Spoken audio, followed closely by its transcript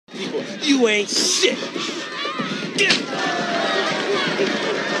You ain't shit. Get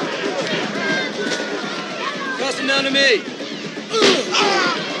Toss him down to me.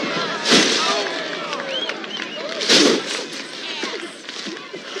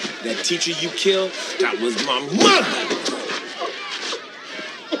 That teacher you killed, that was my mother.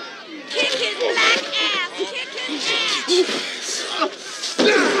 Kick his black ass! Kick his ass!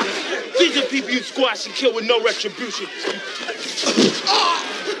 These are people you squash and kill with no retribution.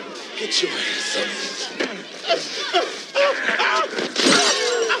 Get your ass up.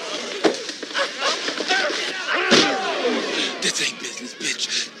 This ain't business,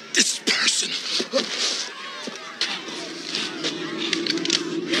 bitch. This is personal.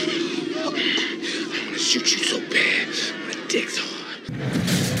 I wanna shoot you so bad. My dick's hard.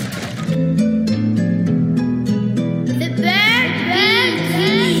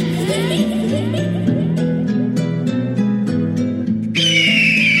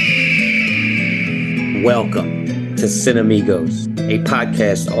 Welcome to Cinemigos, a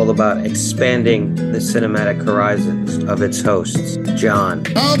podcast all about expanding the cinematic horizons of its hosts, John.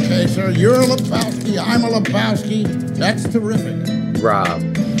 Okay, sir, you're a Lebowski, I'm a Lebowski. That's terrific. Rob.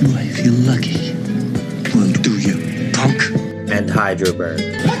 Do I feel lucky? Well, do you, punk? And Heidelberg.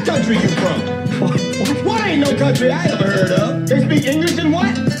 What country you from? What ain't no country I ever heard of? They speak English and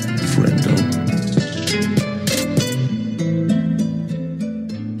what? Friendo.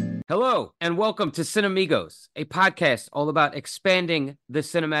 Hello, and welcome to Cinemigos, a podcast all about expanding the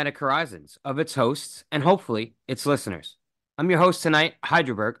cinematic horizons of its hosts and hopefully its listeners. I'm your host tonight,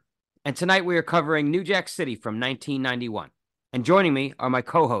 Heidelberg, and tonight we are covering New Jack City from 1991. And joining me are my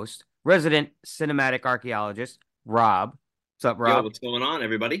co-host, resident cinematic archaeologist, Rob. What's up, Rob? Yo, what's going on,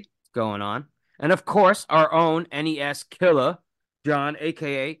 everybody? What's going on? And of course, our own NES killer, John,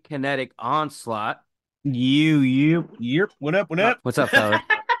 aka Kinetic Onslaught. Yep. What up? What's up, fella?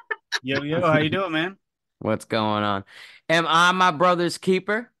 Yo, how you doing, man? What's going on? Am I my brother's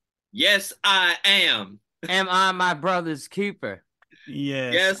keeper? Yes, I am. Am I my brother's keeper?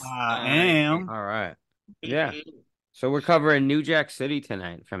 Yes, I am. All right. Yeah. So we're covering New Jack City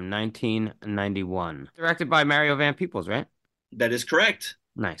tonight from 1991. Directed by Mario Van Peebles, right? That is correct.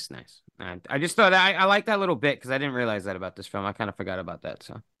 Nice. I just thought I like that little bit because I didn't realize that about this film. I kind of forgot about that.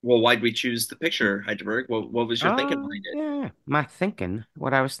 So. Well, why'd we choose the picture, Heidelberg? What was your thinking behind it? Yeah. My thinking.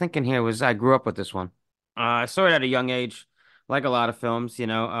 What I was thinking here was I grew up with this one. I saw it at a young age, like a lot of films,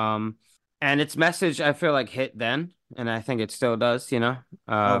 and its message I feel like hit then, and I think it still does,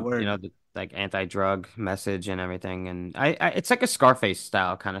 the like anti-drug message and everything, and I it's like a Scarface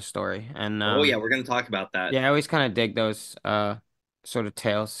style kind of story, and Oh yeah, we're gonna talk about that. yeah, I always kind of dig those sort of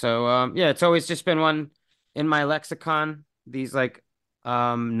tales. So yeah, it's always just been one in my lexicon. These like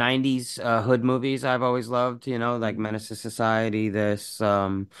 90s hood movies I've always loved, like Menace to Society, this I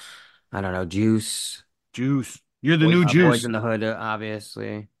don't know, Juice. You're the new Boys Juice. in the Hood,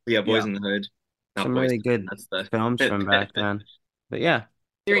 obviously. Yeah, Boys Yeah. in the Hood. Not Some Boys really in the good Hood, that's the films from back then. But yeah.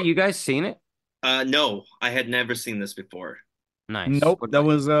 You guys seen it? No, I had never seen this before. Nice. Nope, What that about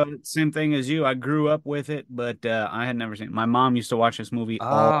was same thing as you. I grew up with it, but I had never seen it. My mom used to watch this movie you?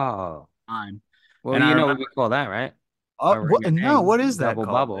 all Oh. the time. Well, And I you know what remember- we call that, right? Oh, what? No, what is that Double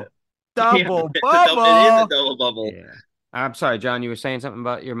called? bubble. Double It is bubble. a double bubble. Yeah. I'm sorry, John, you were saying something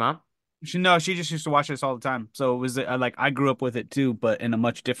about your mom? She just used to watch this all the time. So it was like I grew up with it too, but in a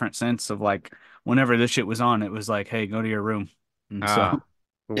much different sense of like whenever this shit was on, it was like, hey, go to your room. And so,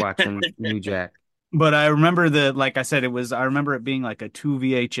 We're watching New Jack. but I remember like I said, I remember it being like a 2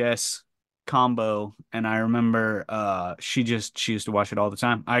 VHS combo, and I remember she used to watch it all the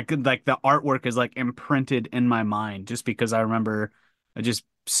time. I could like the artwork is like imprinted in my mind just because I remember just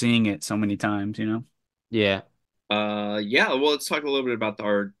seeing it so many times, Yeah. Yeah, well, let's talk a little bit about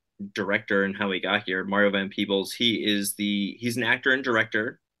our director and how he got here. Mario Van Peebles. He's an actor and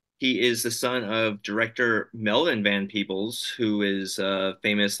director. He is the son of director Melvin Van Peebles, who is a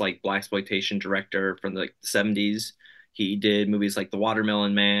famous like blaxploitation director from the 70s. He did movies like The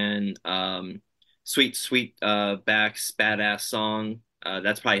Watermelon Man, Sweet Back's Badass Song.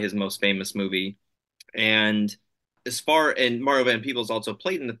 That's probably his most famous movie. And Mario Van Peebles also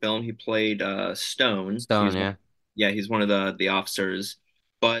played in the film. He played Stone. Stone, yeah. He's one of the officers.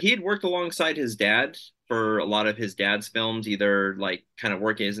 But he had worked alongside his dad for a lot of his dad's films, either like kind of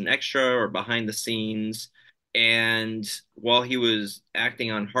working as an extra or behind the scenes. And while he was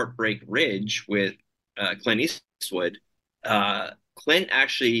acting on Heartbreak Ridge with Clint Eastwood, Clint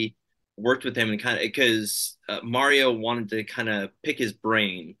actually worked with him and kind of because Mario wanted to kind of pick his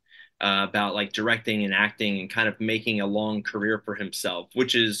brain about like directing and acting and kind of making a long career for himself,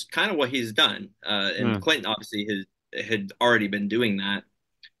 which is kind of what he's done. And Clint obviously had already been doing that.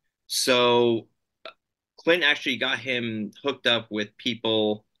 So Clint actually got him hooked up with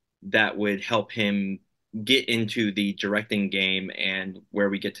people that would help him get into the directing game and where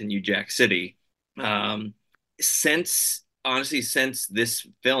we get to New Jack City. Um, since this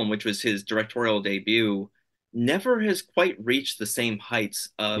film, which was his directorial debut, never has quite reached the same heights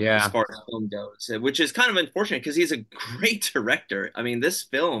of as Yeah. far as film goes, which is kind of unfortunate because he's a great director. I mean, this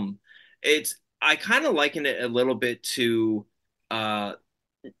film, it's I kind of liken it a little bit to uh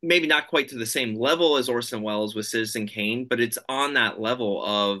maybe not quite to the same level as Orson Welles with Citizen Kane, but it's on that level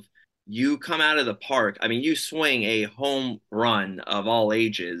of you come out of the park. I mean, you swing a home run of all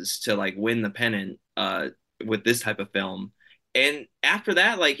ages to like win the pennant with this type of film. And after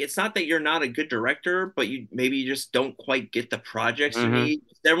that, like it's not that you're not a good director, but you just don't quite get the projects you Mm-hmm. need.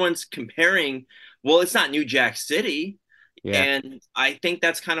 Everyone's comparing, well, it's not New Jack City. Yeah. And I think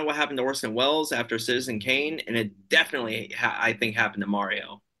that's kind of what happened to Orson Welles after Citizen Kane, and it definitely I think happened to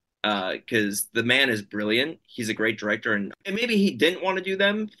Mario, because the man is brilliant. He's a great director, and maybe he didn't want to do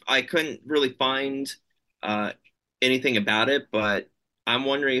them. I couldn't really find uh, anything about it, but I'm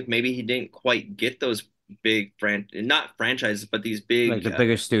wondering if maybe he didn't quite get those big not franchises, but these Like big the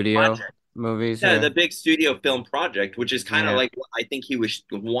bigger studio projects. movies. Yeah, Yeah. the big studio film project, which is kind of Yeah. like what I think he was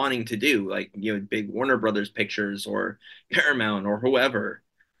wanting to do, like big Warner Brothers pictures or Paramount or whoever.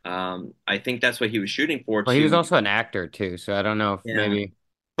 I think that's what he was shooting for. Well, he was To also an actor too, so I don't know if Yeah, maybe.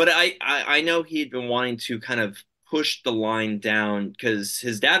 but I know he'd been wanting to kind of push the line down because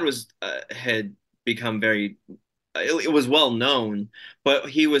his dad was had become very it was well known, but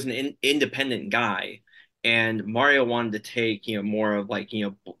he was an independent guy, and Mario wanted to take more of like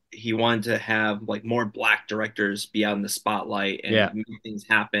he wanted to have like more black directors be out in the spotlight and Yeah. make things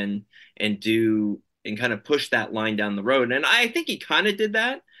happen and do and kind of push that line down the road, and I think he kind of did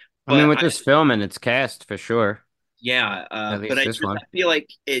that, I mean, but with this film and its cast for sure. yeah, At but least this one. I feel like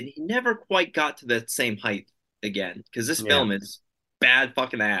he never quite got to that same height again because this Yeah. film is bad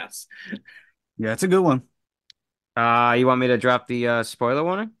fucking ass. Yeah, it's a good one. You want me to drop the spoiler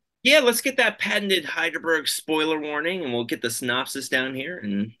warning? Yeah, let's get that patented Heidelberg spoiler warning, and we'll get the synopsis down here,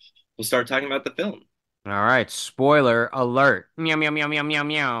 and we'll start talking about the film. All right, spoiler alert. Meow, meow, meow, meow, meow,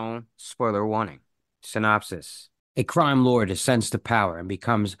 meow. Spoiler warning. Synopsis. A crime lord ascends to power and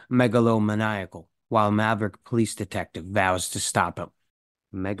becomes megalomaniacal, while Maverick police detective vows to stop him.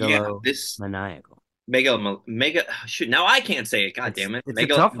 Yeah, this Megalomaniacal. mega shoot. Now I can't say it. God damn it. It's a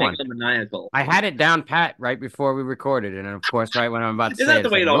tough one. Megalomaniacal. I had it down pat right before we recorded, and of course, right when I'm about to Isn't say that the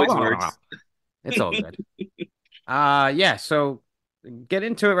way it always works? It's all good. Yeah, so get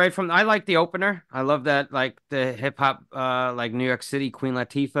into it right from I like the opener. I love that like the hip hop like New York City Queen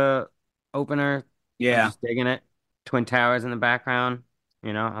Latifah opener. I'm Yeah. just digging it. Twin Towers in the background.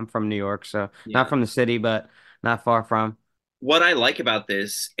 I'm from New York, so Yeah. not from the city, but not far from. What I like about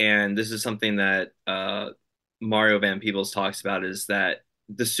this, and this is something that Mario Van Peebles talks about, is that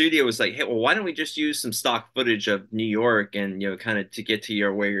the studio was like, hey, well, why don't we just use some stock footage of New York and kind of to get to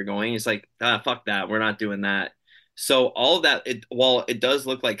where you're going? It's like, fuck that, we're not doing that. So all of that, while it does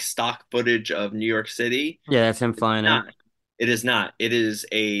look like stock footage of New York City, Yeah, that's him flying in. it is not. It is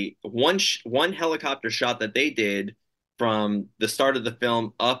a one helicopter shot that they did from the start of the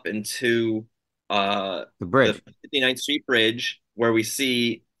film up into The bridge. the 59th Street Bridge, where we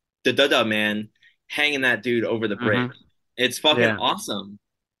see the Dada Man hanging that dude over the bridge. It's fucking Yeah. awesome.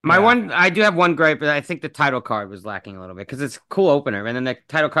 I do have one gripe, but I think the title card was lacking a little bit because it's a cool opener, and then the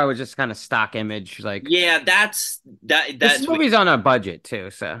title card was just kind of stock image. Like, Yeah, that's this movie's on a budget too,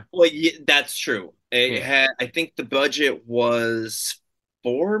 so well, yeah, that's true. I think the budget was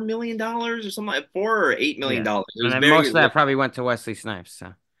 $4 million or something like $4 or $8 million. Yeah. It was and then very most of that probably went to Wesley Snipes.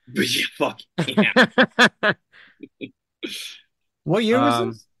 So, yeah, fuck yeah. What year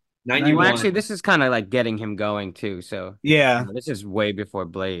was this? 91. well, actually, this is kind of like getting him going too. So, Yeah. this is way before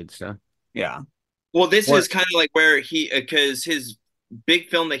Blade. So, Yeah. Well, this Or- is kind of like where because his big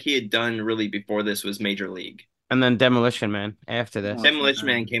film that he had done really before this was Major League. and then Demolition Man after this. Demolition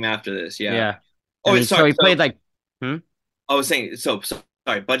Man came after this, yeah. Yeah. Oh, And sorry. so he played like. I was saying,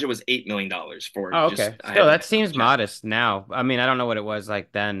 sorry, budget was $8 million for. Oh, just- okay. I Still, had- that seems modest now. I mean, I don't know what it was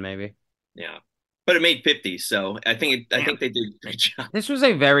like then. Maybe. Yeah, but it made 50, so I think they did a great job. This was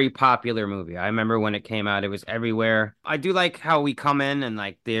a very popular movie. I remember when it came out, it was everywhere. I do like how we come in and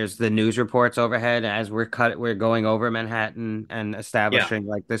like there's the news reports overhead as we're going over Manhattan and establishing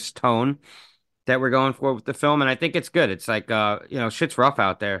like this tone that we're going for with the film. And I think it's good. It's like shit's rough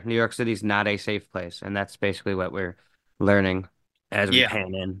out there. New York City's not a safe place, and that's basically what we're learning as we Yeah.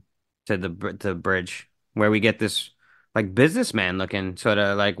 pan in to the bridge where we get this like businessman looking sort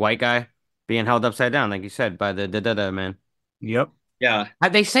of like white guy being held upside down, like you said, by the man. Yep. Yeah.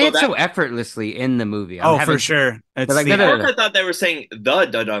 They say So it so that- effortlessly in the movie. Oh, for sure. It's like, the, At first I thought they were saying the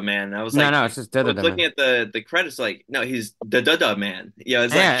Dada Man. I was like, No, it's just I was da-da-da, looking man. at the credits, like, no, he's the Dada Man. Yeah,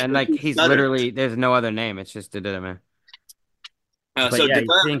 it's Yeah, like and like he he's stuttered. literally there's no other name. It's just da-da-da, man. But So yeah, Dada,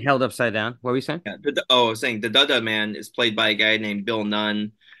 he's being held upside down. What were you saying? yeah, I was saying the Dada Man is played by a guy named Bill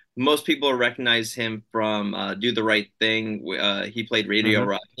Nunn. Most people recognize him from Do the Right Thing. He played Radio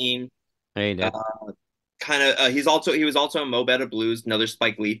Mhm. Raheem. Yeah, he did. He was also in Mo Better Blues, another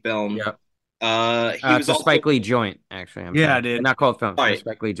Spike Lee film. Yep. He was It's a also Spike Lee joint, actually. I'm Yeah, sorry. dude. They're not called films. All They're right.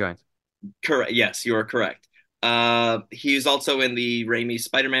 Spike Lee joints. correct. Yes, you are correct. He was also in the Raimi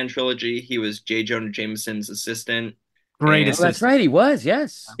Spider-Man trilogy. He was J. Jonah Jameson's assistant. Great And- Oh, assistant. that's right. He was.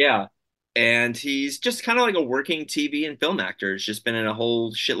 Yes. Yeah. And he's just kind of like a working TV and film actor. He's just been in a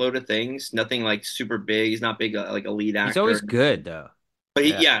whole shitload of things. Nothing like super big. He's not big like a lead actor. He's always good though. But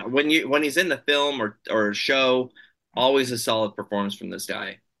Yeah. when he's in the film or show, always a solid performance from this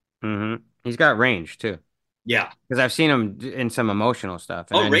guy. He's got range too. Yeah. Because I've seen him in some emotional stuff.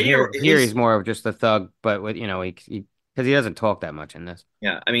 And Oh, then Radio- here his- he's more of just a thug, but with because he doesn't talk that much in this.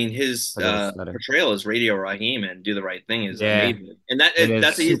 Yeah, I mean his But it was better. portrayal as Radio Raheem and Do the Right Thing is Yeah. amazing, and It is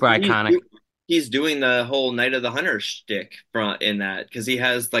that's super iconic. He's doing the whole Night of the Hunter shtick front in that because he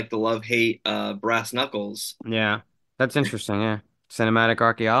has like the love hate brass knuckles. Yeah, that's interesting. Yeah, cinematic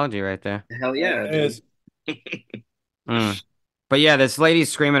archaeology right there. Hell yeah, It dude. is. But yeah, this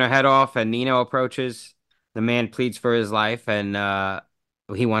lady's screaming her head off, and Nino approaches. The man pleads for his life, and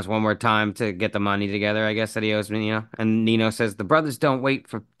he wants one more time to get the money together. I guess that he owes Nino, and Nino says the brothers don't wait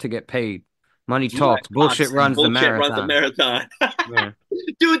to get paid. Money talks. Bullshit runs the marathon. Yeah.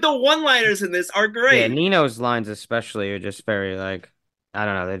 Dude, the one-liners in this are great. Yeah, Nino's lines especially are just very like I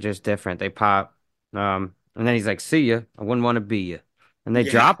don't know, they're just different. They pop. And then he's like, "See ya. I wouldn't want to be you." And they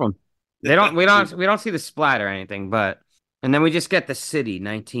Yeah. drop him. We don't see the splat or anything, but and then we just get the city,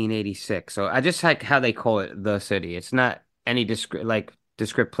 1986. So I just like how they call it the city. It's not any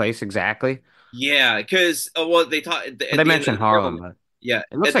descript place exactly. Yeah, because well, they talk. They mention Harlem, but Yeah,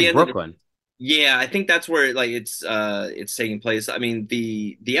 it looks at the like end of the- Brooklyn. Yeah, I think that's where like it's taking place. I mean,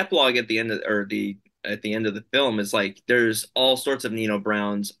 the epilogue at the end of at the end of the film is like there's all sorts of Nino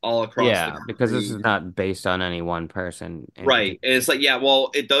Browns all across Yeah, the because this country. is not based on any one person. Right. And it's like, yeah, well,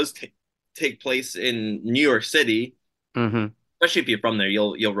 it does take place in New York City, Mm-hmm. especially if you're from there,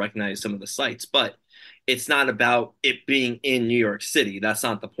 you'll recognize some of the sites, but it's not about it being in New York City. That's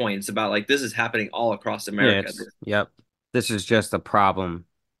not the point. It's about like this is happening all across America. Yep. This is just a problem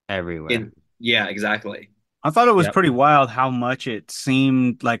everywhere. Yeah, exactly. I thought it was Yep. pretty wild how much it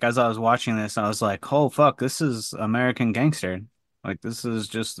seemed like as I was watching this, I was like, oh, fuck, this is American Gangster. Like, this is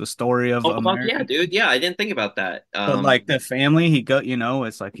just the story of Oh, fuck American. yeah, dude. Yeah, I didn't think about that. But like the family,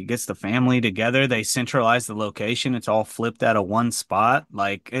 it's like he gets the family together. They centralize the location. It's all flipped out of one spot.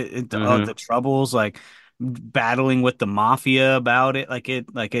 Like the troubles, like battling with the mafia about it. Like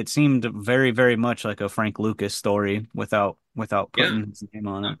it seemed very, very much like a Frank Lucas story without putting his name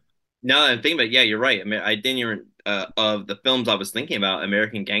on it. Now that I'm thinking about it, yeah, you're right. I mean, I didn't even of the films I was thinking about,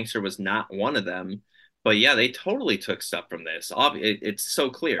 American Gangster was not one of them. But yeah, they totally took stuff from this. It's so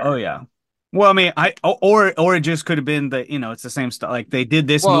clear. Oh yeah. Well, I mean, or it just could have been that it's the same stuff. Like they did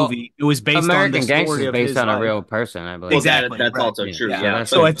this Well, movie. It was based American on the Gangster story is of based his on a life. real person, I believe. Well, Exactly, that's right. also true. Yeah, Yeah. that's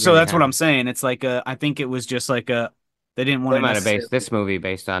So what that's really what I'm happened. saying. It's like I think it was just like they didn't want They to might have based this movie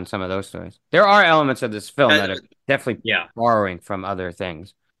based on some of those stories. There are elements of this film that are definitely Yeah. borrowing from other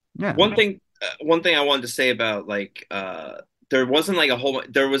things. Yeah. One thing I wanted to say about like there wasn't like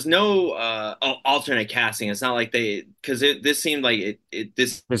there was no alternate casting. It's not like this seemed like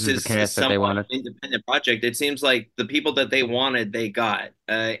this This is the cast that they somewhat wanted. independent project. It seems like the people that they wanted they got.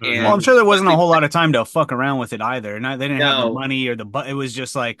 And Well, I'm sure there wasn't a whole lot of time to fuck around with it either. They didn't have the No. money or it was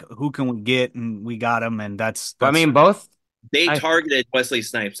just like, who can we get? And we got him. And that's I mean, both. they targeted Wesley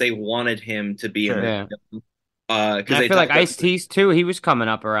Snipes. They wanted him to be in Sure. the film. And Because I feel like Ice-T's too. He was coming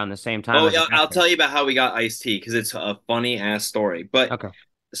up around the same time. Oh, as yeah, an I'll actor. tell you about how we got Ice-T because it's a funny ass story. But Okay.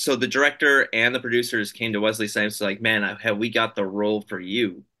 so the director and the producers came to Wesley Snipes like, man, have we got the role for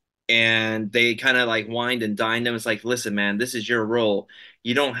you? And they kind of like wined and dined him. It's like, listen, man, this is your role.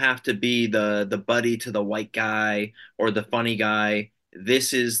 You don't have to be the buddy to the white guy or the funny guy.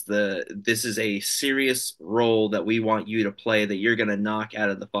 This is a serious role that we want you to play that you're gonna knock out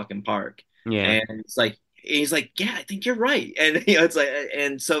of the fucking park. Yeah. And it's like he's like, yeah, I think you're right. And it's like,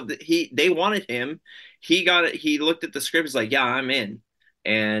 and so they wanted him. He got it. He looked at the script. He's like, yeah, I'm in.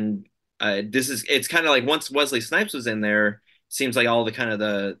 And it's kind of like once Wesley Snipes was in there, seems like all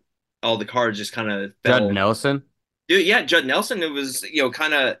the cards just kind of fell. Judd Nelson. Dude, yeah, Judd Nelson. It was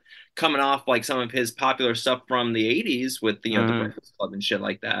kind of coming off like some of his popular stuff from the 80s with the the Mhm. Breakfast Club and shit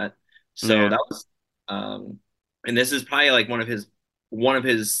like that. So Yeah. that was and this is probably like one of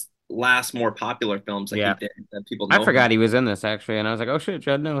his last more popular films that Yeah. he did that people I know him. forgot he was in this actually, and I was like, oh shit,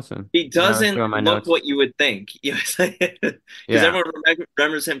 Judd Nelson. He When I was doesn't doing my look notes. what you would think. Because Yeah. everyone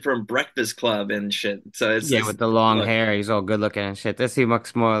remembers him from Breakfast Club and shit. So Yeah, with the long look, hair, he's all good looking and shit. This he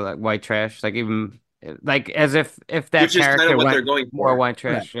looks more like white trash, like even like as if that which is kind character of what went they're going more for. white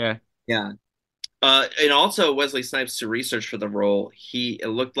trash. Yeah. Yeah. And also Wesley Snipes to research for the role, it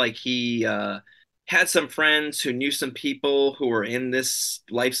looked like he had some friends who knew some people who were in this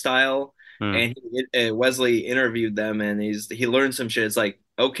lifestyle, Hmm. and Wesley interviewed them, and he learned some shit. It's like,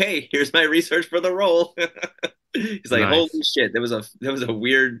 okay, here's my research for the role. He's like, holy Nice. shit, that was a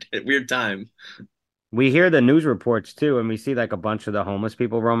weird time. We hear the news reports too, and we see like a bunch of the homeless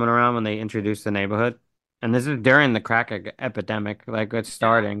people roaming around when they introduce the neighborhood. And this is during the crack epidemic, like it's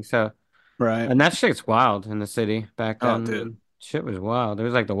starting. So, Right. and that shit's wild in the city back Oh, then. dude. Shit was wild. It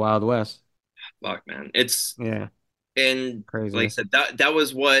was like the Wild West. Fuck, man, it's Yeah, and like I crazy. said, that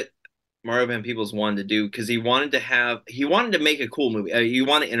was what Mario Van Peebles wanted to do because he wanted to make a cool movie. You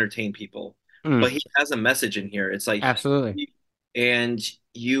want to entertain people, but Mm, he has a message in here. It's like, absolutely. and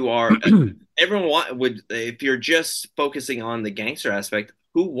you are everyone would if you're just focusing on the gangster aspect,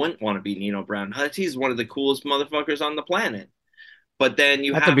 who wouldn't want to be Nino Brown? He's one of the coolest motherfuckers on the planet. But then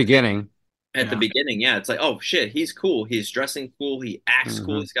you At the have beginning. at the Yeah. beginning, yeah, it's like, oh shit, he's cool. He's dressing cool. He acts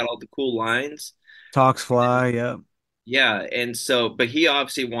cool. Hmm. He's got all the cool lines. Talks fly. Yep. Yeah, and so, but he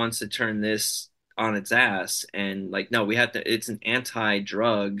obviously wants to turn this on its ass, and like, no, we have to. It's an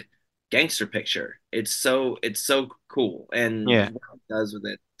anti-drug gangster picture. It's so cool, and Yeah. what he does with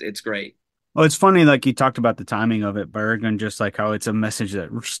it, it's great. Well, it's funny, like you talked about the timing of it, Berg, and just like how it's a message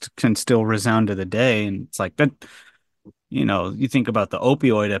that can still resound to the day. And it's like that, you think about the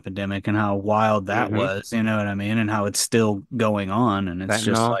opioid epidemic and how wild that Hmm. was, you know what I mean? And how it's still going on. And it's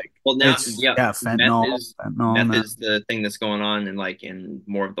just Fentanyl. like, Well, now, it's, yeah, yeah, meth fentanyl, is fentanyl, meth man. is the thing that's going on, and like in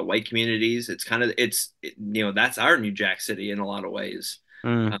more of the white communities, it's kind of that's our New Jack City in a lot of ways.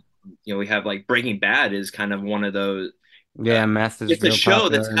 Mm. Um, we have like Breaking Bad is kind of one of those. Yeah, meth is It's a real show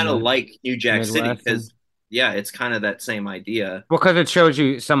that's popular in kind of the like New Jack City Midwest. because yeah, it's kind of that same idea. Well, because it shows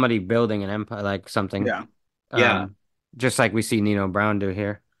you somebody building an empire, like something, Yeah. Yeah, just like we see Nino Brown do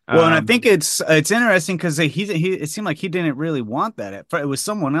here. Well, and I think it's interesting because he it seemed like he didn't really want that. It was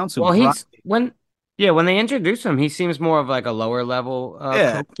someone else who well, brought. when they introduce him, he seems more of like a lower level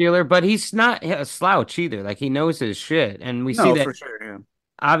Yeah. coke dealer, but he's not a slouch either. Like he knows his shit, and we see No, that for sure. Yeah.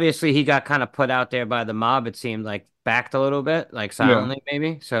 obviously he got kind of put out there by the mob. It seemed like backed a little bit, like Yeah. silently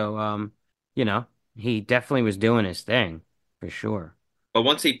maybe. So, you know, he definitely was doing his thing for sure. but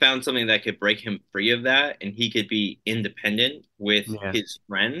once he found something that could break him free of that, and he could be independent with Yeah. his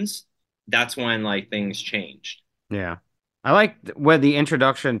friends, that's when like things changed. Yeah. I like where the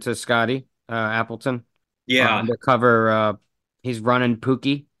introduction to Scotty Appleton, Yeah. undercover. He's running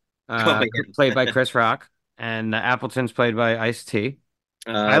Pookie, Oh, yeah. played by Chris Rock, and Appleton's played by Ice-T.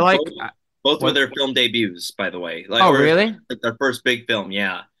 I like. Both were What? their film debuts, by the way. Like, Oh, or really? like their first big film,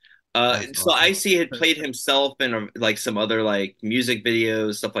 yeah. That's So awesome. Icy had played himself in like some other like music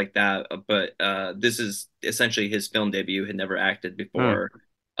videos, stuff like that. But this is essentially his film debut. Had never acted Hmm. before.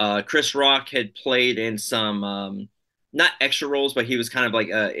 Chris Rock had played in some not extra roles, but he was kind of like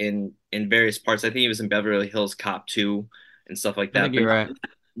in various parts. I think he was in Beverly Hills Cop 2 and stuff like I that. think But you're right.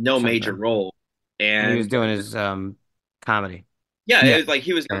 no major Something. role. And he was And doing his comedy. yeah, Yeah. it was like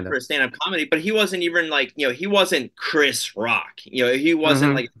he was going Kind of. for a stand-up comedy, but he wasn't even like, he wasn't Chris Rock. He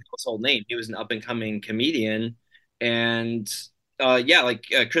wasn't Hmm. like a household name. He was an up-and-coming comedian. And yeah, like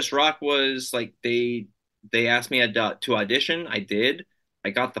Chris Rock was like they asked me to audition. I did. I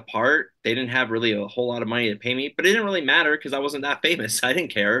got the part. They didn't have really a whole lot of money to pay me, but it didn't really matter because I wasn't that famous. I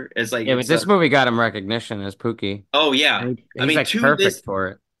didn't care. It's like Yeah, but this movie got him recognition as Pookie. oh yeah. And I he's mean like perfect for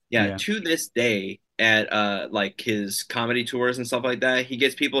it. yeah, Yeah. to this day at like his comedy tours and stuff like that, he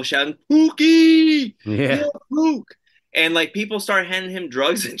gets people shouting Pookie, Yeah. yo Pook, and like people start handing him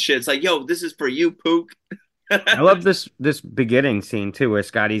drugs and shit. It's like, yo, this is for you, Pook. I love this beginning scene too, where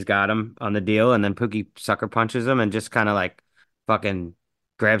Scotty's got him on the deal, and then Pookie sucker punches him and just kind of like fucking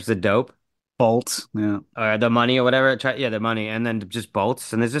grabs the dope Bolts. Yeah. or the money or whatever. Yeah, the money, and then just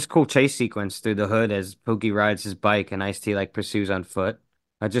bolts. And there's this cool chase sequence through the hood as Pookie rides his bike and Ice-T like pursues on foot.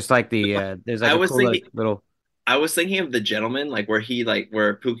 I just like there's like I a was cool like, thinking, little. I was thinking of the gentleman, like where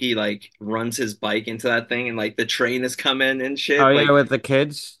Pookie like runs his bike into that thing and like the train is coming and Oh shit. yeah, Like, with the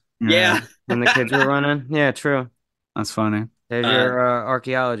kids yeah, when the kids were running. Yeah, true. That's funny. There's uh, your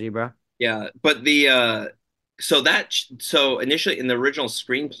archaeology, bro. yeah. But so initially in the original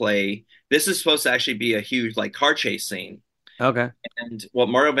screenplay, this is supposed to actually be a huge like car chase scene. Okay. And what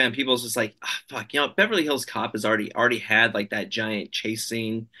Mario Van Peebles is like, fuck, Beverly Hills Cop has already had like that giant chase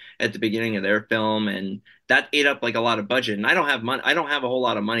scene at the beginning of their film, and that ate up like a lot of budget. And I don't have money. I don't have a whole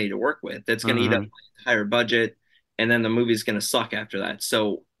lot of money to work with. That's going to eat up my entire budget, and then the movie's going to suck after that.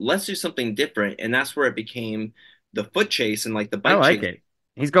 So let's do something different, and that's where it became the foot chase and like the I bike like chase. it.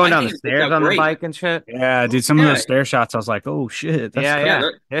 He's going I down the think it stairs worked out on the great. bike and shit. Yeah, dude, some of Yeah. those stair shots, I was like, oh shit. That's Yeah,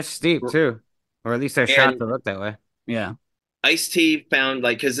 cool. they're steep too, or at least they're shot And- to look that way. Yeah. Ice-T found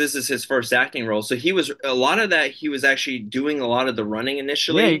like because this is his first acting role, so he was a lot of that. He was actually doing a lot of the running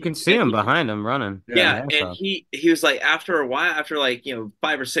initially. Yeah, you can see And him he- behind him running. Yeah, and he was like after a while, after like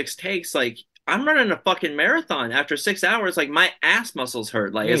 5 or 6 takes, like I'm running a fucking marathon after 6 hours. Like my ass muscles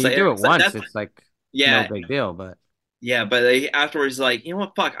hurt. Like Yeah, it's you like, do it it's like, once, that's- it's like yeah, no big deal. But yeah. But afterwards, like you know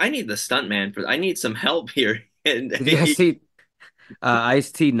what? Fuck, I need the stunt man I need some help here. And did you guys see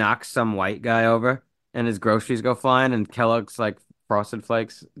Ice-T knocks some white guy over and his groceries go flying and Kellogg's like Frosted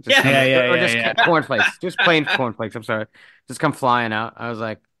Flakes Yeah. or just cornflakes, just plain cornflakes. I'm sorry, just come flying out. I was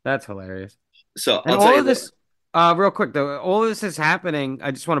like, that's hilarious. So And I'll tell all you of this, real quick though, all of this is happening.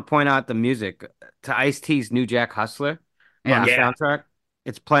 I just want to point out the music to Ice-T's New Jack Hustler on the soundtrack.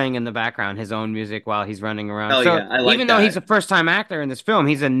 It's playing in the background, his own music while he's running around. Hell so yeah, I like even though that. he's a first-time actor in this film,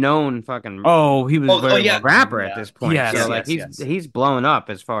 he's a known fucking He was very yeah. well- rapper at this point. Yes, so like yes, he's blown up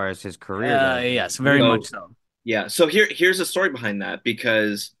as far as his career goes. yes, very So- much so. Yeah, so here's a story behind that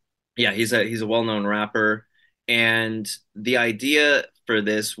because yeah, he's a well-known rapper, and the idea for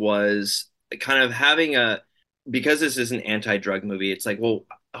this was kind of having because this is an anti-drug movie, it's like, well,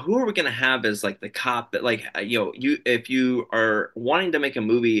 who are we going to have as like the cop that like if you are wanting to make a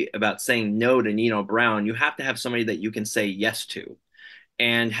movie about saying no to Nino Brown, you have to have somebody that you can say yes to.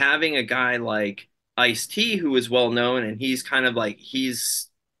 And having a guy like Ice-T who is well known and he's kind of like he's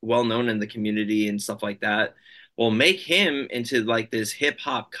well known in the community and stuff like that will make him into like this hip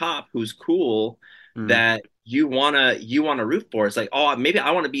hop cop who's cool that you wanna root for. It's like, oh, maybe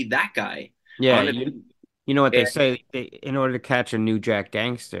I want to be that guy. Yeah, you know what they say? In order to catch a new Jack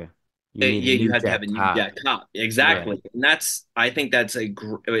gangster, you had to have a new Jack cop. Exactly. Yeah. And I think that's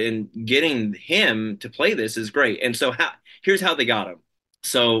in getting him to play this is great. And so here's how they got him.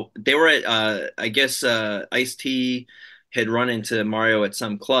 So they were at I guess Ice-T had run into Mario at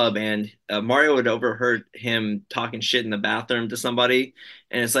some club, and Mario had overheard him talking shit in the bathroom to somebody,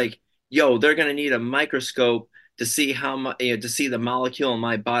 and it's like, yo, they're gonna need a microscope to see how much to see the molecule in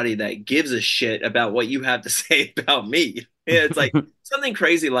my body that gives a shit about what you have to say about me. It's like something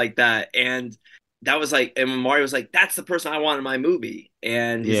crazy like that, and that was like, and Mario was like, that's the person I want in my movie,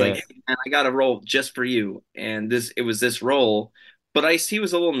 and he's like, hey, man, I got a role just for you, and it was this role, but Ice-T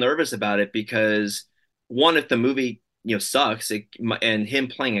was a little nervous about it because one, if the movie sucks, and him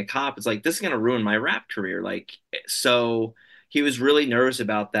playing a cop, it's like, this is gonna ruin my rap career, like, so he was really nervous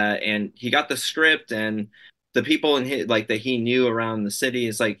about that, and he got the script, and the people in his, like that he knew around the city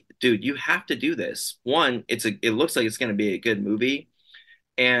is like, dude, you have to do this. One, it looks like it's going to be a good movie,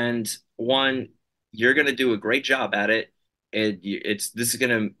 and one, you're going to do a great job at it. This is going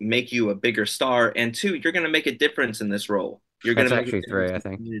to make you a bigger star, and two, you're going to make a difference in this role. You're going to make actually three, I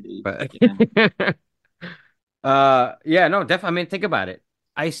think. But yeah. yeah, no, definitely. I mean, think about it.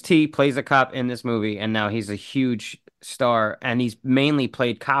 Ice-T plays a cop in this movie, and now he's a huge star, and he's mainly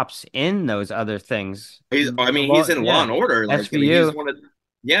played cops in those other things. He's in Law and Order. Like, SVU. He's one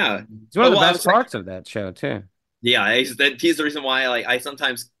of the best parts of that show too. Yeah, he's the reason why I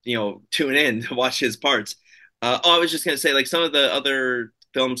sometimes tune in to watch his parts. I was just gonna say, like, some of the other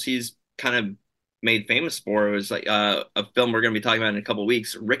films he's kind of made famous for was like a film we're gonna be talking about in a couple of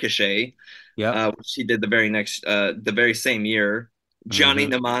weeks, Ricochet. Which he did the very same year. Johnny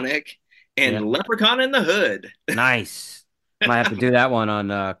Mnemonic and Leprechaun in the Hood. Nice. Might have to do that one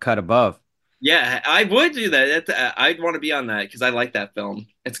on Cut Above. Yeah, I would do that. I'd want to be on that because I like that film.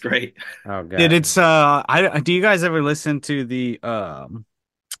 It's great. Oh god. It's do you guys ever listen to the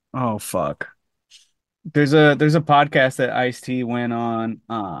oh fuck. There's a podcast that Ice-T went on.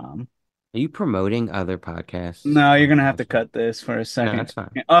 Are you promoting other podcasts? No, you're gonna have to cut this for a second. No, that's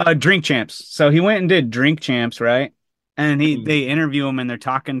fine. Drink Champs. So he went and did Drink Champs, right? And they interview him and they're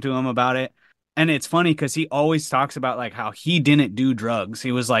talking to him about it. And it's funny because he always talks about like how he didn't do drugs.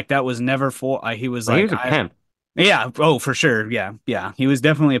 He was like, that was never for. He was like, he was a pimp. Yeah. Oh, for sure. Yeah. Yeah. He was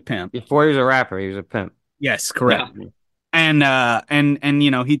definitely a pimp. Before he was a rapper, he was a pimp. Yes, correct. Yeah.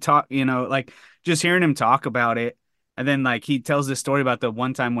 And he talked, like just hearing him talk about it. And then like he tells this story about the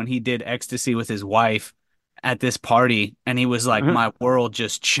one time when he did ecstasy with his wife. at this party, and he was like, Mhm. my world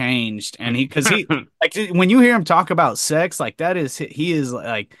just changed. And because he like when you hear him talk about sex, like he is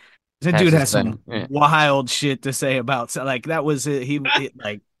like that That's dude his has some thing, yeah. wild shit to say about like that was it.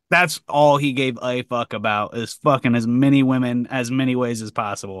 Like that's all he gave a fuck about is fucking as many women as many ways as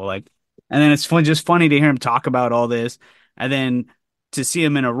possible. Like, and then it's just funny to hear him talk about all this, and then to see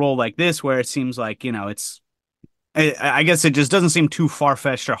him in a role like this where it seems like it's I guess it just doesn't seem too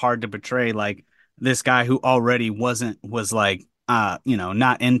far-fetched or hard to portray like this guy who already was like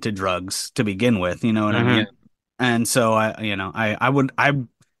not into drugs to begin with, you know what I Mhm. mean? And so I would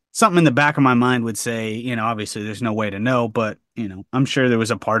something in the back of my mind would say, obviously there's no way to know, but I'm sure there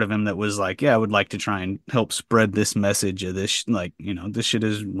was a part of him that was like, yeah, I would like to try and help spread this message of this like, this shit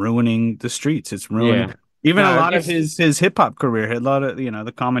is ruining the streets. It's ruining Yeah. even a No, lot of it's- his hip hop career. A lot of,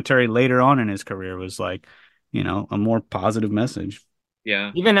 the commentary later on in his career was like, a more positive message.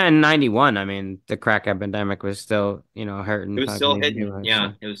 Yeah. Even in 91, I mean, the crack epidemic was still, hurting It was still fucking hitting. everywhere,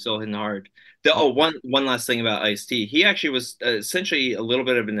 Yeah, so. it was still hitting hard. One last thing about Ice-T. He actually was essentially a little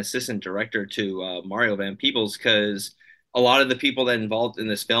bit of an assistant director to Mario Van Peebles because a lot of the people that involved in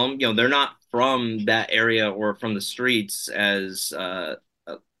this film, they're not from that area or from the streets as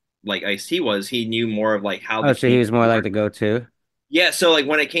like Ice-T was. He knew more of like how Oh, the so he was more community like worked. the go-to. Yeah, so like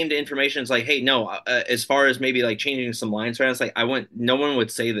when it came to information, it's like, hey, no, as far as maybe like changing some lines around, it's like no one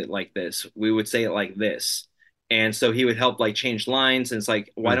would say that like this. We would say it like this, and so he would help like change lines. And it's like,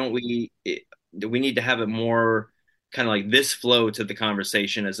 why Hmm. don't we need to have it more kind of like this flow to the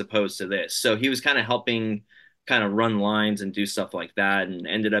conversation as opposed to this. So he was kind of helping kind of run lines and do stuff like that, and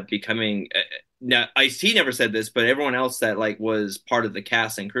ended up becoming. Now, Ice-T never said this, but everyone else that like was part of the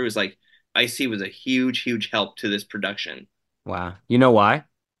cast and crew is like, Ice-T was a huge help to this production. Wow. You know why?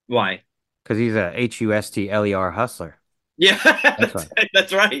 Why? Because he's a HUSTLER hustler. Yeah, That's why.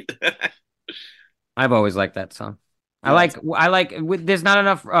 that's right. I've always liked that song. Yeah, There's not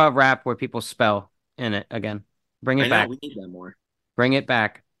enough rap where people spell in it again. Bring I it know back. we need that more. Bring it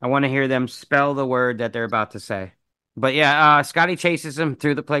back. I want to hear them spell the word that they're about to say. But yeah, Scotty chases him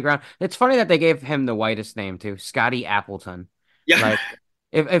through the playground. It's funny that they gave him the whitest name too, Scotty Appleton. Yeah, Like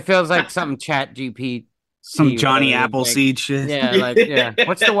it feels like something Chat GPT Some whatever Johnny would make. Appleseed shit. Yeah, like yeah.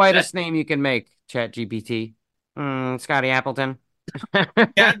 What's the whitest name you can make, Chat GPT? Scotty Appleton.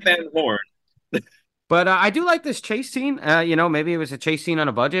 Cat Van Horn. But I do like this chase scene. Maybe it was a chase scene on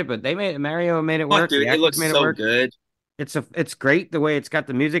a budget, but Mario made it Fuck, work. dude, The it actors looks made it so work. good. It's great the way it's got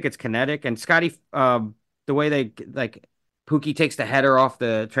the music. It's kinetic, and Scotty, the way they like Pookie takes the header off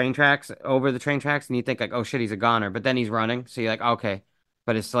the train tracks over the train tracks, and you think like, oh shit, he's a goner, but then he's running, so you're like, okay,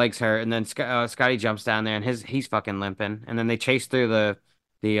 but his legs hurt, and then Scotty jumps down there, and he's fucking limping, and then they chase through the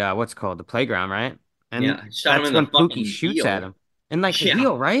what's it called the playground, right? And Yeah, shot him that's in the when Pookie fucking shoots heel. at him, and like the Yeah.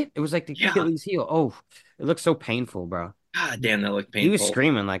 heel, right? It was like the Yeah. Achilles heel. Oh, it looks so painful, bro. God damn, that looked He was painful.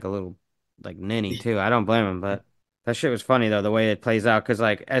 screaming like a little like ninny too. I don't blame him, but that shit was funny though, the way it plays out. Cause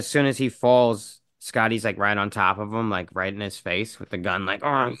like as soon as he falls, Scotty's like right on top of him, like right in his face with the gun, like,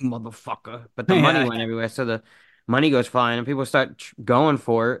 oh, you motherfucker. But the money Yeah. went everywhere. So the money goes flying and people start going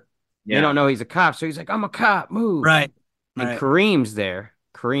for it. They Yeah. don't know he's a cop. So he's like, I'm a cop, move. Right. And Right. Kareem's there.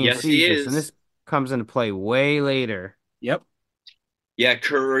 Kareem Yes, he sees this. And is. this comes into play way later. Yep. Yeah,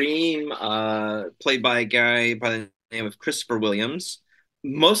 Kareem, played by a guy by the name of Christopher Williams,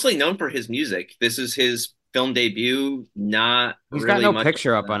 mostly known for his music. This is his film debut. Not He's really got no much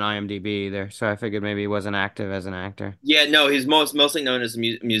picture of up on IMDb either. So I figured maybe he wasn't active as an actor. Yeah, no, he's mostly known as a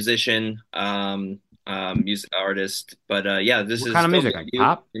musician, music artist. But yeah, this What is kind of film music? Like debut,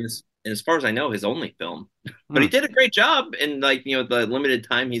 pop? and as far as I know, his only film. But he Hmm. did a great job in like the limited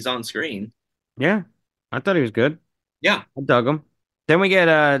time he's on screen. Yeah. I thought he was good. Yeah, I dug him. Then we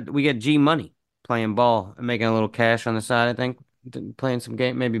get G Money playing ball and making a little cash on the side, I think. Playing some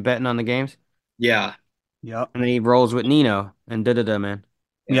game, maybe betting on the games. yeah, Yep. And then he rolls with Nino and da-da-da, man.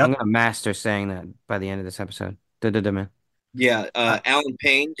 Yep. I'm gonna master saying that by the end of this episode. Da-da-da, man. yeah. Alan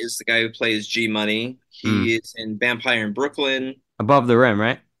Payne is the guy who plays G Money. He is in Vampire in Brooklyn. Above the rim,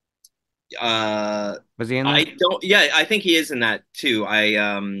 right? Uh, Was he in I that? don't. Yeah, I think he is in that too.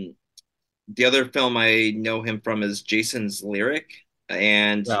 The other film I know him from is Jason's Lyric,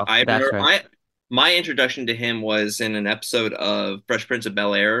 and Well, I that's remember right. my introduction to him was in an episode of Fresh Prince of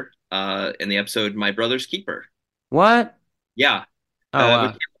Bel-Air, in the episode My Brother's Keeper. What? Yeah, Oh,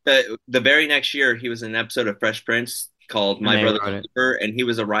 wow. the very next year he was in an episode of Fresh Prince called And My they Brother's wrote it. Keeper, and he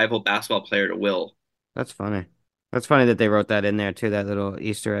was a rival basketball player to Will. That's funny. That's funny that they wrote that in there too, that little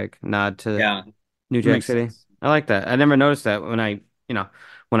Easter egg nod to Yeah, New Jack Makes City. sense. I like that. I never noticed that when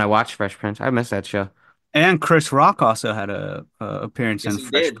I watched Fresh Prince. I missed that show. And Chris Rock also had a appearance yes in he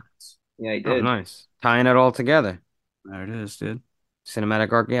Fresh did. Prince. Yeah, he Oh, did. nice. Tying it all together. There it is, dude.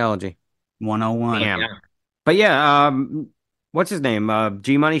 Cinematic archaeology. 101. Damn. Yeah. But yeah, what's his name?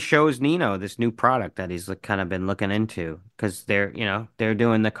 G Money shows Nino this new product that he's like, kind of been looking into because they're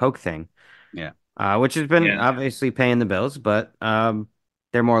doing the Coke thing. Yeah. Which has been Yeah. obviously paying the bills, but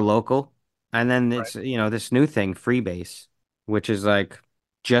they're more local. And then it's this new thing, Freebase, which is like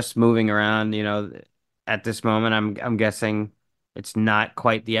just moving around. At this moment, I'm guessing it's not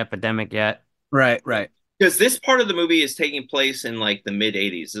quite the epidemic yet. Right, right. Because this part of the movie is taking place in like the mid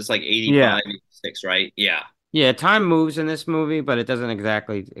 80s. It's like Yeah. 85, 86, right? Yeah. Yeah, time moves in this movie, but it doesn't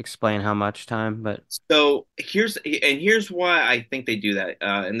exactly explain how much time. But So here's why I think they do that.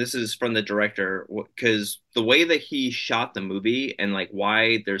 And this is from the director because the way that he shot the movie and like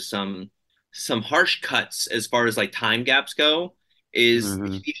why there's some harsh cuts as far as like time gaps go is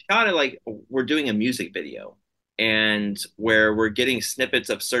Mhm. he shot it like we're doing a music video and where we're getting snippets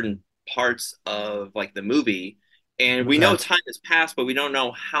of certain parts of like the movie and we know Okay. time has passed, but we don't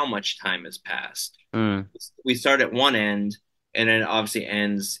know how much time has passed. Mm. We start at one end and then it obviously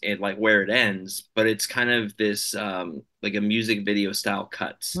ends at like where it ends, but it's kind of this like a music video style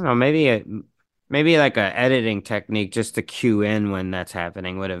cuts. I don't know, maybe like a editing technique just to cue in when that's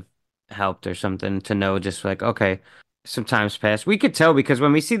happening would have helped or something to know just like, okay, some time's passed. We could tell because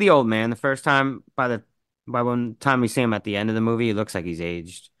when we see the old man the first time, by one time we see him at the end of the movie, it looks like he's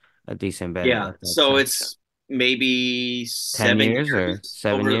aged a decent bit. Yeah, Like that's so it's maybe 10 seven years or years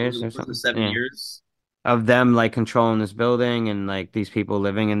 7 years over or the course of something. 7 years. Of them like controlling this building and like these people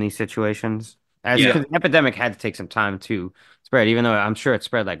living in these situations. As Yeah. because the epidemic had to take some time to spread, even though I'm sure it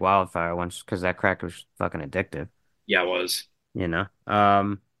spread like wildfire once because that crack was fucking addictive, Yeah, it was. you know.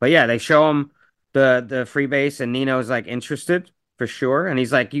 But yeah, they show him the free base and Nino's like interested for sure, and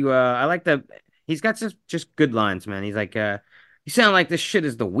he's like, I like the he's got just good lines, man. He's like, you sound like this shit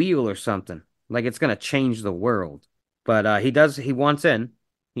is the wheel or something, like it's gonna change the world. But he wants in.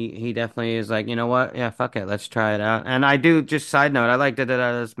 He definitely is like, you know what? Yeah, fuck it. Let's try it out. And I do just side note, I like that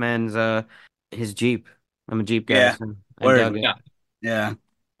this man's his Jeep. I'm a Jeep guy, Yeah. so I Word. dug it. Yeah. Yeah.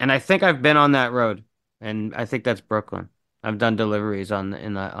 And I think I've been on that road, and I think that's Brooklyn. I've done deliveries on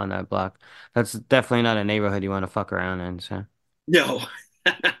that block. That's definitely not a neighborhood you want to fuck around in. So No.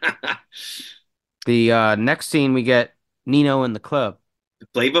 the next scene we get Nino in the club,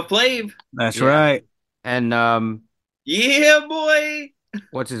 Flavor Flav. That's Yeah. right. and Yeah, boy.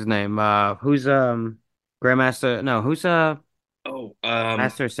 what's his name? Who's Grandmaster? No, who's Oh,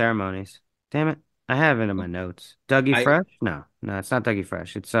 Master of Ceremonies? Damn it, I have it in my notes. Dougie I- Fresh? No, it's not Dougie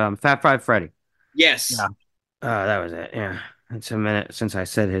Fresh. It's Fat Fried Freddy. yes. Yeah. That was it. Yeah, it's a minute since I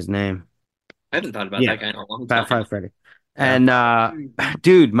said his name. I haven't thought about Yeah. that guy in a long Fat time. Fried Freddy. And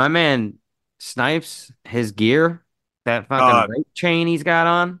dude, my man Snipes, his gear, that fucking rape chain he's got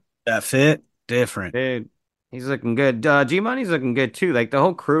on, That fit different. dude, he's looking good. G Money's looking good too. Like the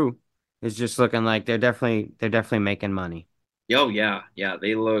whole crew is just looking like they're definitely making money. Yo, yeah,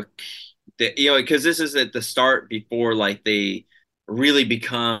 they look, because this is at the start before like they really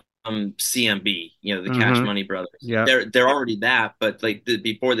become CMB, the Cash Mhm. Money Brothers. Yeah. They're already that, but like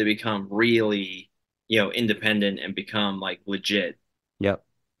before they become really, independent and become like legit. Yep.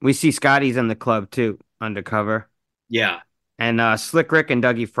 We see Scotty's in the club too, undercover. Yeah, And Slick Rick and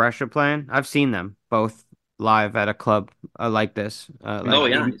Dougie Fresh are playing. I've seen them both live at a club like this. Like Oh,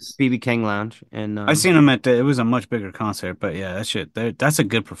 yeah. BB King Lounge. And I seen him it was a much bigger concert, but yeah, that's a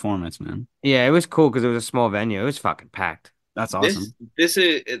good performance, man. yeah, it was cool because it was a small venue. It was fucking packed. That's awesome.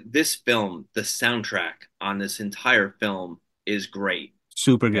 This film, the soundtrack on this entire film is great.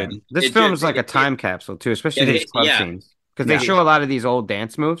 Super good. This It film just- is like a time capsule too, especially Yeah, these club yeah. scenes because Yeah. they show a lot of these old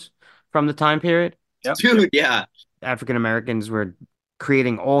dance moves from the time period. Yep. Dude, yeah. African Americans were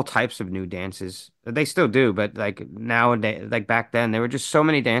creating all types of new dances. They still do, but like nowadays, like back then, there were just so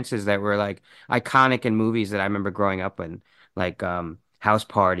many dances that were like iconic in movies that I remember growing up in, like House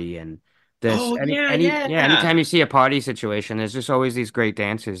Party and this. Oh, yeah. Anytime you see a party situation, there's just always these great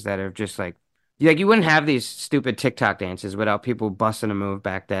dances that are just like you wouldn't have these stupid TikTok dances without people busting a move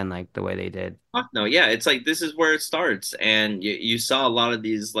back then like the way they did. Fuck no, yeah, it's like this is where it starts, and you saw a lot of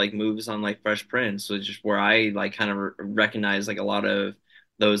these like moves on like Fresh Prince, which is where I like kind of recognize like a lot of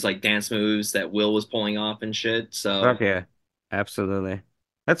those like dance moves that Will was pulling off and shit. So Fuck yeah, absolutely.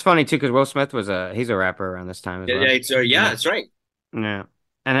 That's funny too because Will Smith he's a rapper around this time as well. that's right. Yeah.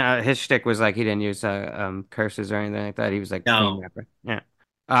 And his shtick was like he didn't use curses or anything like that. He was like a clean No. rapper. Yeah.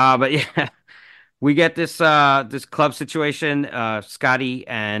 But yeah, we get this club situation. Scotty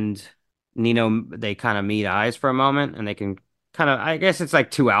and Nino they kind of meet eyes for a moment, and they can kind of I guess it's like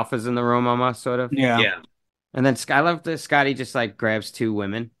two alphas in the room almost sort of. Yeah. Yeah. And then I love that Scotty just like grabs two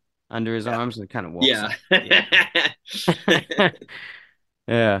women under his arms and kind of walks. Yeah.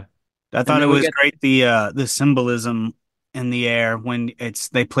 Yeah. I thought then it we was get- great the symbolism in the air when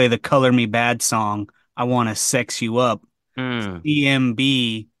they play the "Color Me Bad" song. I want to sex you up. Mm.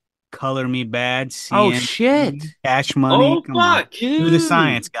 CMB, Color Me Bad. Oh, CMB, shit. Cash Money. Oh, Come on, fuck. do the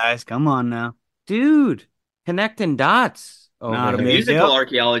science, guys. Come on now. Dude. Connecting dots over Not a here. big Musical deal.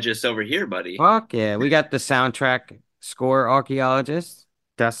 archaeologist over here, buddy. Fuck yeah. We got the soundtrack score archaeologist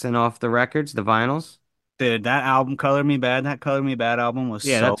dusting off the records, the vinyls. Dude, that album, Color Me Bad, that Color Me Bad album was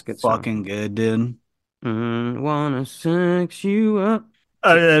Yeah, so that's a good song. fucking good, dude. Wanna sex you up.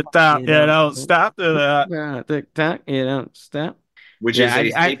 Stop, yeah, don't stop to that. Yeah, tick tock, you don't stop. Which Yeah,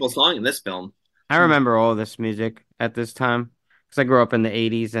 is a I- staple song in this film. I remember all this music at this time because I grew up in the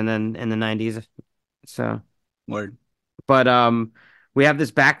 80s and then in the 90s. So, Word. but we have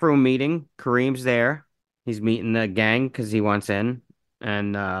this backroom meeting. Kareem's there. He's meeting the gang because he wants in,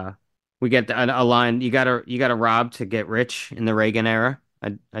 and we get a line. You gotta rob to get rich in the Reagan era.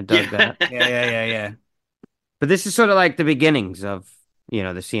 I dug that. Yeah. But this is sort of like the beginnings of, the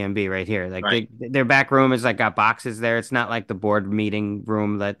CMB right here. Like Right. their back room is like got boxes there. It's not like the board meeting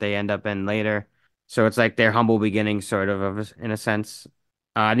room that they end up in later. So it's like their humble beginnings, sort of in a sense.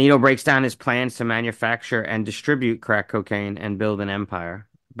 Nito breaks down his plans to manufacture and distribute crack cocaine and build an empire.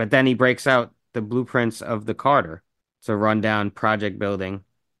 But then he breaks out the blueprints of the Carter. It's a rundown project building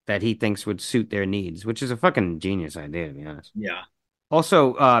that he thinks would suit their needs, which is a fucking genius idea, to be honest. Yeah.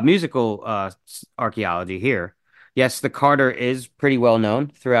 Also, musical archaeology here. Yes, the Carter is pretty well known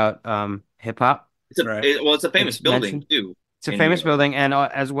throughout hip hop. Right. It's a famous It's building mentioned. too. It's a in famous New York. building, and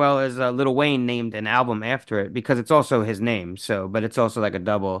as well as Lil Wayne named an album after it because it's also his name. So, but it's also like a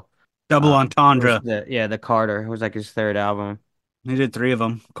double. Double It entendre. was the Carter. It was like his third album. He did 3 of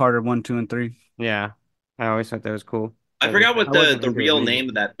them. Carter 1, 2, and 3. Yeah, I always thought that was cool. I forgot what I wasn't the into real music. name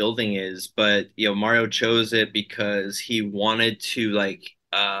of that building is, but Mario chose it because he wanted to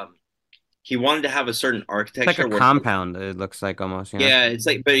he wanted to have a certain It's like architecture a where compound. It looks like almost. yeah, it's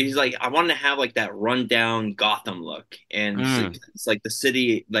like, but he's like, I wanted to have like that rundown Gotham look, and it's like the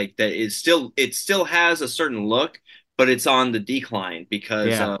city, like that is still, it still has a certain look, but it's on the decline because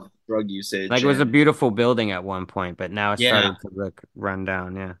Yeah. of drug usage. Like it was a and- beautiful building at one point, but now it's Yeah. starting to look run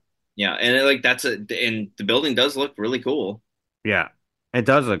down. Yeah. yeah, and and the building does look really cool. Yeah, it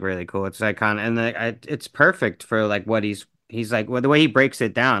does look really cool. It's iconic, and it's perfect for like what he's like. Well, the way he breaks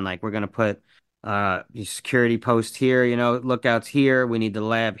it down, like we're gonna put your security post here, lookouts here. We need the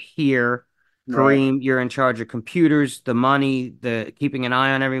lab here. Kareem, you're in charge of computers, the money, the keeping an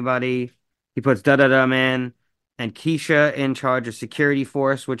eye on everybody. He puts man and Keisha in charge of security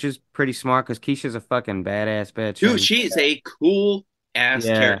force, which is pretty smart because Keisha's a fucking badass bitch. Dude, and- she's a cool ass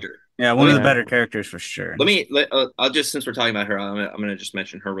Yeah. character. Yeah, one of the Yeah. better characters for sure. I'll just, since we're talking about her, I'm gonna just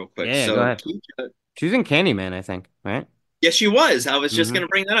mention her real quick. Yeah, So go ahead. Keisha, She was in Candyman, I think, right? yes, she was. I was just Mhm. gonna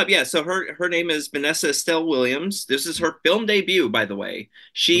bring that up. Yeah, so her name is Vanessa Estelle Williams. This is her film debut, by the way.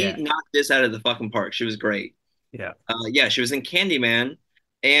 She Yeah. knocked this out of the fucking park. She was great. Yeah. Yeah, she was in Candyman,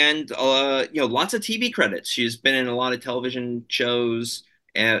 and lots of TV credits. She's been in a lot of television shows.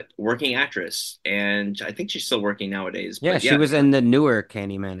 Working actress, and I think she's still working nowadays. Yeah, but she was in the newer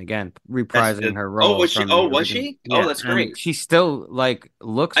Candyman again, reprising her role. was she? from the Oh, was original. she? Oh, that's and great. She still like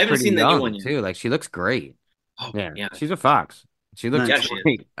looks I haven't pretty seen the new young one yet. too. Like she looks great. Oh, Yeah, yeah. she's a fox. She looks Nice. Yeah, she is.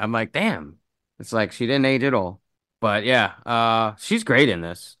 great. I'm like, damn. It's like she didn't age at all. But yeah, she's great in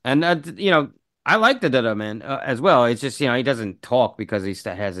this, and I like the Dada Man as well. It's just he doesn't talk because he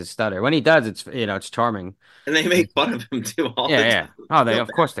has his stutter. When he does, it's charming. And they make fun of him too. All the Yeah. time. Oh, of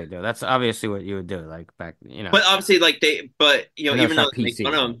So course they do. That's obviously what you would do. Like back, But obviously, like I know even it's though not they make PC,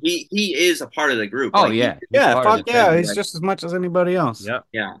 fun of him, but- he is a part of the group. Oh Like, yeah, he's Yeah, part of fuck the yeah. family, He's like- just as much as anybody else. Yep.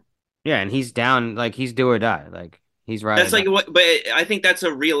 yeah. Yeah, and he's down, like he's do or die. Like he's right. That's like what, but I think that's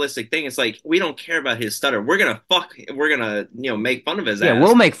a realistic thing. It's like we don't care about his stutter. We're gonna make fun of his Yeah, ass.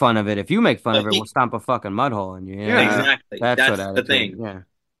 we'll make fun of it. If you make fun of But it, we'll stomp a fucking mud hole in you. Yeah. Exactly. That's what the attitude. thing.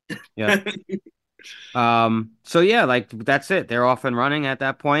 Yeah. So yeah, like that's it. They're off and running at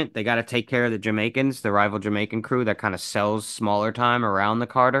that point. They got to take care of the Jamaicans, the rival Jamaican crew that kind of sells smaller time around the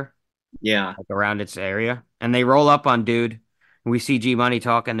Carter, Yeah. like around its area. And they roll up on dude. We see G Money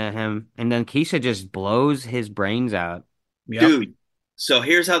talking to him, and then Keisha just blows his brains out. Yep. Dude, so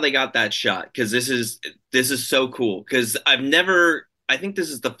here's how they got that shot, because this is so cool, because I think this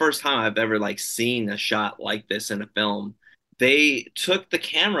is the first time I've ever like seen a shot like this in a film. They took the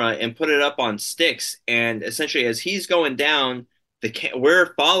camera and put it up on sticks, and essentially as he's going down,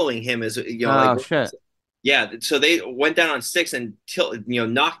 we're following him as Oh, shit. Yeah, so they went down on sticks and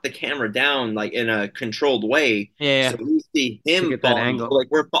knocked the camera down like in a controlled way. Yeah, So we see to him get that falling, angle.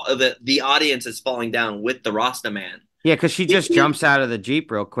 like the audience is falling down with the Rasta man. Yeah, because she just jumps out of the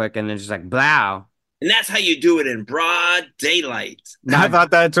Jeep real quick and then just like blow. And that's how you do it in broad daylight. I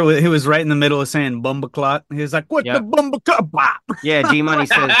thought that's what he was right in the middle of saying bumbaclot. He was like, "What the Yep. bumbaclot?" Bop. Yeah, G Money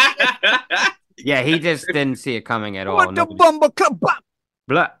says. Yeah, he just didn't see it coming at all. What the Nobody- bumbaclot? Bop.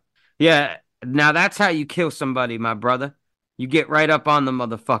 Blah. Yeah, now that's how you kill somebody, my brother. You get right up on the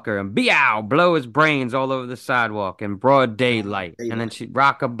motherfucker and meow, blow his brains all over the sidewalk in broad daylight, and then she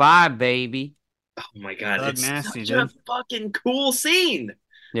rock a bye, baby. Oh my god, Thug it's nasty, such a dude. fucking cool scene.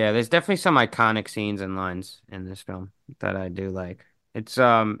 Yeah, there's definitely some iconic scenes and lines in this film that I do like. It's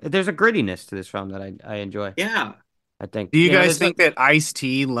there's a grittiness to this film that I enjoy. Yeah. I think. Do you know, guys there's think that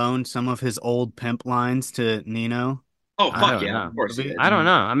Ice-T loaned some of his old pimp lines to Nino? Oh I fuck don't yeah, know. of course he did. I don't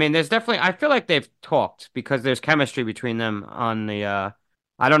know. I mean, there's definitely. I feel like they've talked because there's chemistry between them on the.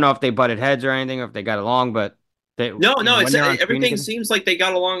 I don't know if they butted heads or anything, or if they got along, but they. No, you know, it's when they're on screen everything together- seems like they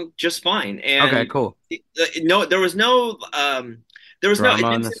got along just fine. And Okay, cool. no, there was no it Drama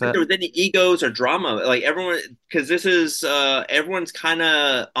on didn't the seem set? like there was any egos or drama. Like everyone, because this is everyone's kind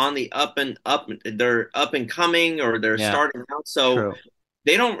of on the up and up. They're up and coming, or they're Yeah. starting out. So True.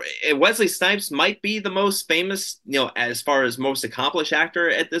 they don't. Wesley Snipes might be the most famous, as far as most accomplished actor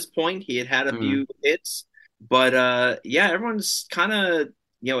at this point. He had a few hits, but yeah, everyone's kind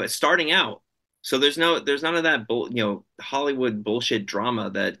of starting out. So there's none of that Hollywood bullshit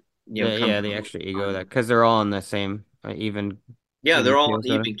drama that Yeah, comes yeah, the extra ego that because they're all on the same even. Yeah, they're all keel, on the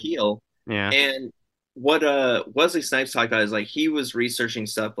sort of. even keel. Yeah. And what Wesley Snipes talked about is like he was researching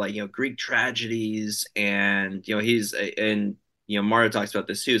stuff like Greek tragedies, and Mario talks about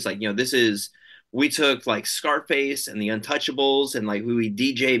this too. It's like this is we took like Scarface and the Untouchables and like we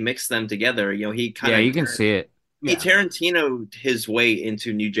DJ mixed them together. He kind Yeah, of you can see it. he Tarantino'd his way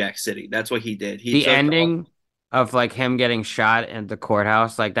into New Jack City. That's what he did. He The took ending of like him getting shot at the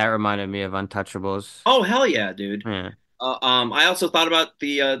courthouse, like that reminded me of Untouchables. Oh hell yeah, dude. Yeah. I also thought about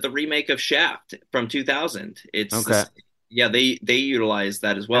the remake of Shaft from 2000. It's Okay. yeah, they utilized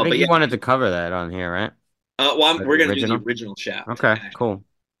that as well. I think But you yeah, wanted to cover that on here, right? well, The we're gonna do original? the original Shaft. Okay, cool.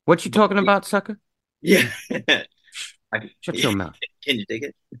 What you talking about, sucker? Yeah. Shut your mouth. Can you dig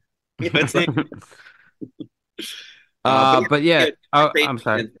it? You know what I'm saying? But yeah. Oh, Scarface- I'm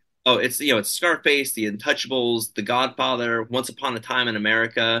sorry. Oh, it's Scarface, The Untouchables, The Godfather, Once Upon a Time in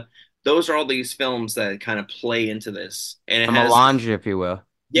America. Those are all these films that kind of play into this, and it A has melange, if you will.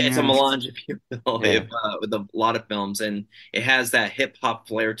 yeah, it's a Yeah. melange if you will, Yeah. with a lot of films, and it has that hip hop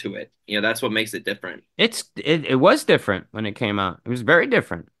flair to it. That's what makes it different. It was different when it came out. It was very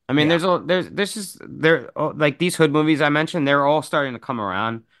different. I mean, Yeah. like these hood movies I mentioned, they're all starting to come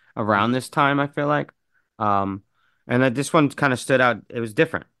around this time, I feel like. And that this one kind of stood out. It was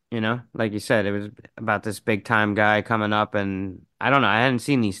different, like you said, it was about this big time guy coming up, and I don't know, I hadn't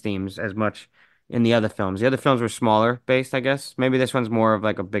seen these themes as much in the other films. The other films were smaller based, I guess. Maybe this one's more of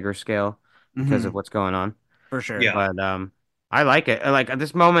like a bigger scale because of what's going on. For sure. Yeah. But I like it. Like at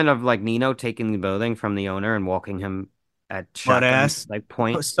this moment of like Nino taking the building from the owner and walking him at shotgun, ass. like It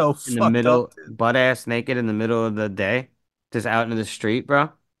point was so in the fucked middle, up. butt ass naked in the middle of the day, just out into the street, bro.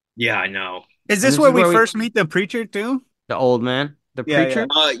 Yeah, I know. Is this this where is we where we- first meet the preacher too? The old man, the Yeah, preacher.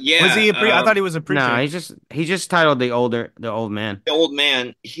 Yeah. Was he a I thought he was a preacher. No, he's just titled the old man. the old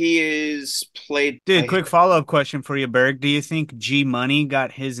man. He is played. Dude, by- quick follow-up question for you, Berg. Do you think G Money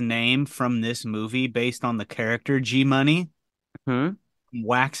got his name from this movie based on the character G Money? Hmm?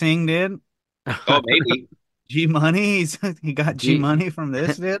 Waxing, dude. Oh, maybe. G Money, he got G G- Money from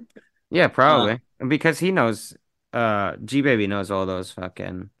this, dude. Yeah, probably. And because he knows, G Baby knows all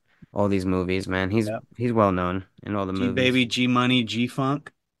these movies, man. Yep. He's well known in all the G movies. Baby, G Money, G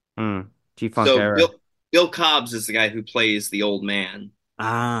Funk. G-Funk So era. Bill Cobbs is the guy who plays the old man.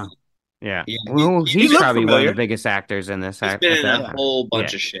 Ah, Yeah. Yeah, Well, he he's looked probably one familiar. of the biggest actors in this. He's at been in that a time. whole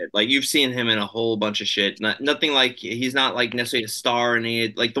bunch Yeah. of shit. Like you've seen him in a whole bunch of shit. Nothing like he's not like necessarily a star in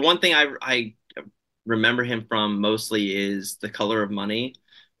it. Like the one thing I remember him from mostly is The Color of Money,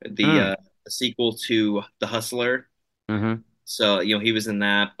 the sequel to The Hustler. hmm So he was in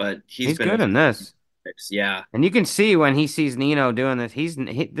that, but He's been good in this. Yeah, And you can see when he sees Nino doing this,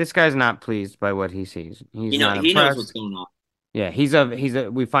 this guy's not pleased by what he sees. He's not he knows impressed. what's going on. Yeah,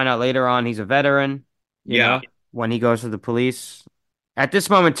 we find out later on he's a veteran, you Yeah. know, when he goes to the police. At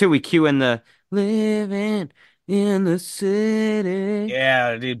this moment too, we cue in the living in the city,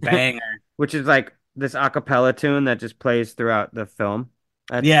 yeah, dude, banger. which is like this a cappella tune that just plays throughout the film.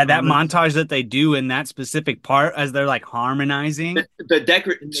 Yeah, that montage that they do in that specific part as they're like harmonizing.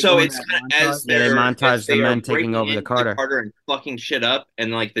 So it's kind of as they montage the men taking over the Carter and fucking shit up,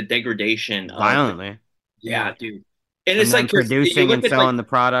 and like the degradation violently. Yeah, dude. And it's like producing and selling like, the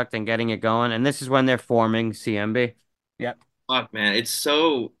product and getting it going. And this is when they're forming CMB. Yep. Fuck, man, it's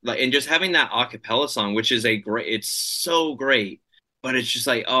so like, and just having that acapella song, which is it's so great. But it's just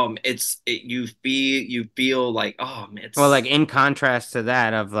like, you feel like, oh man. Well, like in contrast to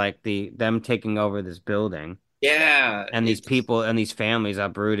that of like them taking over this building. Yeah. And these people and these families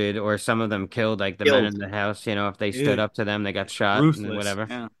uprooted, or some of them killed, like the men in the house, if they stood up to them, they got shot and whatever.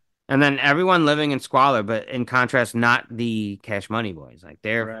 Yeah. And then everyone living in squalor, but in contrast, not the Cash Money boys. Like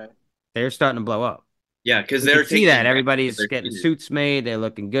they're starting to blow up. Yeah, because they're see that everybody's getting suits made, they're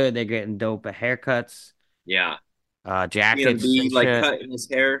looking good, they're getting dope haircuts. Yeah. Jackets, like cutting his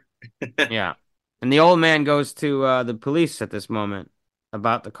hair. Yeah, and the old man goes to the police at this moment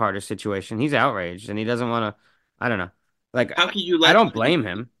about the Carter situation. He's outraged, and he doesn't want to. I don't know. Like, how can you? I don't blame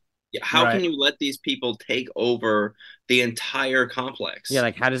him. How can you let these people take over the entire complex? Yeah,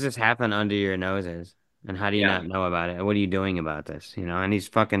 like how does this happen under your noses? And how do you not know about it? And what are you doing about this? And he's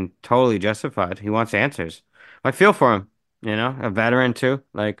fucking totally justified. He wants answers. I feel for him. A veteran too.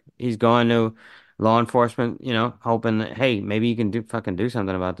 Like he's going to law enforcement, hoping that, hey, maybe you can do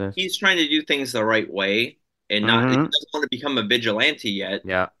something about this. He's trying to do things the right way and not, he doesn't want to become a vigilante yet.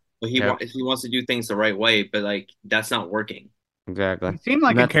 Yeah. But he wants to do things the right way, but like, that's not working. Exactly. He seemed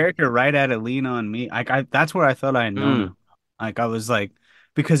like a character right at a Lean on Me. That's where I thought I had known him. Like, I was like,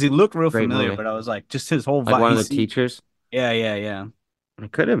 because he looked real familiar, but I was like, just his whole vibe. Like one of the teachers? Yeah.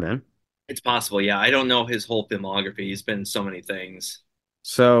 It could have been. It's possible. Yeah. I don't know his whole filmography. He's been so many things.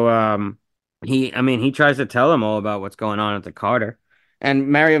 So, he tries to tell them all about what's going on at the Carter. And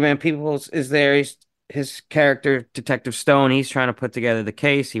Mario Van Peebles is there. His character, Detective Stone, he's trying to put together the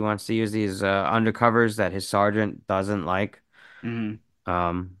case. He wants to use these undercovers that his sergeant doesn't like. Mm-hmm.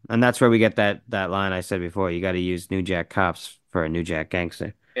 And that's where we get that line I said before. You got to use New Jack cops for a New Jack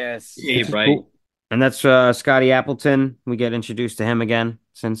gangster. Yes. Yeah, right. Cool. And that's Scotty Appleton. We get introduced to him again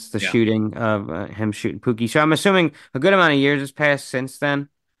since the shooting of him shooting Pookie. So I'm assuming a good amount of years has passed since then.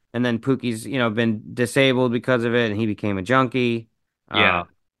 And then Pookie's, been disabled because of it, and he became a junkie. Yeah.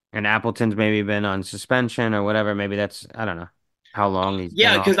 And Appleton's maybe been on suspension or whatever. Maybe that's, I don't know how long he's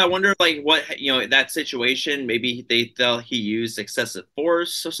been because I wonder, like, what, that situation, maybe they thought he used excessive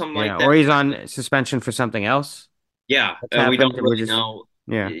force or something like that. Or he's on suspension for something else. Yeah. We don't really know.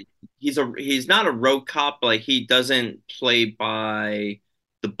 Yeah. He's not a rogue cop, but like, he doesn't play by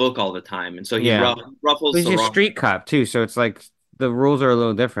the book all the time. And so he ruffles he's a street cop, too. So it's like, the rules are a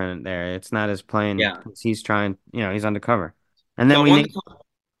little different there. It's not as plain. Yeah. He's trying, he's undercover. And then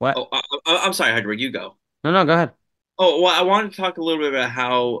what? Oh, I'm sorry, Hydra, you go. No, go ahead. Oh, well, I wanted to talk a little bit about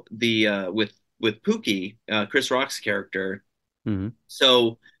how with Pookie, Chris Rock's character. Mm-hmm.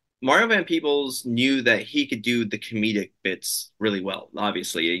 So Mario Van Peebles knew that he could do the comedic bits really well.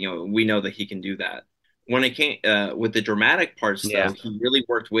 Obviously, we know that he can do that. When it came with the dramatic parts, though, he really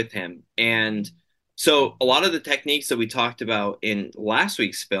worked with him. And so a lot of the techniques that we talked about in last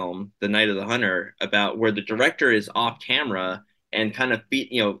week's film, The Night of the Hunter, about where the director is off camera and kind of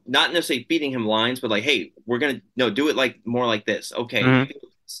not necessarily feeding him lines, but like, hey, we're going to do it like more like this. Okay. Mm-hmm.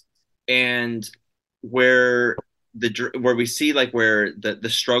 And where we see like where the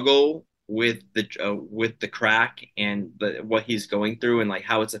struggle with the crack and what he's going through and like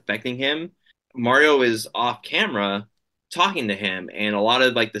how it's affecting him, Mario is off camera talking to him, and a lot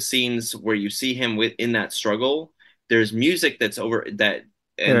of like the scenes where you see him in that struggle, there's music that's over that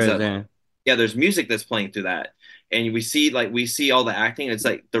ends up. Yeah, there's music that's playing through that, and we see all the acting. And it's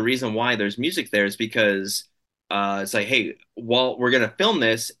like the reason why there's music there is because it's like, hey, well, we're gonna film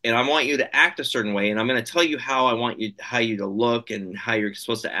this, and I want you to act a certain way, and I'm gonna tell you how I want you to look and how you're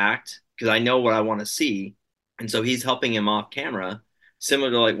supposed to act because I know what I want to see, and so he's helping him off camera,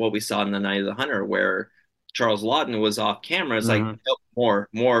 similar to like what we saw in The Night of the Hunter, where Charles Lawton was off camera. It's like, nope,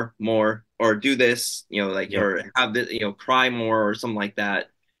 more, or do this, or have this, cry more or something like that.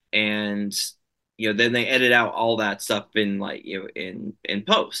 And, then they edit out all that stuff in like, in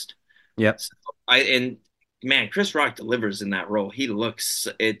post. Yep. So man, Chris Rock delivers in that role. He's all right.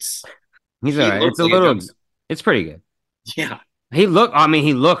 It's pretty good. Yeah. He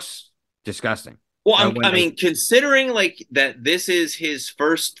looks disgusting. Well, considering like that this is his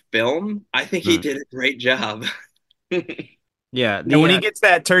first film, I think he did a great job. Yeah, And when he gets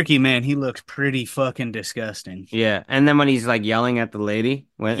that turkey, man, he looks pretty fucking disgusting. yeah, and then when he's like yelling at the lady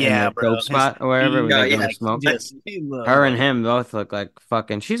when in Yeah, the bro. dope spot or wherever where Yeah, they go yeah. to smoke, He her and him both look like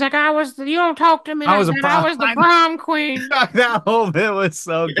fucking. She's like, you don't talk to me I like was a that. I was the prom- prom queen. that whole bit was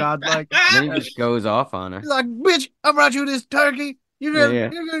so godlike. Then he just goes off on her. He's like, bitch, I brought you this turkey. Yeah.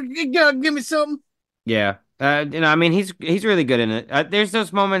 You gotta give me something. Yeah. I mean, he's really good in it. There's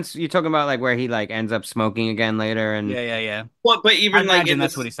those moments you're talking about, like where he like ends up smoking again later, and Yeah. Well, but I even like imagine in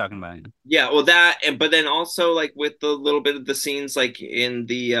that's this, what he's talking about. yeah, well that, and but then also like with the little bit of the scenes like in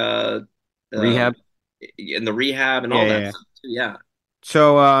the rehab. in the rehab and Yeah, all that yeah. stuff too. Yeah.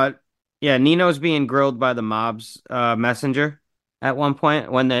 So, yeah, Nino's being grilled by the mob's messenger at one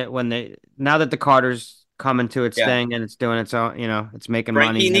point when they now that the Carter's coming to its Yeah. thing and it's doing its own, it's making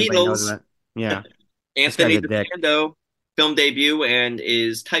Frankie money. Everybody knows Needles. that. Yeah, Anthony guy's a dick. DeFando film debut and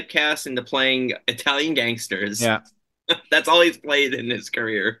is typecast into playing Italian gangsters. yeah. That's all he's played in his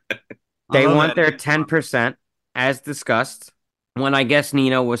career. They love want that. their 10% as discussed when I guess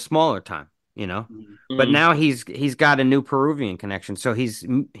Nino was smaller time, But now he's got a new Peruvian connection, so he's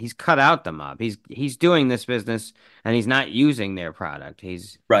cut out the mob. He's doing this business and he's not using their product.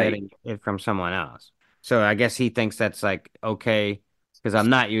 He's Right. getting it from someone else. So I guess he thinks that's like okay because I'm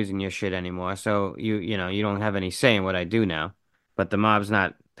not using your shit anymore. So you don't have any say in what I do now. But the mob's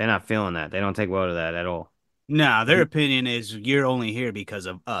they're not feeling that. They don't take well to that at all. No, their opinion is you're only here because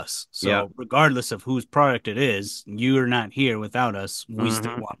of us. So Yeah. regardless of whose product it is, you're not here without us. We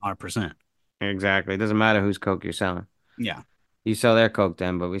still Mhm. want our percent. Exactly. It doesn't matter whose coke you're selling. Yeah. You sell their coke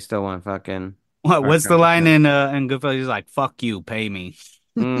then, but we still want fucking. What's the line in Goodfellas? He's like, "Fuck you, pay me."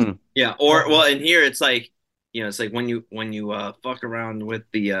 Mm. Yeah, or well, in here it's like, it's like when you fuck around with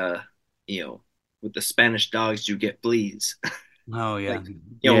the with the Spanish dogs, you get fleas. Oh yeah. Like,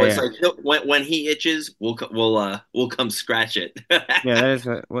 Yeah. it's like when he itches, we'll come scratch it. Yeah,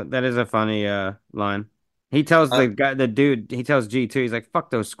 that is a funny line. He tells the dude, he tells G2, he's like, fuck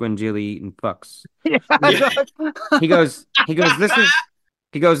those squingily eating fucks. Yeah. He goes,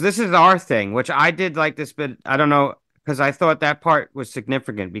 this is our thing, which I did like this bit. I don't know, because I thought that part was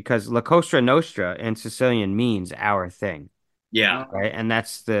significant because La Cosa Nostra in Sicilian means our thing. Yeah. Right. And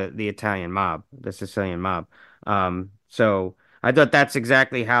that's the Italian mob, the Sicilian mob. So I thought that's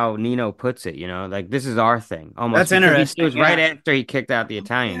exactly how Nino puts it, like this is our thing. Almost. That's Because interesting. It was right after he kicked out the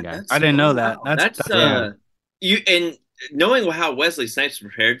Italian guy. I didn't know that. Wow. That's you, and knowing how Wesley Snipes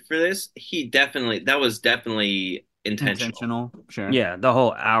prepared for this, that was definitely intentional. Sure. Yeah, the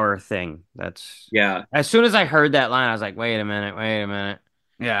whole hour thing. That's Yeah. As soon as I heard that line, I was like, wait a minute.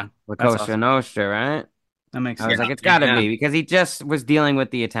 Yeah. La That's Cosa awesome. Nostra, right? That makes I sense. was like, it's got to Yeah. be because he just was dealing with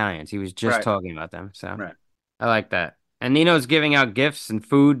the Italians. He was just Right. talking about them. So Right. I like that. And Nino's giving out gifts and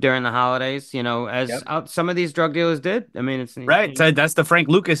food during the holidays, as Yep. some of these drug dealers did. I mean, it's Right. So that's the Frank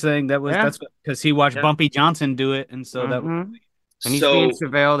Lucas thing. That's because he watched Yeah. Bumpy Johnson do it, and so that. Mhm. And he's So being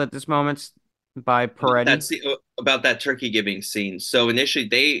surveilled at this moment by Peretti. that's about that turkey giving scene. So initially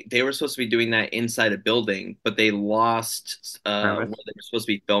they were supposed to be doing that inside a building, but they lost where they were supposed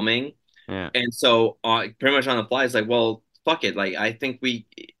to be filming. Yeah. And so pretty much on the fly, it's like, well, fuck it. Like I think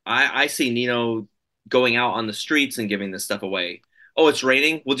I see Nino going out on the streets and giving this stuff away. Oh, it's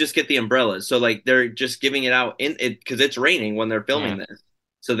raining. We'll just get the umbrellas. So like they're just giving it out in it because it's raining when they're filming this.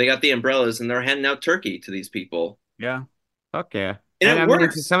 So they got the umbrellas and they're handing out turkey to these people. Yeah. Fuck yeah. And I it mean,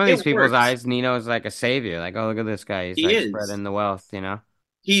 works. to some of these It people's works. eyes, Nino's like a savior. Like, oh, look at this guy. He's He like is. spreading the wealth,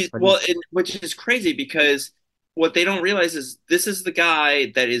 Which is crazy because what they don't realize is this is the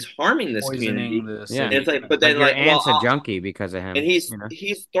guy that is harming this community. Yeah. And it's like, but then your like, aunt's well, a junkie because of him. and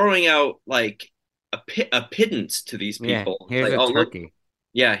he's throwing out like a pittance to these Yeah, people. here's Like, a look, turkey.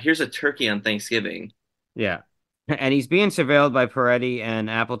 yeah, here's a turkey on Thanksgiving. Yeah. And he's being surveilled by Peretti and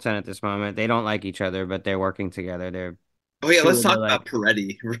Appleton at this moment. They don't like each other, but they're working together. They're Oh yeah, let's Sure, talk they're about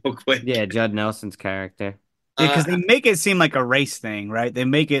Peretti real quick. yeah, Judd Nelson's character. Because they make it seem like a race thing, right? They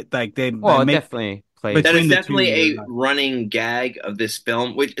make it like they Well, it make definitely plays. But That is between the definitely two, a running gag of this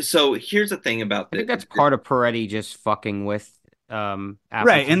film. So here's the thing about I this. think that's part of Peretti just fucking with right.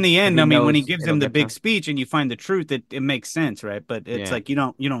 Appleton. In the end, I mean, when he knows gives it'll him the get big to- speech and you find the truth, it makes sense, right? But it's Yeah. like you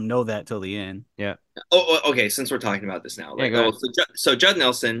don't know that till the end. Yeah. Okay. Since we're talking about this now, Yeah, like, go ahead. so Judd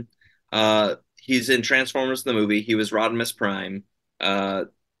Nelson, he's in Transformers the movie. He was Rodimus Prime.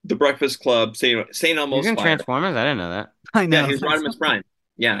 The Breakfast Club, St. Elmo's He's in Fire. Transformers? I didn't know that. I know. Yeah, he was Rodimus Prime.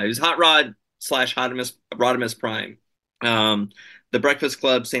 Yeah, he was Hot Rod / Rodimus Prime. The Breakfast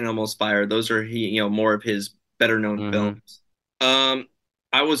Club, St. Elmo's Fire. Those are more of his better known Mhm. films.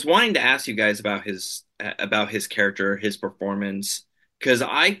 I was wanting to ask you guys about his character, his performance, because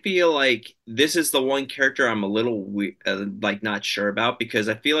I feel like this is the one character I'm a little like not sure about because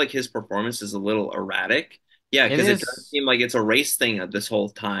I feel like his performance is a little erratic. Yeah, It because it does is. seem like it's a race thing of this whole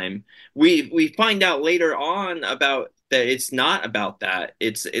time. We find out later on about that it's not about that.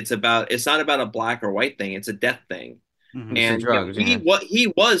 It's not about a black or white thing. It's a death thing. Mhm. It's the And drugs, yeah. he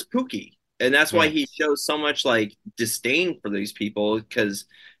was Pookie, and that's why Yeah. he shows so much like disdain for these people because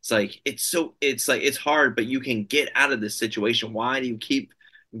it's like it's hard, but you can get out of this situation. Why do you keep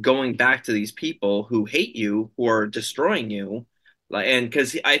going back to these people who hate you, who are destroying you? Like, and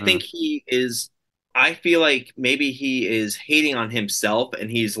because I Mm. think he is, I feel like maybe he is hating on himself and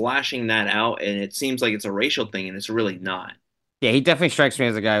he's lashing that out, and it seems like it's a racial thing, and it's really not. Yeah, he definitely strikes me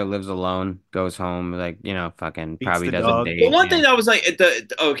as a guy who lives alone, goes home, like, fucking Beats probably the doesn't dog. But date. one Yeah. thing that was like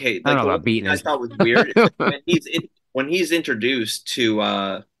okay, I don't like know the one about thing beating I his. thought was weird is like when he's introduced to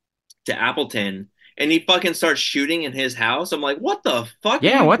Appleton and he fucking starts shooting in his house. I'm like, what the fuck are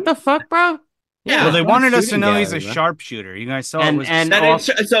Yeah, you what doing? the fuck, bro? Yeah. Well, they it's not a wanted us to shooting know he's gallery, a bro. sharpshooter. You guys saw it And was and That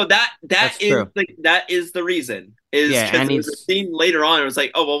also, is so that's true. that is the reason is Yeah, because and there was a he's scene later on. It was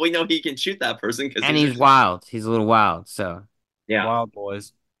like, oh well, we know he can shoot that person because and he's he's just wild. He's a little wild. So yeah. Wild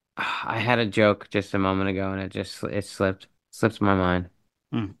Boys. I had a joke just a moment ago, and it slipped my mind.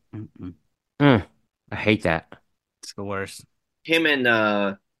 Mm, mm, mm. Mm, I hate that. It's the worst. Him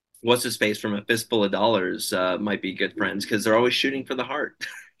and what's his face from A Fistful of Dollars might be good friends because they're always shooting for the heart.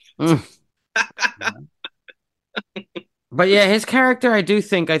 Mm. But yeah, his character, I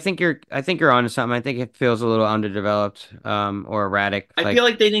think you're onto something. I think it feels a little underdeveloped, or erratic. I Like, feel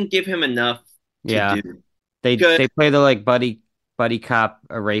like they didn't give him enough to yeah, do. they Good. they play the like buddy cop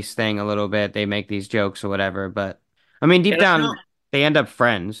erase thing a little bit. They make these jokes or whatever, but I mean, deep And I know, down, they end up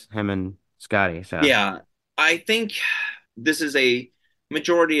friends, him and Scotty. So yeah, I think this is a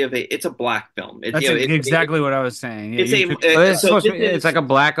majority of it's a black film. It, That's you know, exactly what I was saying. Yeah, it's you a took but it's so supposed to this be, it's is like a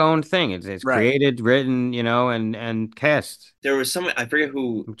black owned thing. It's right. created, written, and cast, there was someone I forget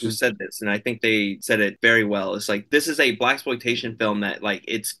which who is said this, and I think they said it very well. It's like this is a black exploitation film that like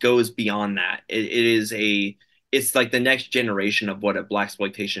it goes beyond that. It is it's like the next generation of what a black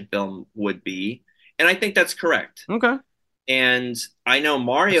exploitation film would be, and I think that's correct. okay. And I know That's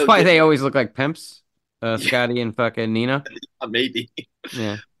Mario why did they always look like pimps, yeah, Scotty and fucking Nina. maybe.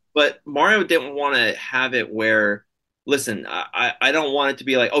 Yeah. But Mario didn't want to have it where, listen, I don't want it to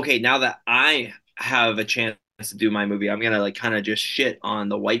be like, okay, now that I have a chance to do my movie, I'm gonna like kind of just shit on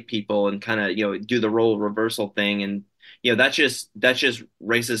the white people and kind of do the role reversal thing, and that's just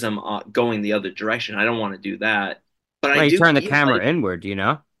racism going the other direction. I don't want to do that, but I Well, he do turned the feel camera like inward,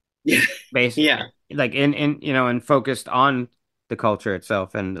 yeah, based yeah, like and focused on the culture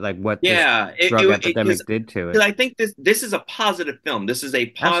itself and like what this yeah. drug epidemic did to Because it. I think this is a positive film. This is a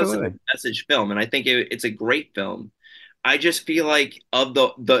positive Absolutely. message film, and I think it's a great film. I just feel like of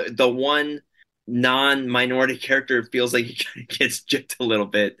the one non-minority character it feels like he kind of gets gypped a little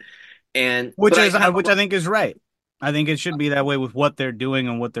bit. And Which but I is kind which of I think is right. I think it should be that way with what they're doing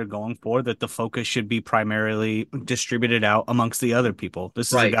and what they're going for, that the focus should be primarily distributed out amongst the other people.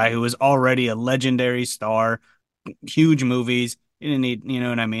 This is a right. guy who is already a legendary star, huge movies. You didn't need, you know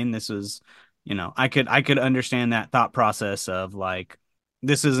what I mean? This was, I could understand that thought process of like,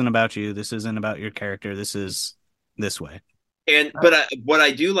 this isn't about you, this isn't about your character, this is this way. And but what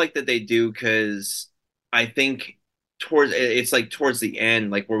I do like that they do because I think towards the end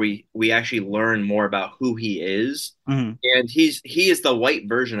like where we actually learn more about who he is. Mhm. And he is the white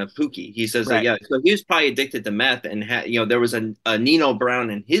version of Pookie. He says Right. that yeah, so he was probably addicted to meth and there was a Nino Brown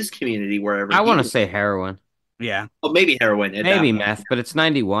in his community wherever I he want to was. say heroin, Oh, maybe heroin at that maybe point. meth, but it's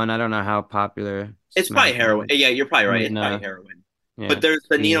 91. I don't know how popular It's probably smack heroin. is. Yeah, you're probably right. I It's mean, probably heroin. yeah, But there's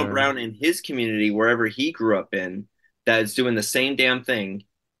the speed Nino heroin. Brown in his community wherever he grew up in that's doing the same damn thing.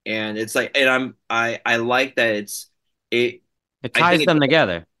 And it's like, and I like that it It I think ties them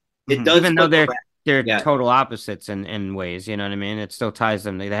together, it Mhm. does even though put the they're yeah. total opposites in ways. You know what I mean? It still ties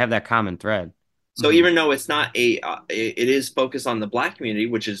them. They have that common thread. So Mhm. even though it's not it is focused on the black community,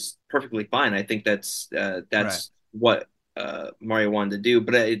 which is perfectly fine. I think that's Right. what Mario wanted to do.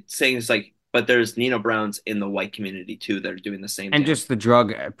 But it's saying it's like, but there's Nino Browns in the white community too that are doing the same And thing. just the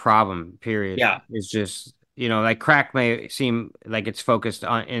drug problem, period, Yeah. is just like crack may seem like it's focused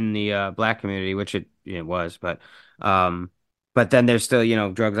on in the black community, which it was, but then there's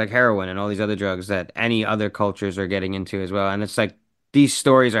still drugs like heroin and all these other drugs that any other cultures are getting into as well, and it's like these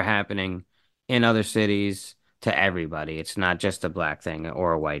stories are happening in other cities to everybody. It's not just a black thing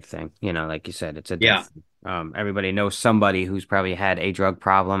or a white thing, like you said, it's a Yeah. death. Everybody knows somebody who's probably had a drug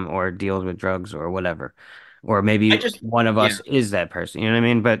problem or deals with drugs or whatever. Or maybe I just one of yeah. us is that person. You know what I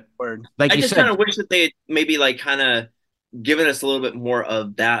mean? But Word. like I you just said, kind of wish that they had maybe like kind of given us a little bit more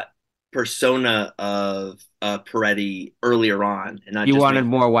of that persona of Peretti earlier on, and not You just wanted make.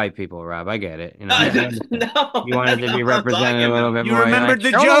 more white people, Rob. I get it. You know, No, you wanted that's to be not what I'm represented talking a little about. bit You more. You're remembered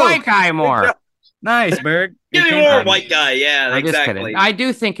like, the show the white joke. guy Good more. job. Nice, Berg. Give me more white guy. Yeah, I'm just kidding. exactly. I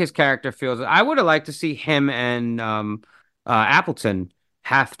do think his character feels. I would have liked to see him and Appleton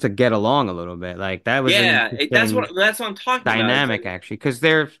have to get along a little bit. Like that was an Yeah, interesting that's what I'm talking about. It's dynamic like, actually, because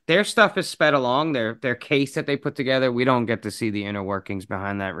their stuff is sped along. Their case that they put together, we don't get to see the inner workings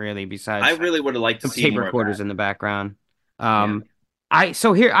behind that really. I Besides really would have liked to some see tape more of recorders that. in the background. Yeah.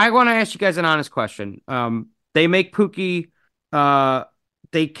 So here I want to ask you guys an honest question. They make Pookie, uh,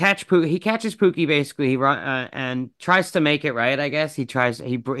 they catch Pookie. He catches Pookie basically. He run and tries to make it right. I guess he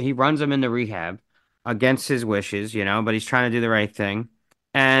runs him into rehab against his wishes, you know, but he's trying to do the right thing.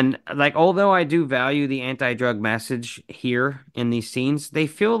 And like, although I do value the anti-drug message here in these scenes, they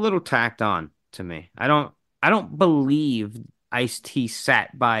feel a little tacked on to me. I don't believe Ice-T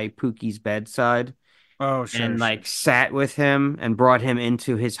sat by Pookie's bedside Oh, sure, and sure. like sat with him and brought him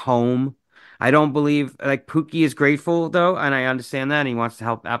into his home. I don't believe like Pookie is grateful though, and I understand that and he wants to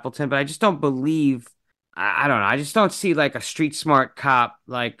help Appleton, but I just don't believe I don't know. I just don't see like a street smart cop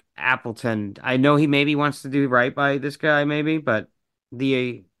like Appleton. I know he maybe wants to do right by this guy, maybe, but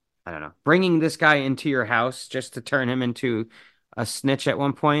the I don't know, bringing this guy into your house just to turn him into a snitch at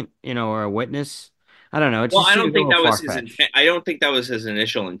one point, you know, or a witness. I don't know. It Well, just I seems don't a think little that was far his fetched. I don't think that was his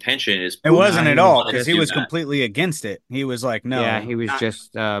initial intention. Is It Pookie wasn't at he was all wanted because to he do was that. completely against it. He was like, Yeah, no. he was not-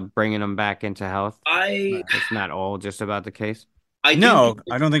 just bringing him back into health. I It's not all just about the case. I think No,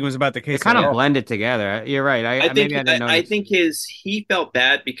 I don't think it was about the They case kind at of all. blended together. You're right. Maybe I didn't I notice. think he felt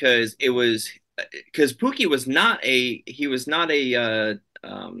bad because it was because Pookie was not a he was not a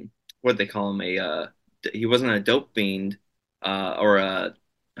what they call him he wasn't a dope fiend or a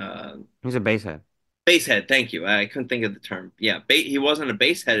uh He's a basehead. basehead. Thank you. I couldn't think of the term. Yeah, he wasn't a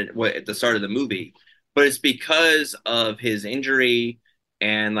basehead at the start of the movie, but it's because of his injury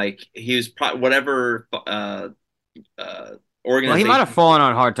and like he was whatever uh Well, he might have organization. fallen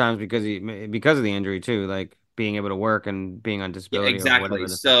on hard times because of the injury too, like being able to work and being on Yeah, disability or exactly. whatever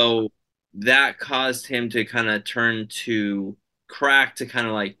the fuck. So that caused him to kind of turn to crack to kind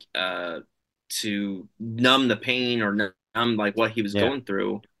of like to numb the pain or numb like what he was Yeah. going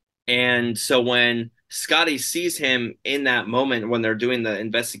through. And so when Scotty sees him in that moment when they're doing the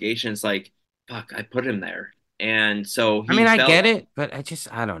investigation, it's like, fuck, I put him there. And so I he mean, I felt get it, but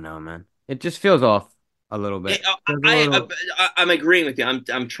I don't know, man. It just feels off a little Yeah, bit. Feels a little, I'm agreeing with you.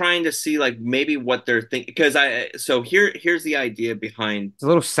 I'm trying to see like maybe what they're thinking because here's the idea behind. it's a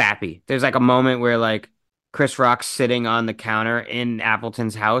little sappy. There's like a moment where like Chris Rock's sitting on the counter in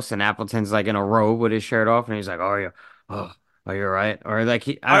Appleton's house, and Appleton's like in a robe with his shirt off, and he's like, "Oh, oh, are you all right?" Or like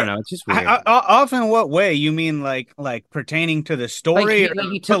I don't know. It's just weird. Off in what way? You mean like pertaining to the story or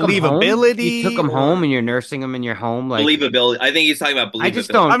Like he took him home. believability? You took him or- home, and you're nursing him in your home. Like Believability. I think he's talking about believability. I just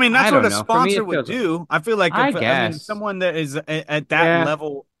don't. I mean, that's I what don't a know. For me, sponsor it would feels. do. I feel like I if, I mean, guess. someone that is at that Yeah.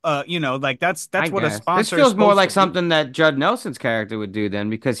 level, like that's I what a guess. sponsor. This is feels more supposed like to do. something that Judd Nelson's character would do then,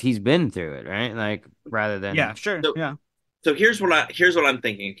 because he's been through it, right? Like rather than Yeah, sure. So- Yeah. So here's what I'm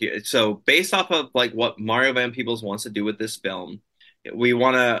thinking. So based off of like what Mario Van Peebles wants to do with this film, we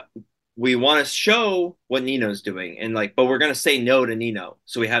want to we want to show what Nino's doing and like, but we're gonna say no to Nino,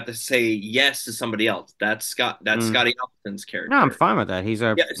 so we have to say yes to somebody else. That's Scotty Appleton's character. No, I'm fine with that. He's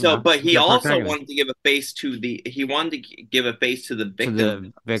our Yeah. So, but he's he our also protagonist. wanted to give a face to he wanted to give a face to the To victim,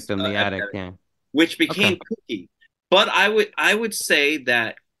 the victim, the addict. epidemic, Yeah. which became Okay. Pookie. But I would say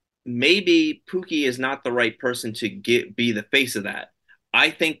that maybe Pookie is not the right person to be the face of that. I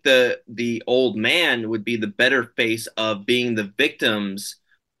think the old man would be the better face of being the victims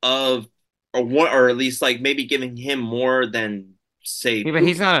of or at least like maybe giving him more than say Yeah, but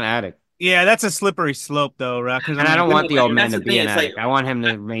he's not an addict, Yeah, that's a slippery slope, though, right? Because and I don't want the old man that's to the be thing, an it's like, addict. I want him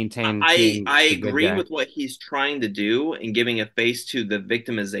to maintain I being the good agree guy. with what he's trying to do and giving a face to the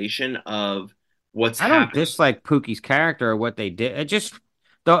victimization of what's I don't happening. dislike Pookie's character or what they did. It just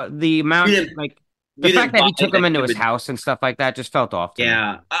the amount You didn't- like you the fact didn't that he buy took him that into he his would- house and stuff like that just felt off to me.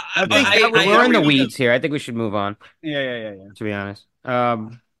 Yeah, I But think that was- we're in the agree. weeds here. I think we should move on. Yeah. To be honest.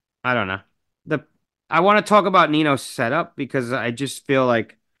 I don't know. I want to talk about Nino's setup because I just feel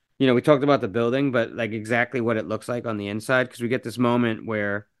like, you know, we talked about the building, but like exactly what it looks like on the inside, because we get this moment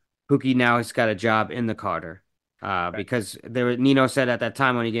where Pookie now has got a job in the Carter. Because Nino said at that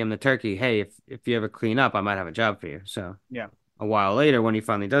time when he gave him the turkey, "Hey, if you ever clean up, I might have a job for you." So Yeah. a while later, when he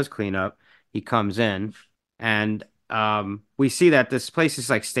finally does clean up, he comes in, and we see that this place is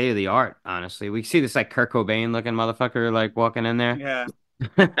like state of the art. Honestly, we see this like Kurt Cobain looking motherfucker like walking in there.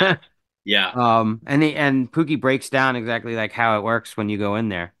 Yeah. Yeah. And Pookie breaks down exactly like how it works when you go in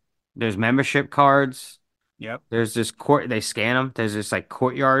there. There's membership cards. Yep. There's this court, they scan them. There's this like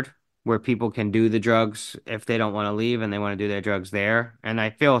courtyard where people can do the drugs if they don't want to leave and they want to do their drugs there. And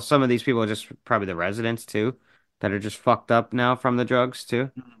I feel some of these people are just probably the residents too that are just fucked up now from the drugs too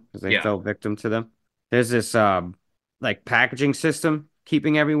because they Yeah. fell victim to them. There's this like packaging system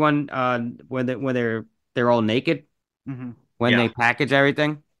keeping everyone when they're all naked Mm-hmm. when Yeah. they package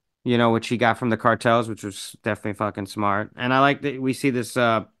everything, which he got from the cartels, which was definitely fucking smart. And I like that we see this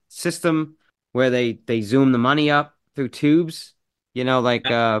system where they zoom the money up through tubes, like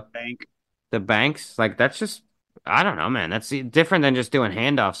Bank. the banks. Like that's just I don't know, man. That's different than just doing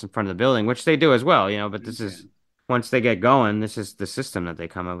handoffs in front of the building, which they do as well, but this is once they get going, this is the system that they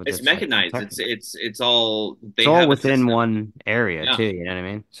come up with. It's It's like mechanized. protected. It's all they It's all have a within system. one area Yeah. too, you know what I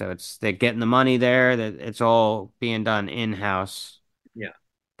mean? So they're getting the money there, that it's all being done in-house. Yeah.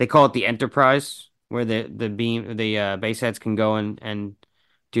 They call it the enterprise, where the base heads can go and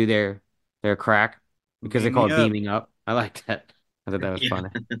do their crack because they Beam call me it up. beaming up. I like that. I thought that was Yeah. funny.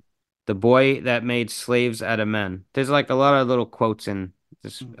 The boy that made slaves out of men. There's like a lot of little quotes in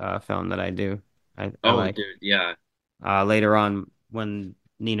this film that I do. I Oh, like. dude, yeah. Later on when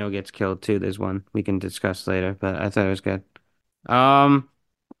Nino gets killed too, there's one we can discuss later, but I thought it was good. Um,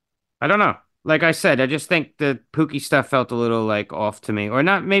 I don't know. Like I said, I just think the Pookie stuff felt a little like off to me, or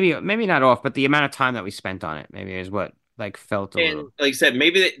not. Maybe not off, but the amount of time that we spent on it maybe is what like felt a And little. like I said,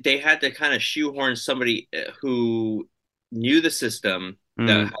 maybe they had to kind of shoehorn somebody who knew the system that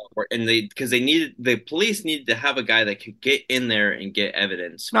Mm. how it worked, and because the police needed to have a guy that could get in there and get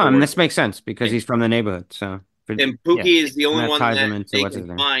evidence No, I mean for. this makes sense because he's from the neighborhood, so And yeah, Pookie is the and only that one ties that him into they what's his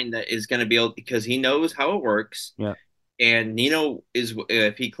can name. find that is going to be able because he knows how it works. Yeah. And Nino is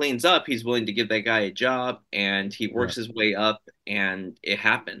if he cleans up, he's willing to give that guy a job, and he works his way up, and it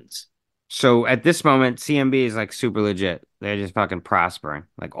happens. So at this moment, CMB is like super legit. They're just fucking prospering,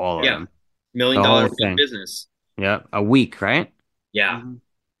 like all of Yeah, them. million The whole dollar thing. business. Yeah, a week, right? Yeah, Mhm.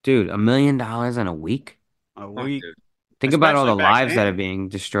 Dude, $1 million in a week? A Fuck, week. dude. Think about all the Especially back lives that then. are being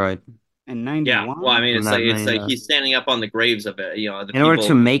destroyed. In Yeah, 91. well, I mean, From that it's like $1 million. he's standing up on the graves of it. The In order people.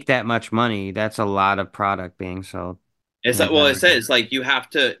 to make that much money, that's a lot of product being sold. It's Yeah, like well, it exactly. says it's like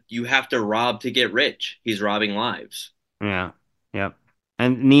you have to rob to get rich. He's robbing lives. Yeah. Yep.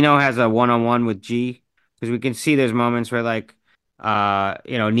 And Nino has a one-on-one with G because we can see there's moments where like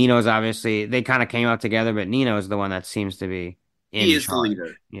Nino's obviously they kind of came out together, but Nino's the one that seems to be He in is the charge.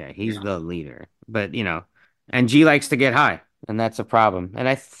 leader. Yeah, he's Yeah. the leader. But and G likes to get high, and that's a problem. And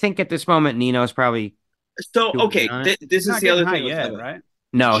I think at this moment Nino's probably So doing okay, it. this He's is not the other getting high thing. yet, right?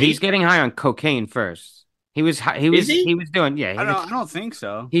 No, G? he's getting high on cocaine first. He was Is he? he was doing I don't think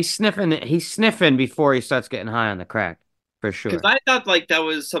so. he's sniffing before he starts getting high on the crack for sure. Because I thought like that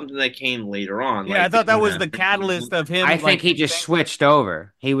was something that came later on. Yeah, I like, thought that was yeah. the catalyst of him. I think like, he just switched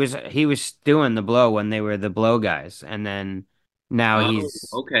over. He was doing the blow when they were the blow guys, and then now Oh, he's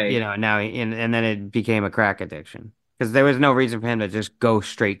okay. and then it became a crack addiction because there was no reason for him to just go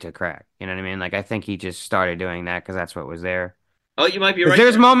straight to crack. You know what I mean? Like I think he just started doing that because that's what was there. Oh, you might be 'Cause right.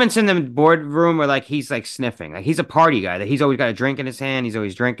 there's there. moments in the boardroom where like he's like sniffing, like he's a party guy that he's always got a drink in his hand. He's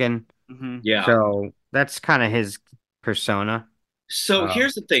always drinking. Mhm. Yeah. So that's kind of his persona. So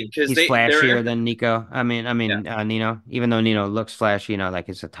here's the thing, because He's they're flashier than Nico. Yeah. Nino. Even though Nino looks flashy, like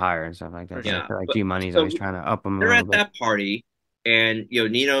his attire and stuff like that. So I Yeah, feel like but- G Money's so always trying to up him a they're little at bit. that party, and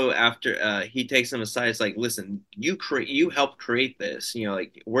Nino after he takes him aside, it's like, listen, you helped create this.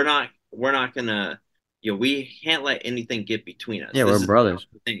 Like we're not gonna we can't let anything get between us. Yeah, This we're is brothers.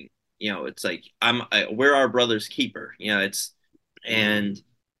 the thing. It's like we're our brother's keeper. It's and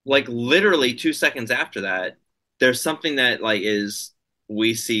like literally 2 seconds after that, there's something that like is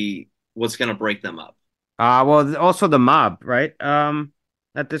we see what's gonna break them up. Well, also the mob, right?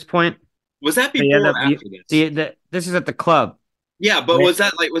 At this point, Was that they before end or up after this? this is at the club. Yeah, but They- was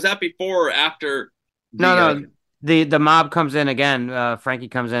that before or after? No. The mob comes in again. Frankie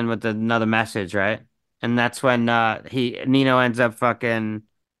comes in with another message, right? And that's when Nino ends up fucking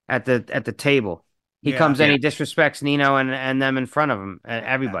at the table. He Yeah. comes in, Yeah. he disrespects Nino and them in front of him,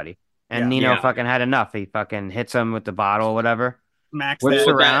 everybody. And Yeah. Nino Yeah. fucking had enough. He fucking hits him with the bottle or whatever. Max Whips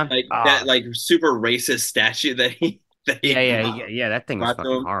that. around. That like super racist statue that he Yeah. That thing was brought to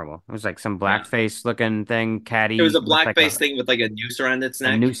fucking him. horrible. It was like some blackface looking thing, caddy. It was a with like blackface thing with like a noose around its a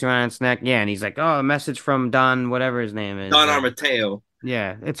neck. noose around its neck. Yeah, and he's like, "Oh, a message from Don, whatever his name is." Don Armateo.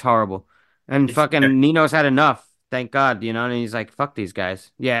 Yeah, it's horrible. And It's fucking terrible. Nino's had enough. Thank God, and he's like, "Fuck these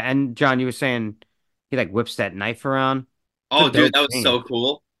guys." Yeah, and John, you were saying he like whips that knife around, Oh, It's a dude, dope that was scene. so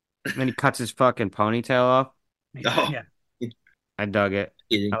cool. and he cuts his fucking ponytail off. Oh. Yeah. I dug it.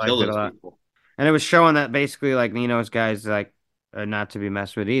 He didn't I kill liked it a those lot. people. And it was showing that basically like Nino's guys like are not to be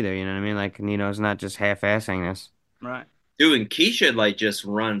messed with either. You know what I mean? Like Nino's not just half-assing this. Right. Dude, and Keisha like just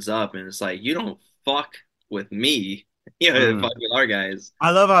runs up and it's like, you don't fuck with me. You know, Mm. fuck with our guys. I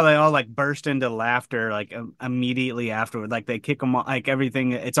love how they all like burst into laughter like immediately afterward. Like they kick them like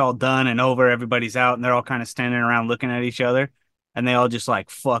everything. It's all done and over. Everybody's out and they're all kind of standing around looking at each other, and they all just like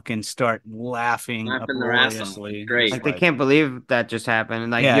fucking start laughing Laughing their ass off. uproariously. Great. Like they can't believe that just happened.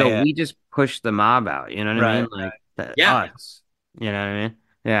 And like, Yeah, yo, yeah. we just pushed the mob out. You know what I mean? Right, Like that Yeah. us. You know what I mean?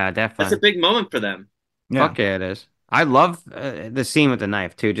 Yeah, That's definitely. a big moment for them. Yeah. Fuck yeah, it is. I love the scene with the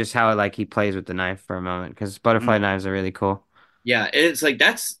knife too. Just how like he plays with the knife for a moment because butterfly knives are really cool. Yeah, it's like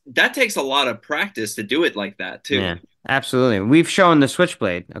that takes a lot of practice to do it like that too. Yeah, absolutely. We've shown the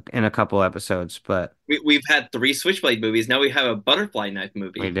switchblade in a couple episodes, but We've had 3 Switchblade movies. Now we have a butterfly knife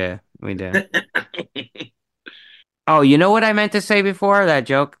movie. we did. Oh, you know what I meant to say before that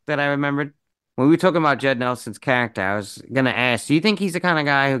joke that I remembered when we were talking about Jed Nelson's character. I was gonna ask, do you think he's the kind of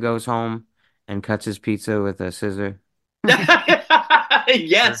guy who goes home and cuts his pizza with a scissor?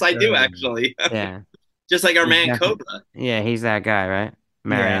 Yes, I do actually. Yeah, Just like our man Definitely. Cobra. yeah, he's that guy, right?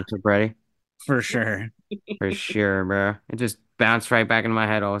 Marion Cobretti. For sure. For sure, bro. It just bounced right back into my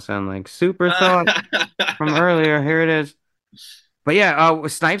head all of a sudden, like super thought from earlier. Here it is. But yeah,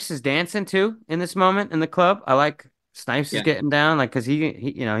 Snipes is dancing too in this moment in the club. I like Snipes is Yeah. getting down, like because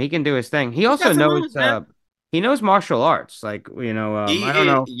he you know he can do his thing. He also got some knows moves, man. he knows martial arts. Like I don't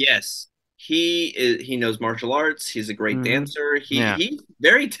know. Yes, he knows martial arts. He's a great Mhm. dancer. Yeah. He's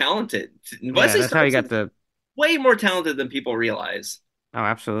very talented. Yeah, Wesley that's how he Snipes got is the. way more talented than people realize. Oh,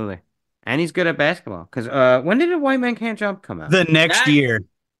 absolutely. And he's good at basketball. Because when did a White Man Can't Jump come out? The next That- year,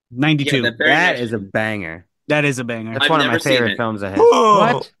 92. Yeah, the very That next is a year. banger. That is a banger. That's I've one of my never seen favorite it. films of his. Whoa.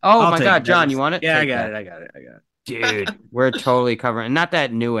 What? Oh I'll my take God, it. John, you want it? Yeah, I Take got that. it. I got it. I got it. Dude, we're totally covering not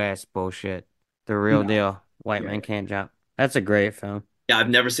that new ass bullshit. The real No. deal. White Man Can't Jump. That's a great film. Yeah, I've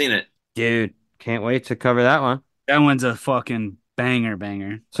never seen it. Dude, can't wait to cover that one. That one's a fucking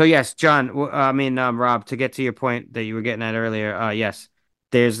banger. So yes, John, Rob, to get to your point that you were getting at earlier, yes,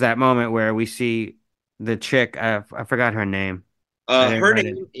 there's that moment where we see the chick, I forgot her name. I didn't Her write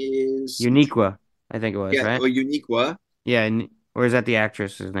it. name is Uniqua, I think it was, yeah, right? or Uniqua. Yeah, or is that the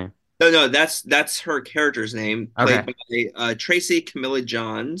actress's name? No, that's her character's name, Okay. played by Tracy Camilla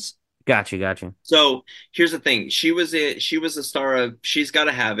Johns. Got you. So here's the thing: she was a star of She's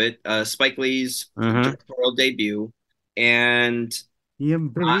Gotta Have It, Spike Lee's Mhm. directorial debut, and Yeah,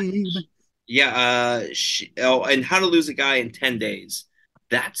 baby. and How to Lose a Guy in 10 Days.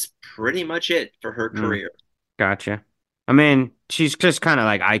 That's pretty much it for her career. Gotcha. I mean, she's just kind of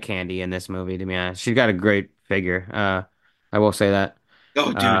like eye candy in this movie, to be honest. She's got a great figure. I will say that.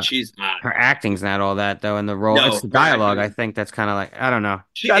 Oh, dude, she's Her acting's not all that though in the role. No, It's the her dialogue, I acting- think that's kind of like I don't know.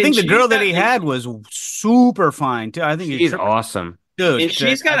 I think the and girl she's that got- he had was super fine too. I think She's awesome. dude. And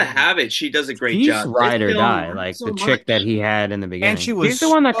She's Gotta Have It. She does a great She's job. ride or This film die, hurts like so the chick much. that he had in the beginning. And she was She's the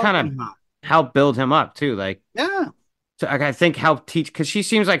one that kind fucking of hot. helped build him up too. Like, Yeah. so I think helped teach because she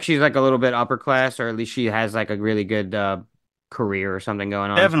seems like she's like a little bit upper class, or at least she has like a really good career or something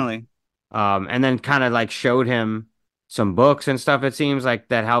going on. Definitely. And then kind of like showed him some books and stuff. It seems like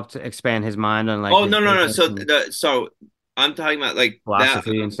that helped expand his mind on like. Oh his no. business So and so I'm talking about like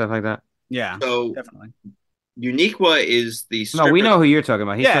philosophy that. and stuff like that. Yeah. So Definitely. Uniqua is the No, we stripper- know who you're talking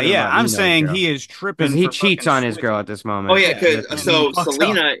about. He's Yeah, talking yeah. about I'm Nino's saying girl. he is tripping. 'Cause he for cheats fucking on his girl switch. at this moment. Oh yeah, Yeah, because so fucked up.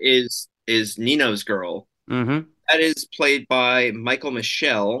 Selena is Nino's girl. Mm-hmm. That is played by Michael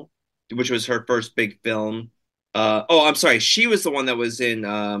Michelle, which was her first big film. I'm sorry, she was the one that was in.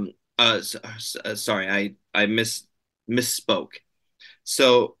 Sorry, I misspoke.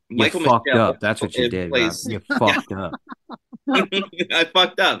 So You Michael fucked Michelle up. That's what you did, Rob. plays. You fucked up. I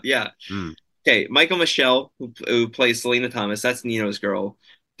fucked up. Yeah. Mm. Okay, Michael Michelle, who plays Selena Thomas, that's Nino's girl.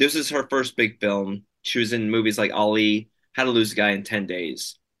 This is her first big film. She was in movies like Ali, How to Lose a Guy in 10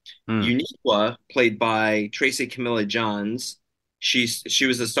 Days. Uniqua, played by Tracy Camilla Johns, she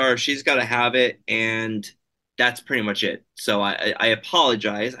was the star of She's Gotta Have It, and that's pretty much it. So I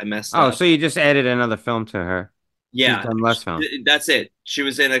apologize. I messed Oh, up. so you just added another film to her. Yeah, She's done less films. that's it. She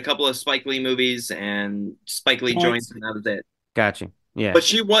was in a couple of Spike Lee movies and Spike Lee joints, and that was it. Gotcha. Yeah. But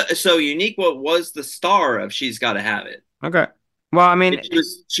Uniqua was the star of She's Gotta Have It. Okay. Well, I mean, And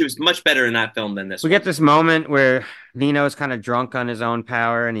she was much better in that film than this we one. get this moment where Nino's kind of drunk on his own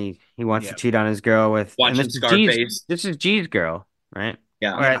power, and he wants to cheat on his girl with Watching and this is Scarface. This is G's girl, right?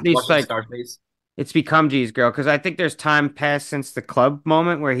 Yeah, Or at least watching like Scarface. it's become G's girl because I think there's time passed since the club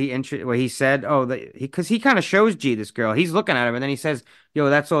moment where he said, "Oh, because he kind of shows G this girl. He's looking at her, and then he says, 'Yo,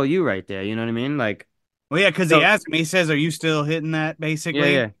 that's all you right there.' You know what I mean? Like, Well, yeah, because So- he asked him, he says, "Are you still hitting that?"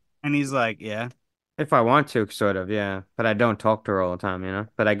 Basically, Yeah. and he's like, "Yeah." If I want to, sort of, yeah. But I don't talk to her all the time, you know.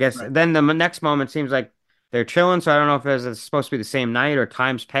 But I guess Right. then the next moment seems like they're chilling. So I don't know if it's supposed to be the same night or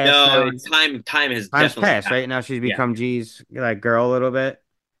time's passed No, now. it's time has Time's definitely passed, passed. right? Now she's Yeah. become G's like girl a little bit,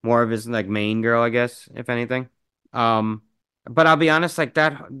 more of his like main girl, I guess, if anything. Um, but I'll be honest, like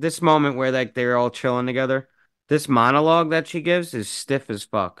that this moment where like they're all chilling together, this monologue that she gives is stiff as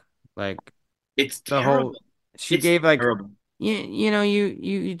fuck. Like It's the terrible. whole she It's gave like terrible. you know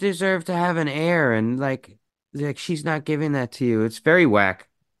you deserve to have an heir and like she's not giving that to you. It's very whack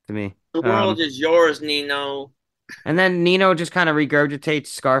to me. The world is yours, Nino. And then Nino just kind of regurgitates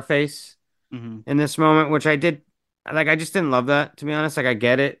Scarface Mhm. in this moment, which I did like. I just didn't love that, to be honest. Like I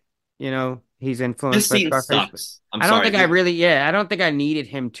get it, you know, he's This influenced by scene Scarface. sucks. I'm I don't sorry. think I really, yeah, I don't think I needed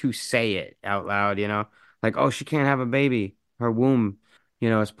him to say it out loud, you know, like, oh, she can't have a baby, her womb, you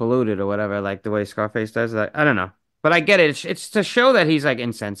know, is polluted or whatever, like the way Scarface does. Like, I don't know, but I get it. It's to show that he's like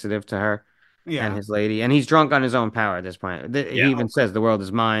insensitive to her and Yeah, his lady, and he's drunk on his own power at this point. Yeah. He even says the world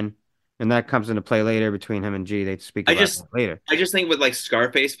is mine, and that comes into play later between him and G. They speak I about just- that later. I just think with like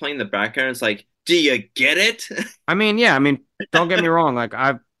Scarface playing the background, it's like, do you get it? I mean, yeah, I mean, don't get me wrong. Like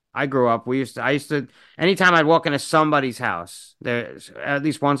I grew up. I used to anytime I'd walk into somebody's house, there's at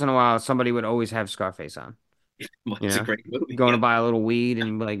least once in a while somebody would always have Scarface on. Well, You it's a know, great movie. You're going to Yeah. buy a little weed and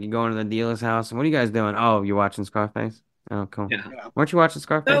you'd be like you're going to the dealer's house and what are you guys doing? Oh, you're watching Scarface? Oh, cool. Yeah. Weren't you watching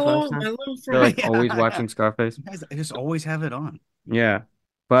Scarface Hello, last my time? little They're like friend. Yeah, always yeah. watching Scarface. Guys, I just always have it on. Yeah.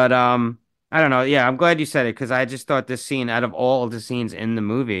 But I don't know. Yeah, I'm glad you said it because I just thought this scene out of all of the scenes in the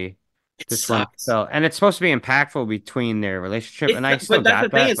movie, It this one sucks. felt and it's supposed to be impactful between their relationship and I still But that's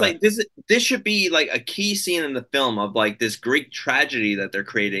got the thing. that. It's like this should be like a key scene in the film of like this Greek tragedy that they're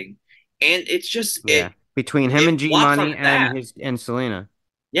creating, and it's just Yeah, between him it and G flops on Money its and ass. Selena.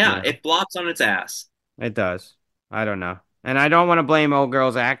 Yeah, Yeah. it flops on its ass. It does. I don't know, and I don't want to blame old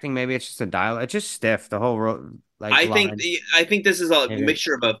girl's acting. Maybe it's just a dialogue. It's just stiff. The whole like line. I think this is a Maybe.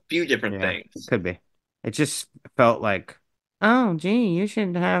 mixture of a few different Yeah, things. could be. It just felt like, oh, gee, you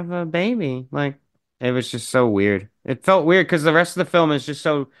should have a baby. Like it was just so weird. It felt weird because the rest of the film is just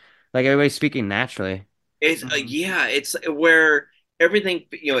so like everybody's speaking naturally. It's yeah, it's where everything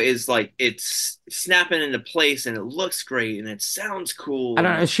is like it's snapping into place and it looks great and it sounds cool. I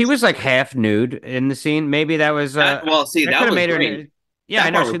don't know. She was like half nude in the scene. Maybe that was well, see, that that could have was made her. great. Yeah, That I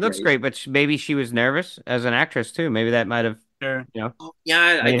know part she was looks great. great, but maybe she was nervous as an actress too. Maybe that might have Sure. Oh, yeah,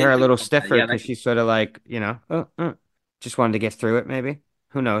 I made didn't her a think little about that. stiffer Yeah, because she's sort of like, just wanted to get through it. Maybe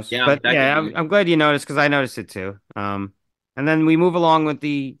who knows? Yeah, But that yeah, could be. I'm glad you noticed because I noticed it too. And then we move along with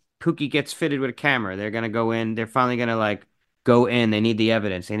the Pookie gets fitted with a camera. They're gonna go in. They're finally gonna like go in. They need the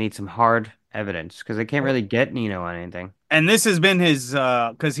evidence. They need some hard evidence because they can't really get Nino on anything. And this has been his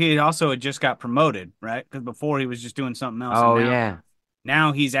because he also had just got promoted, right? Because before he was just doing something else. Oh and now, yeah,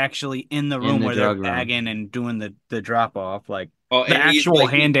 now he's actually in the room the where they're drug room. bagging and doing the drop off, like Oh, the and he's, actual like,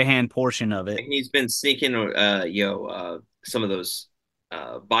 hand to hand portion of it. he's been sneaking some of those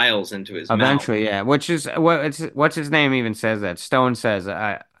vials into his mouth. eventually, yeah. Which is what's his name even says that. Stone says,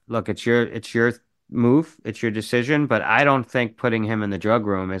 "I look, it's your move, it's your decision, but I don't think putting him in the drug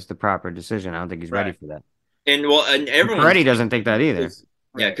room is the proper decision. I don't think he's ready Right. for that." And well, and everyone Freddie doesn't think that either.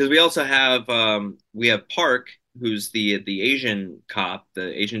 Yeah, because we also have Park, who's the Asian cop,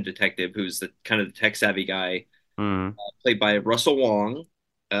 the Asian detective, who's the kind of the tech savvy guy, Mhm. played by Russell Wong.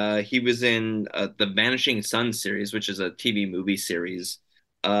 He was in the Vanishing Sun series, which is a TV movie series.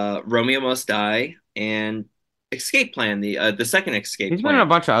 Romeo Must Die and Escape Plan, the second Escape He's Plan. been in a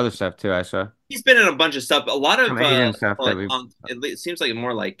bunch of other stuff too. I saw. He's been in a bunch of stuff. A lot of Some Asian stuff that it seems like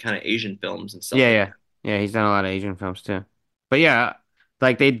more like kind of Asian films and stuff. Yeah, like yeah, yeah. He's done a lot of Asian films too. But yeah,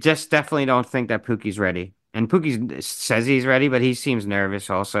 like they just definitely don't think that Pookie's ready, and Pookie says he's ready, but he seems nervous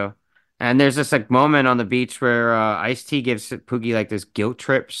also. And there's this like moment on the beach where Ice-T gives Pookie like this guilt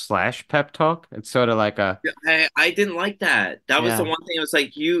trip / pep talk. It's sort of like a I didn't like that. That was the Yeah. one thing. I was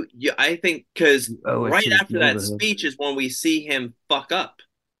like, I think because owe it right to this after that neighborhood. speech is when we see him fuck up.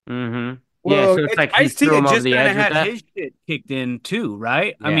 mm-hmm. Yeah, so it's like he Ice-T threw him had over just the kind edge of with had that. his shit kicked in too,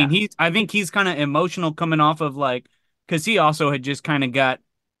 right? I Yeah. mean, I think he's kind of emotional coming off of like, because he also had just kind of got,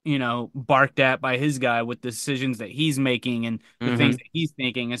 barked at by his guy with the decisions that he's making and the things that he's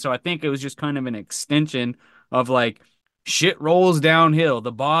thinking. And so I think it was just kind of an extension of like, shit rolls downhill.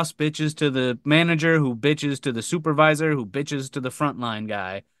 The boss bitches to the manager, who bitches to the supervisor, who bitches to the frontline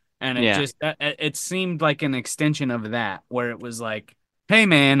guy. And it seemed like an extension of that, where it was like, hey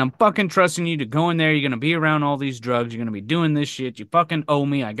man, I'm fucking trusting you to go in there. You're going to be around all these drugs. You're going to be doing this shit. You fucking owe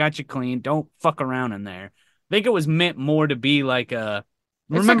me. I got you clean. Don't fuck around in there. I think it was meant more to be like a,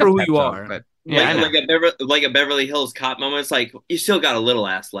 It's remember like a who pep you talk, are. but Yeah, I know. Like a Beverly Hills Cop moment. It's like you still got a little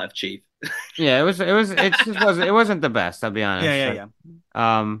ass left, Chief. Yeah, it wasn't the best, I'll be honest. Yeah.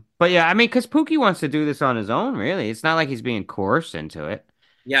 But yeah, I mean, because Pookie wants to do this on his own, really. It's not like he's being coerced into it.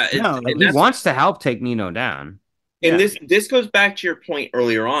 Yeah, No, Like, and he that's wants to help take Nino down. and Yeah. this goes back to your point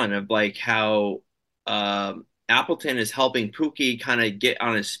earlier on of like how Appleton is helping Pookie kind of get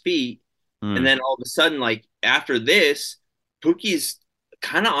on his feet, and Hmm. then all of a sudden, like after this, Pookie's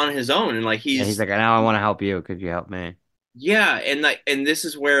kind of on his own, and like Yeah, he's like, now I want to help you. Could you help me? yeah, and this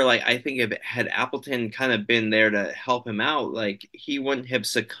is where like I think if had Appleton kind of been there to help him out, like he wouldn't have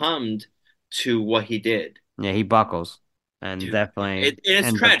succumbed to what he did. Yeah, he buckles and Dude, definitely it's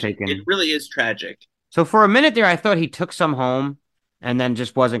ends up tragic. It taking. really is tragic. So for a minute there, I thought he took some home and then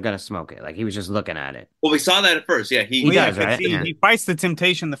just wasn't gonna smoke it. Like he was just looking at it. Well, we saw that at first. Yeah, He Well, yeah, does, 'cause right? he, Yeah. he fights the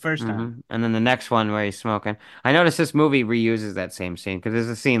temptation the first time. And then the next one where he's smoking. I noticed this movie reuses that same scene because there's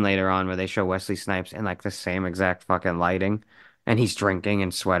a scene later on where they show Wesley Snipes in like the same exact fucking lighting, and he's drinking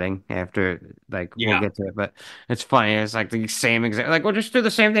and sweating after. Like we'll Yeah. get to it, but it's funny. It's like the same exact. Like we'll just do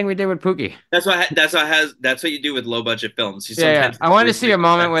the same thing we did with Pookie. That's what you do with low budget films. You Yeah, yeah. sometimes I wanted to see a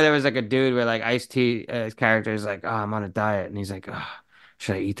moment where there was like a dude where like Ice-T, his character is like, "Oh, I'm on a diet," and he's like, "Oh,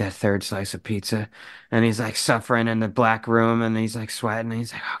 should I eat that third slice of pizza?" And he's like suffering in the black room, and he's like sweating, and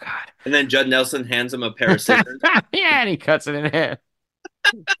he's like, "Oh God." and then Judd Nelson hands him a pair of scissors. Yeah, and he cuts it in half.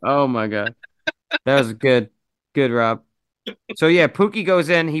 Oh my God. That was good. Good, Rob. So yeah, Pookie goes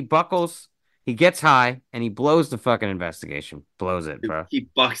in, he buckles, he gets high, and he blows the fucking investigation. Blows it, bro. He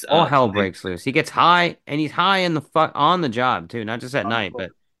bucks All up. hell breaks loose. He gets high, and he's high in the on the job too, not just at night,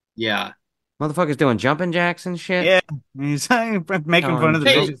 but Yeah. motherfucker's doing jumping jacks and shit. Yeah, he's making fun of the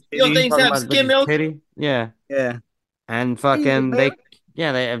Hey, bitch's you don't titties. think- Talking have about the skim bitch's milk? titty. Yeah. Yeah, And fucking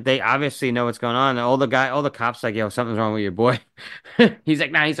they obviously know what's going on. All the cops like, yo, something's wrong with your boy. He's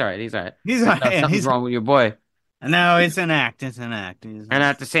like, nah, he's all right. He's all right. he's Like, no, yeah, something's wrong with your boy. No, it's an act. It's an act. And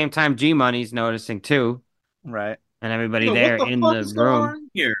at the same time, G Money's noticing too, Right. and everybody Yo, there what the in fuck the is going room. on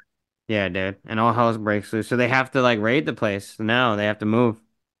here? Yeah, dude. And all hell breaks loose. So they have to like raid the place. Now they have to move.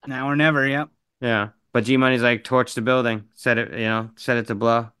 Now or never. Yep. Yeah. But G Money's like, torch the building, set it to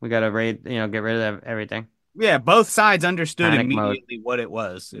blow. We gotta raid, get rid of everything. Yeah, both sides understood Panic mode. immediately what it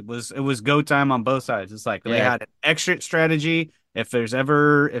was. It was go time on both sides. It's like they Yeah. had an exit strategy. If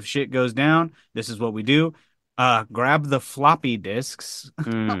shit goes down, this is what we do. Grab the floppy disks.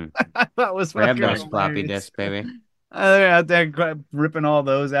 Mm. That was Grab fucking those floppy hilarious. disks, baby. They're out there ripping all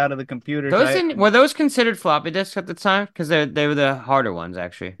those out of the computer. Were those considered floppy disks at the time? Because they were the harder ones,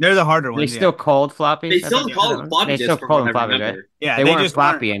 actually. They're the harder They ones. still called floppies. They at still the call time? them floppy They disks still from call what them I floppies, right? remember. Yeah, They they weren't just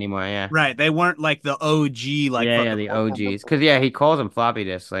floppy weren't, anymore. Yeah. right. They weren't like the OG, like Yeah, fucking- the OGs. Because he calls them floppy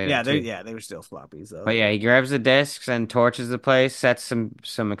disks later. Yeah, too. they were still floppies though. But yeah, he grabs the discs and torches the place, sets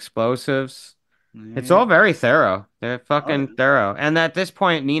some explosives. It's Yeah. all very thorough. They're fucking Oh, yeah. thorough. And at this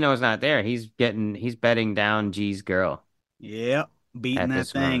point, Nino's not there. He's bedding down G's girl. Yep, beating At that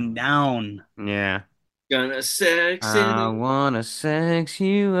this thing down. Yeah. Gonna sex it. I wanna sex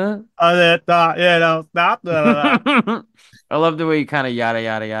you up. Oh, that thought, stop. I love the way you kind of yada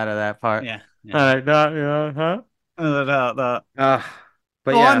yada yada that part. Yeah. I like that, yeah, huh?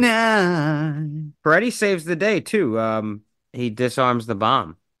 But yeah, Nine. Freddy saves the day too. He disarms the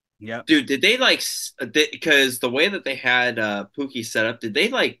bomb. Yep. Dude, did they like because the way that they had Pookie set up, did they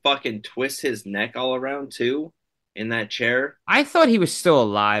like fucking twist his neck all around too in that chair? I thought he was still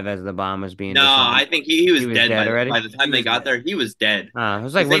alive as the bomb was being No, disarmed. I think he was He was dead, dead already? by the time they got there. He was dead. I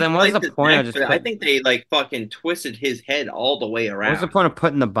was like, well, They then what's the twisted his point of neck, just but I putting, think they like fucking twisted his head all the way around. what's the point of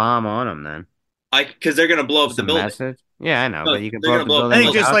putting the bomb on him then? Because they're gonna blow up Just the a building. message? Yeah, I know, No, but you can they're blow up the gonna blow up building. I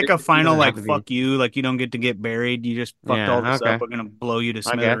think the just building. like a final, doesn't have like to be- fuck you, like you don't get to get buried. You just fucked Yeah, all this okay. up. We're gonna blow you to I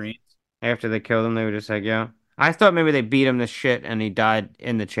guess. smithereens. After they killed him, they were just like, yo. I thought maybe they beat him to shit and he died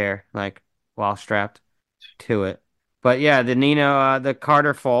in the chair, like while strapped to it. But yeah, the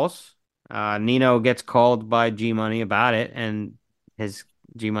Carter falls. Nino gets called by G Money about it, and his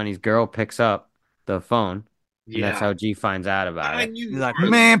G Money's girl picks up the phone. And that's how G finds out about it. He's like,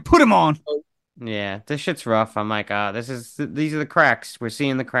 man, put him on. Yeah, this shit's rough. I'm like, these are the cracks. We're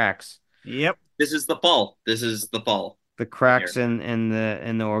seeing the cracks. Yep. This is the fall. This is the fall. The cracks in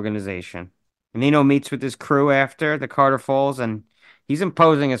the organization. Nino meets with his crew after the Carter falls, and he's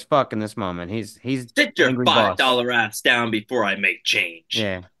imposing as fuck in this moment. He's Sit your angry boss. $5 ass down before I make change.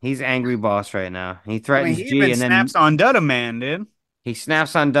 Yeah, he's angry boss right now. He I mean, threatens he G, even and then snaps on Dutta Man, dude. he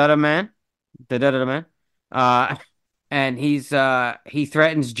snaps on Dutta Man, the Dutta Man, and he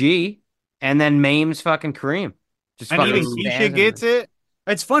threatens G, and then maims fucking Kareem. Just And fucking even stabs Keisha him. gets it.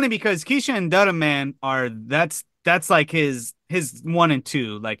 It's funny because Keisha and Dutta Man that's like his 1 and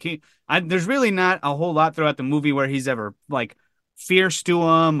 2. Like there's really not a whole lot throughout the movie where he's ever like fierce to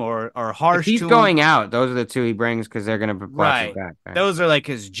him or If harsh he's to going him. out, those are the two he brings because they're gonna watch his Right. back. Right? Those are like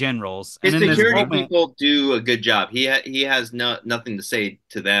his generals. His And in this security moment, people do a good job. He has nothing to say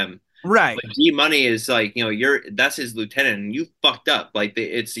to them. right. But G Money is like, that's his lieutenant, and you fucked up. Like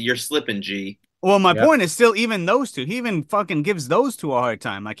you're slipping, G. Well, my Yep. point is still even those two. He even fucking gives those two a hard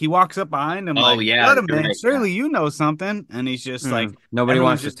time. Like he walks up behind him, Oh, like, yeah, "What a you're man, right, surely you know something." And he's just like, Nobody everyone's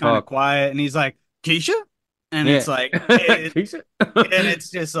wants to just kind of talk. quiet, and he's like, "Keisha," and Yeah. it's like, Keisha? and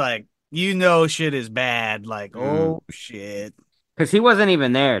it's just like, shit is bad. Like, Mm. oh shit. Because he wasn't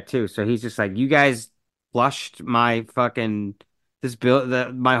even there too, so he's just like, you guys flushed my fucking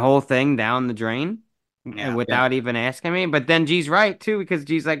my whole thing down the drain Yeah. without even asking me. But then G's right too, because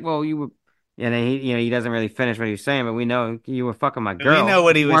G's like, well, you were, and he doesn't really finish what he was saying, but we know you were fucking my girl. know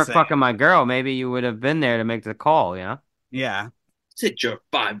what he If you was weren't saying. fucking my girl, maybe you would have been there to make the call, you know? Yeah. Sit your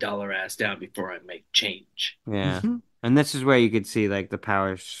 $5 ass down before I make change. Yeah. And this is where you could see like the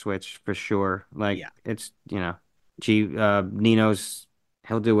power switch for sure. Like Yeah. it's Nino's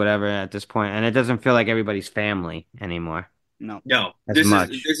he'll do whatever at this point, and it doesn't feel like everybody's family anymore. No. No, As this much.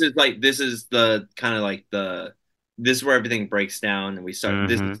 is the kind of like this is where everything breaks down, and we start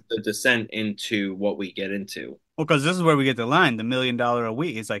this is the descent into what we get into. Well, because this is where we get the line, the $1 million a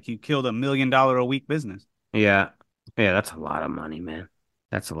week. It's like you killed $1 million a week business. Yeah. Yeah, that's a lot of money, man.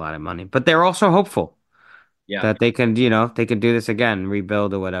 That's a lot of money. But they're also hopeful Yeah, that they can do this again,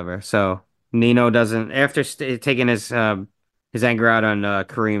 rebuild or whatever. So Nino doesn't after taking his anger out on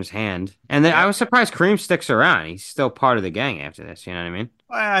Kareem's hand. And then I was surprised Kareem sticks around. He's still part of the gang after this, you know what I mean?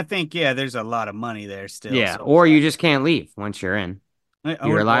 Well, I think, there's a lot of money there still. Yeah, so- or you just can't leave once you're in.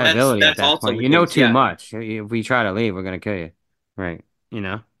 You're a liability that's at that also point. the You know case, too yeah. much. If we try to leave, we're gonna kill you. Right.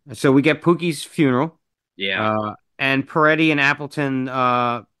 So we get Pookie's funeral. yeah. And Peretti and Appleton,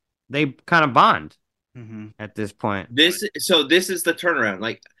 they kind of bond Mhm. at this point. This is the turnaround.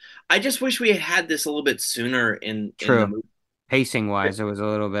 Like, I just wish we had this a little bit sooner in True. the movie. Pacing wise, it was a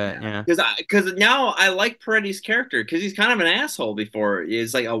little bit, yeah. Because now I like Peretti's character because he's kind of an asshole before.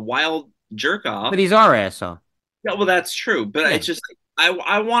 He's like a wild jerk off. But he's our asshole. Yeah, well, that's true. But Yeah. it's just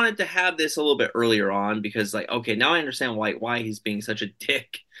I wanted to have this a little bit earlier on because, like, okay, now I understand why he's being such a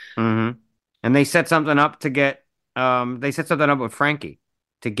dick. Mm-hmm. And they set something up to get they set something up with Frankie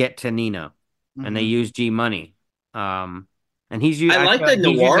to get to Nino. And they use G Money. And he's using I like the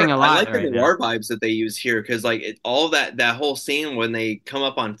he's noir. using a lot I like the right noir vibes that they use here because, like, all that whole scene when they come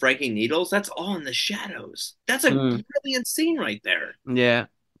up on Frankie Needles, that's all in the shadows. That's a brilliant scene right there. now. Yeah.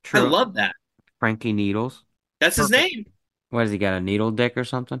 True. I love that. Frankie Needles. That's his name. What has he got? A needle dick or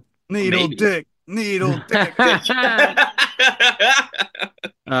something? Needle Maybe. dick.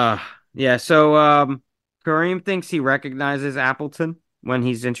 Yeah, so Kareem thinks he recognizes Appleton when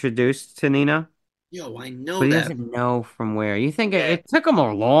he's introduced to Nina, Yo, I know but he that. doesn't know from where. You think it took him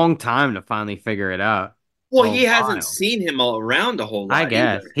a long time to finally figure it out. Well, a he hasn't while. seen him all around a whole lot. I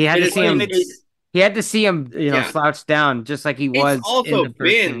guess either. he had to see him. It's He had to see him, Yeah. slouched down just like he was. also in the first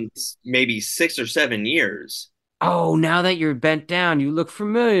been scene. maybe 6 or 7 years. Oh, now that you're bent down, you look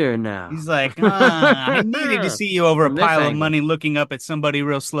familiar now. He's like, I needed to see you over a From this pile of angle. money looking up at somebody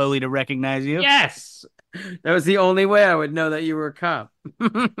real slowly to recognize you. Yes, that was the only way I would know that you were a cop.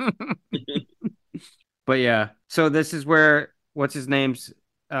 But yeah, so this is where what's his name's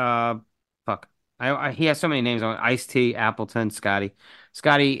fuck. He has so many names on Ice-T, Appleton, Scotty.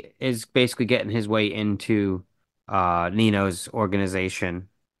 Scotty is basically getting his way into Nino's organization.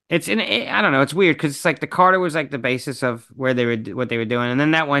 I don't know, it's weird because it's like the Carter was like the basis of what they were doing, and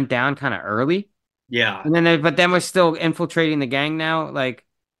then that went down kind of early. Yeah. And then but then we're still infiltrating the gang now. Like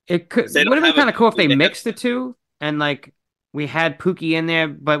it would They have don't been have kind a- of cool if they they have- mixed the two and like we had Pookie in there,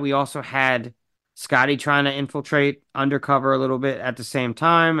 but we also had Scotty trying to infiltrate undercover a little bit at the same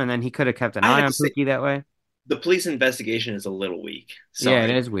time, and then he could have kept an I eye have on to say- Pookie that way. The police investigation is a little weak. Yeah, it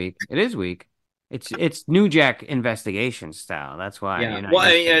Sorry. is weak. It is weak. It's New Jack investigation style. That's why. Yeah. you know, Well,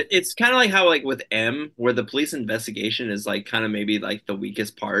 I you- mean, it's kind of like how, like, with M, where the police investigation is, like, kind of maybe, like, the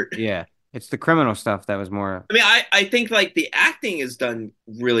weakest part. yeah, it's the criminal stuff that was more. I mean, I think, like, the acting is done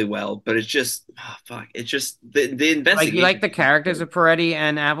really well, but it's just, oh, fuck. It's just the investigation. Like you like the characters of Peretti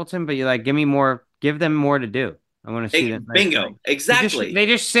and Appleton, but you like give them more to do. I want to see them. Bingo. Exactly. They're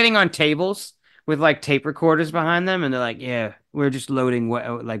just sitting on tables with like tape recorders behind them, and they're like, "Yeah, we're just loading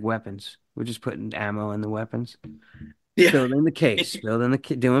like weapons. We're just putting ammo in the weapons, Yeah. building the case,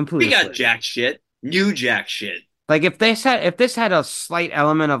 doing police." We got work." jack shit. New jack shit. Like if this had a slight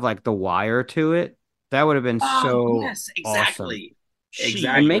element of like The Wire to it, that would have been so yes, exactly. awesome.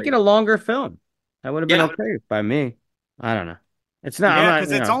 Exactly. And make it a longer film. That would have been Yeah. okay by me. I don't know. It's not. I'm Yeah, not.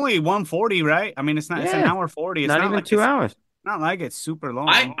 because it's only 140, right? I mean, it's not. It's an Yeah. hour 40. It's Not not even like 2 hours. not like it's super long.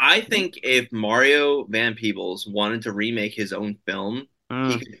 I think if Mario Van Peebles wanted to remake his own film,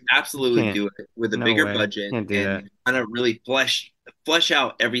 he could absolutely Can't. do it with a No bigger way. budget Can't do that. and kind of really flesh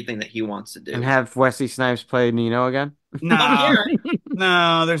out everything that he wants to do. And have Wesley Snipes play Nino again? No, yeah.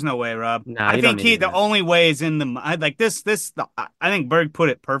 no, there's no way, Rob. No, I you don't think need to do the that. only way is in the like this. I think Berg put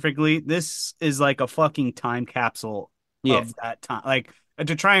it perfectly. This is like a fucking time capsule Yeah. of that time. Like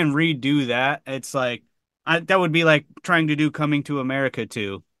to try and redo that, it's like that would be like trying to do Coming to America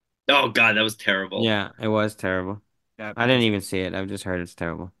too. Oh God, that was terrible. Yeah, it was terrible. Yeah, I didn't even see it. I've just heard it's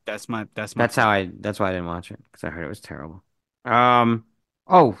terrible. That's why I didn't watch it, because I heard it was terrible.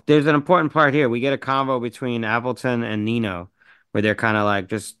 Oh, there's an important part here. We get a convo between Appleton and Nino where they're kind of like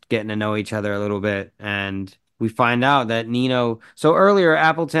just getting to know each other a little bit, and we find out that Nino, so earlier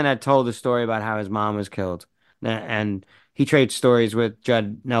Appleton had told a story about how his mom was killed, and he trades stories with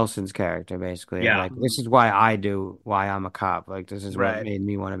Judd Nelson's character, basically. Yeah. Like, this is why I'm a cop. Like, this is what Right. made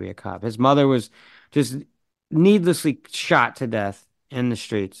me want to be a cop. His mother was just needlessly shot to death in the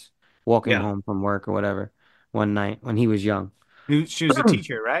streets, walking Yeah. home from work or whatever, one night when he was young. She was a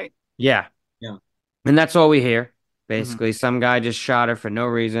teacher, right? Yeah. Yeah. And that's all we hear. Basically, some guy just shot her for no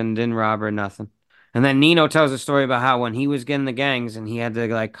reason, didn't rob her, nothing. And then Nino tells a story about how when he was getting the gangs and he had to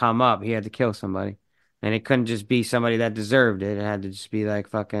like come up, he had to kill somebody. And it couldn't just be somebody that deserved it. It had to just be like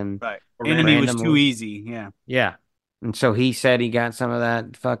fucking Right. A Enemy was random- too easy. Yeah. Yeah. And so he said he got some of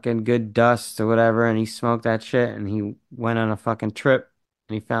that fucking good dust or whatever, and he smoked that shit, and he went on a fucking trip,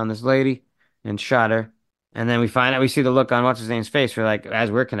 and he found this lady and shot her. And then we see the look on what's his name's face. We're like, as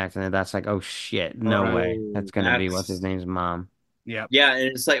we're connecting it, that's like, oh shit, no Oh, way, that's gonna be that's- what's his name's mom. Yeah. Yeah, and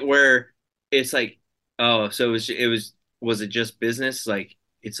it's like where it's like, oh, so was it just business? Like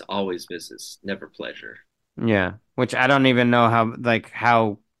it's always business, never pleasure. Yeah, which I don't even know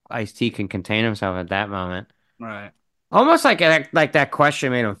how Ice-T can contain himself at that moment. Right. Almost like that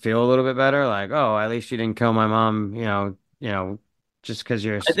question made him feel a little bit better. Like, oh, at least you didn't kill my mom. Just because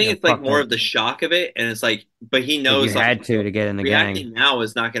you're. I think it's like more of the shock of it, and it's like, but he knows you had to get in the gang. reacting now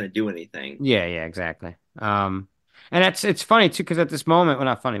is not going to do anything. Yeah, exactly. And it's funny too, because at this moment, well,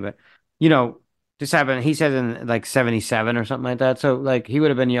 not funny, but this happened. He said in like 1977 or something like that. So like he would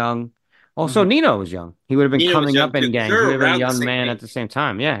have been young. Also, Nino was young. He would have been Nino was coming young up in too. gangs. They're He would have been a around the young same man age. at the same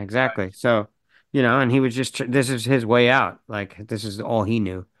time. Yeah, exactly. So, and he was just this is his way out. Like this is all he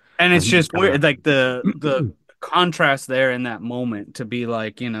knew. And it's Mhm. just weird, like the contrast there in that moment to be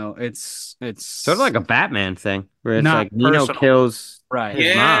like, it's Sort of like a Batman thing, where it's Not like Nino personal. kills right.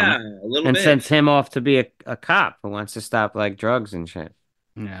 his Yeah, mom a little and bit. sends him off to be a cop who wants to stop like drugs and shit.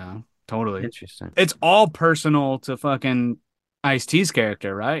 Yeah, totally. Interesting. It's all personal to fucking Ice-T's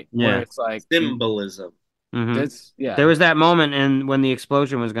character, right? Yeah. Where it's like Symbolism. Mhm. that's There was that moment, and when the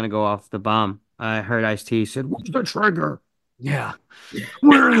explosion was going to go off, the bomb, I heard Ice-T said, "What's the trigger? yeah.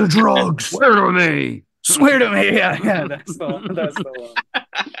 Where are the drugs? Swear to me." Swear to me, yeah, that's the one.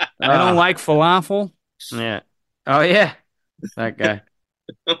 I don't like falafel. Yeah. Oh yeah, that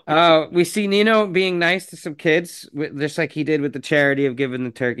guy. We see Nino being nice to some kids, just like he did with the charity of giving the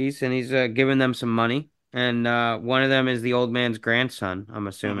turkeys, and he's giving them some money. And one of them is the old man's grandson, I'm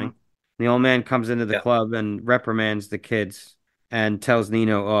assuming. The old man comes into the club and reprimands the kids and tells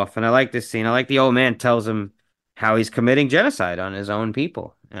Nino off. And I like this scene. I like the old man tells him how he's committing genocide on his own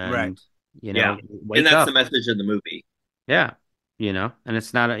people. And, Right. Yeah. wake And that's up. the message of the movie. Yeah. And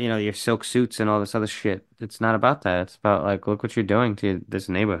it's not, your silk suits and all this other shit. It's not about that. It's about like, look what you're doing to this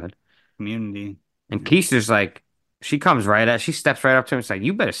neighborhood. Community. And Keister's like, she steps right up to him and is like,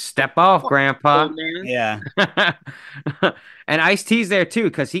 you better step off, Grandpa. Old man. Yeah. And Ice-T's there too,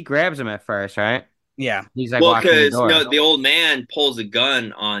 because he grabs him at first, right? Yeah. He's like Well, watching the because door. the old man pulls a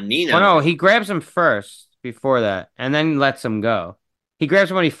gun on Nino. Oh no, he grabs him first before that, and then lets him go. He grabs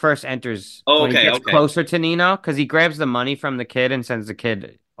him when he first enters. Oh, when he okay, gets okay. closer to Nino, because he grabs the money from the kid and sends the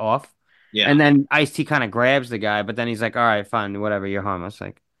kid off. Yeah. And then Ice-T kind of grabs the guy, but then he's like, "All right, fine, whatever, you're harmless."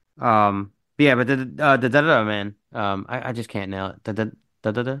 Like, yeah, but the da man, I just can't nail it.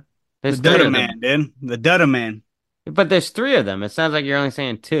 The There's three Dutta of Man, them, dude. The Dutta Man. but there's three of them. It sounds like you're only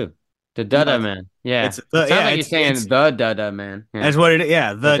saying two. The Dada No, man, yeah. it's It the- sounds yeah, like you're it's- saying it's- the Dada man. Yeah. That's what it is.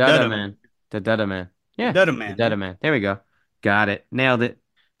 Yeah, the Dada Dutta Man. man. The Dada man. Yeah. Dutta Man. The Dada man. There we go. Got it. Nailed it.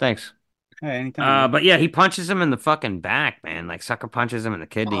 Thanks. Hey, anytime. But yeah, he punches him in the fucking back, man. Like sucker punches him in the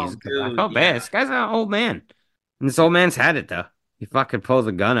kidneys. I dude, felt yeah. bad. This guy's an old man. And this old man's had it though. He fucking pulls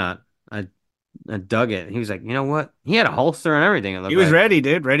a gun out. I dug it. He was like, you know what? He had a holster and everything. It looked He was like. ready,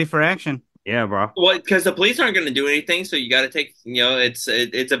 dude. Ready for action. Yeah, bro. Well, because the police aren't going to do anything, so you got to take, it's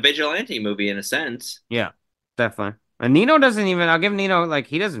a vigilante movie in a sense. Yeah, definitely. And Nino doesn't even. I'll give Nino like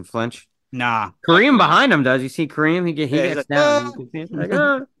he doesn't flinch. Nah. Kareem behind him does. You see Kareem? He Yeah, he's gets like, down. "Ah." You can see him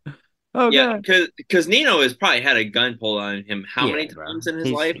like, oh Yeah, god. because Nino has probably had a gun pulled on him how Yeah, many bro. times in his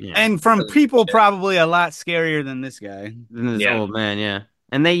He's life? yeah. And from people, probably a lot scarier than this guy. This Yeah. old man, yeah.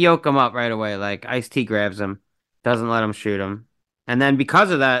 And they yoke him up right away. Like Ice-T grabs him, doesn't let him shoot him. And then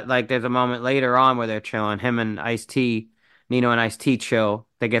because of that, like there's a moment later on where they're chilling. Him and Ice-T, Nino and Ice-T chill.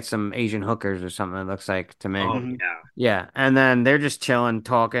 They get some Asian hookers or something, it looks like to me. Oh, Mhm. yeah. Yeah. And then they're just chilling,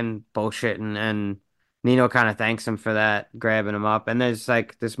 talking, bullshitting, and Nino kind of thanks him for that, grabbing him up. And there's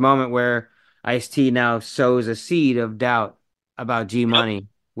like this moment where Ice-T now sows a seed of doubt about G Money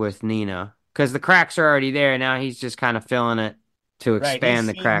with Nino. Because the cracks are already there. Now he's just kind of filling it to expand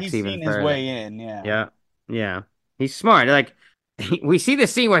the cracks he's even seen his further. way in, yeah. Yeah. Yeah. He's smart. Like we see the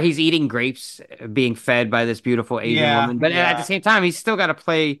scene where he's eating grapes being fed by this beautiful Asian Yeah, woman, but at yeah. the same time he's still got to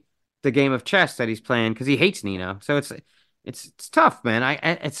play the game of chess that he's playing because he hates Nino. So it's tough, man.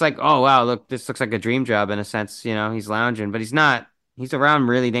 It's like, oh wow, look, this looks like a dream job in a sense, he's lounging, but he's not. He's around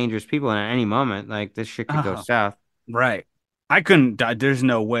really dangerous people and at any moment like this shit could go Oh. south. Right. I couldn't. There's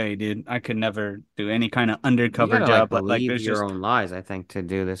no way, dude. I could never do any kind of You undercover gotta job. like Like believe there's your just own lies, I think, to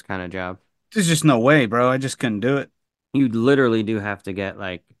do this kind of job. there's just no way, bro. I just couldn't do it. You literally do have to get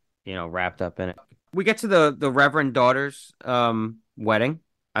like, wrapped up in it. We get to the Reverend daughter's wedding.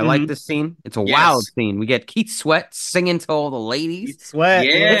 I like Mhm. this scene. It's a Yes. wild scene. We get Keith Sweat singing to all the ladies. Sweat.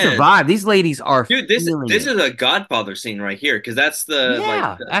 Yeah. It's a vibe. These ladies are Dude, this feeling is it. a Godfather scene right here because that's the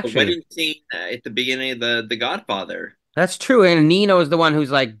Yeah, the actually. wedding scene at the beginning of the Godfather. That's true. And Nino is the one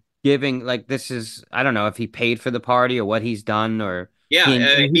who's like giving like this is I don't know if he paid for the party or what he's done or Yeah,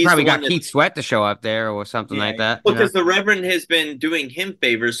 he he's probably the got one Keith Sweat to show up there or something Yeah, like that. Well, because the Reverend has been doing him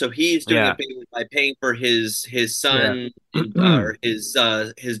favors, so he's doing Yeah. a favor by paying for his son Yeah. or his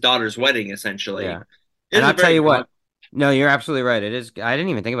daughter's wedding, essentially. Yeah. It And is a I'll tell very you what. God- No, you're absolutely right. It is. I didn't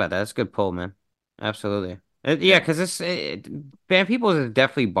even think about that. That's a good pull, man. Absolutely. Yeah, because Van Peebles is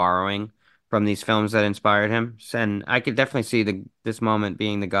definitely borrowing from these films that inspired him, and I could definitely see this moment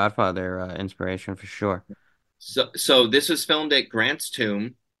being the Godfather inspiration for sure. So this was filmed at Grant's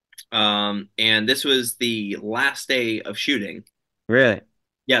Tomb, and this was the last day of shooting. Really,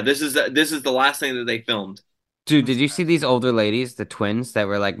 Yeah, this is the last thing that they filmed. dude. Did you see these older ladies, the twins that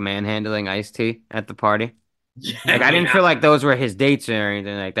were like manhandling Ice-T at the party? Like I didn't feel like those were his dates or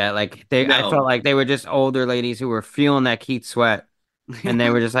anything like that. Like I No. felt like they were just older ladies who were feeling that Keith Sweat. And they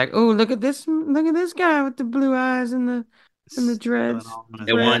were just like, "Oh, look at this guy with the blue eyes and the dreads."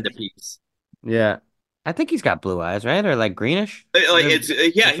 They wanted a piece. Yeah, I think he's got blue eyes, right? Or like greenish. Like it's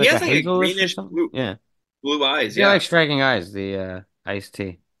yeah, It's he has a like a hazelish or greenish something. Yeah, blue eyes. yeah, Yeah, like striking eyes. The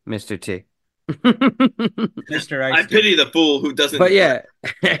Ice-T, Mr. T. Mr. I Ice. pity the fool who doesn't. But yeah,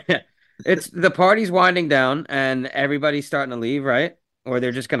 it's the party's winding down and everybody's starting to leave, right? Or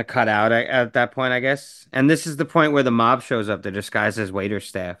they're just gonna cut out at that point, I guess. And this is the point where the mob shows up. They're disguised as waiter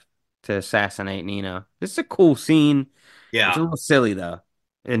staff to assassinate Nino. This is a cool scene. yeah. It's a little silly though.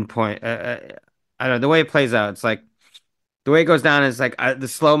 In point, I don't know the way it plays out. It's like the way it goes down is like the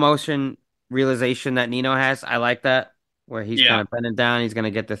slow motion realization that Nino has. I like that where he's Yeah. kind of bending down. He's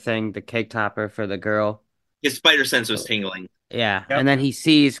gonna get the cake topper for the girl. His spider sense was tingling. Yeah, Yep. and then he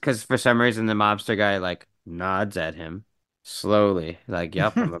sees because for some reason the mobster guy like nods at him slowly, like,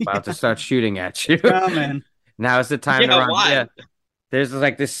 "Yep, I'm about to start shooting at you." Coming. Now's the time to Yeah, run. why? Yeah. There's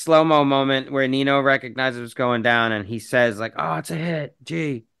like this slow-mo moment where Nino recognizes what's going down and he says like, "Oh, it's a hit,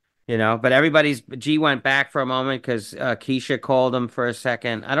 G." But G went back for a moment because Keisha called him for a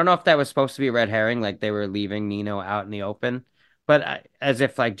second. I don't know if that was supposed to be a red herring, like they were leaving Nino out in the open, but as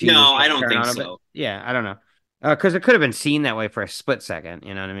if like G No, was gonna I don't turn think on him. so. Yeah, I don't know. Because it could have been seen that way for a split second,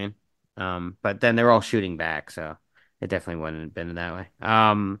 you know what I mean? But then they're all shooting back, so it definitely wouldn't have been that way.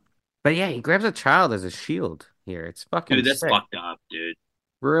 But yeah, he grabs a child as a shield here. It's fucking Dude, that's sick. fucked up, dude.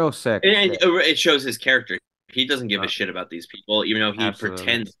 Real sick. And it shows his character. He doesn't give a shit about these people, even though he Absolutely.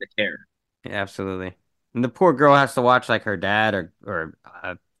 pretends to care. Absolutely. And the poor girl has to watch like her dad or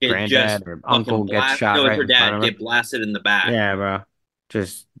It granddad just or fucking uncle get blast- shot no, right her in front dad of her. get blasted in the back. Yeah, bro.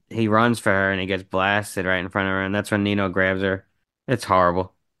 Just he runs for her and he gets blasted right in front of her, and that's when Nino grabs her. It's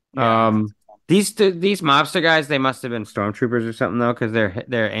horrible. Yeah. These mobster guys, they must have been stormtroopers or something though, because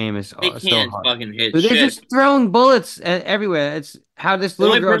their aim is They so can't hard. fucking hit Dude, they're shit. just throwing bullets everywhere. It's how this The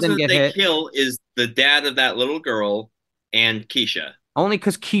little only girl person didn't that get they hit. kill is the dad of that little girl and Keisha. Only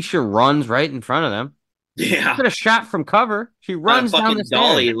because Keisha runs right in front of them. Yeah. Could have shot from cover. She runs down fucking the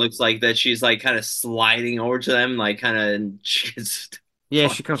Dolly stairs. looks like that she's like kind of sliding over to them, like kind of she's Yeah,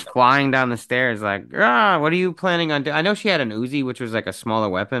 she comes flying down the stairs like, ah, what are you planning on doing? I know she had an Uzi, which was like a smaller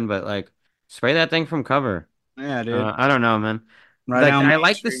weapon, but like, spray that thing from cover. Yeah, dude. I don't know, man. Right Like, down I Main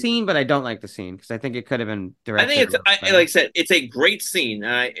like the Street. scene, but I don't like the scene because I think it could have been I think directed a it's little like better. I said, it's a great scene.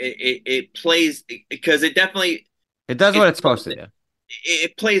 It plays because it definitely It does what it's it's supposed to do.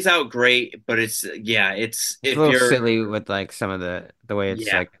 it plays out great, but it's It's a if little you're silly with like some of the way it's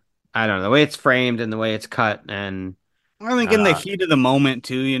yeah. like, I don't know, the way it's framed and the way it's cut, and I think in the heat of the moment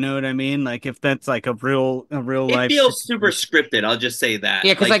too, you know what I mean? Like if that's like a real It life feels super situation. scripted. I'll just say that.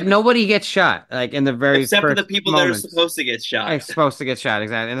 yeah, because like nobody gets shot like in the very Except for the first people that are moments. supposed to get shot. It's supposed to get shot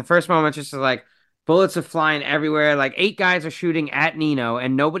exactly. In the first moment, just like bullets are flying everywhere. Like 8 guys are shooting at Nino,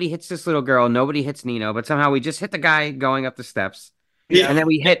 and nobody hits this little girl. Nobody hits Nino, but somehow we just hit the guy going up the steps, Yeah. and then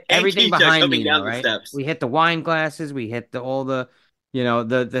we hit And everything Keisha behind coming Nino. down the Right? steps. We hit the wine glasses. We hit all the,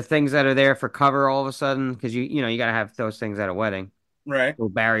 the things that are there for cover. All of a sudden, because you got to have those things at a wedding, Right. little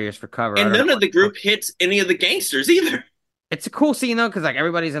barriers for cover. I And don't none know of the what. group hits any of the gangsters either. It's a cool scene though, because like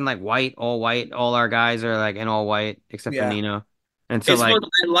everybody's in like white, all white. All our guys are like in all white except for Yeah. Nino, and so like.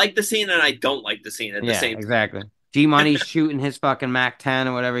 I like the scene and I don't like the scene at the Yeah, same time. exactly. G Money's shooting his fucking Mac 10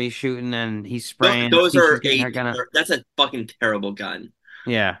 or whatever he's shooting, and he's spraying. Those Keisha's are getting her gun out. that's a fucking terrible gun.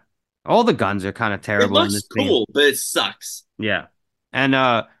 Yeah, all the guns are kind of It terrible in looks this scene. cool, but it sucks. Yeah, and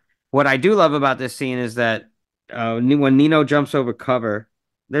what I do love about this scene is that when Nino jumps over cover,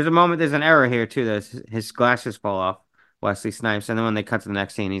 there's an error here too. That his glasses fall off. Wesley Snipes, and then when they cut to the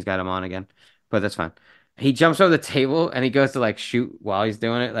next scene, he's got him on again, but that's fine. He jumps over the table and he goes to like shoot while he's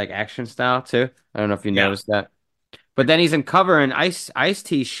doing it, like action style too. I don't know if you Yeah. noticed that. But then he's in cover and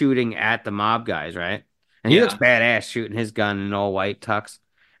Ice-T shooting at the mob guys, right? And he looks badass shooting his gun in all white tux.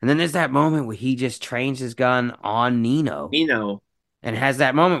 And then there's that moment where he just trains his gun on Nino Nino. and has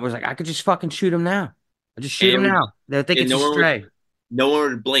that moment where it's like, I could just fucking shoot him now. I just shoot him And- now. They'll think and it's a stray. No one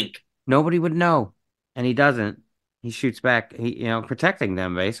would blink. Nobody would know. And he doesn't. He shoots back, protecting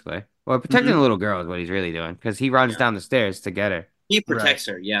them basically. Well, protecting the little girl is what he's really doing because he runs down the stairs to get her. He protects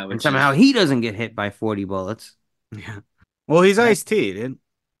her, yeah. And somehow he doesn't get hit by 40 bullets. Yeah. Well, he's Ice-T, dude.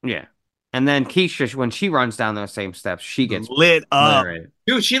 Yeah. And then Keisha, when she runs down those same steps, she gets lit up. obliterated.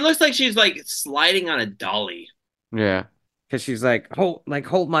 Dude, she looks like she's like sliding on a dolly. Yeah. Because she's like,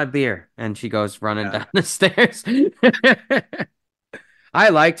 hold my beer. And she goes running down the stairs. I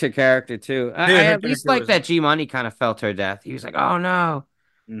liked her character too. I her at least character like was- that G Money kind of felt her death. He was like, oh no.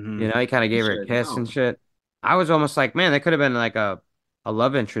 Mhm. He kind of gave her a Shit, kiss no. and shit. I was almost like, man, that could have been like a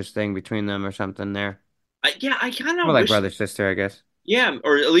love interest thing between them or something there. I kind of More like wish, brother sister, I guess. yeah,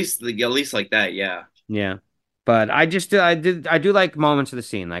 or at least like that, yeah. Yeah. But I do like moments of the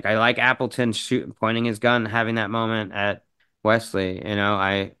scene. Like I like Appleton pointing his gun, having that moment at Wesley.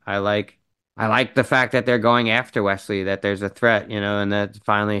 I like the fact that they're going after Wesley, that there's a threat, and that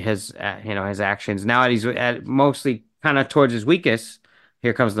finally his actions. Now that he's at mostly kind of towards his weakest,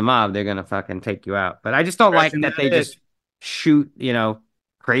 here comes the mob. They're gonna fucking take you out. But I just don't like Scratching that that they itch. just shoot,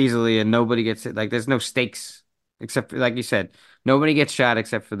 crazily and nobody gets it. Like there's no stakes except for, like you said, nobody gets shot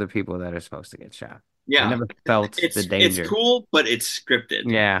except for the people that are supposed to get shot. I Yeah. never felt the danger. It's cool, but it's scripted.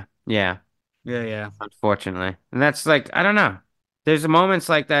 Yeah, yeah, Yeah. unfortunately. And that's like, I don't know. There's moments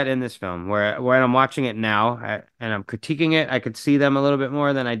like that in this film where when I'm watching it now and I'm critiquing it, I could see them a little bit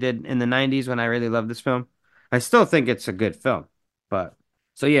more than I did in the 90s when I really loved this film. I still think it's a good film. But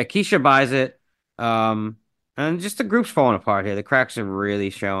so yeah, Keisha buys it. And just the group's falling apart here. The cracks are really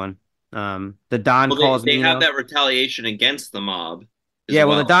showing. The Don Well, calls they Nino. have that retaliation against the mob. as Yeah,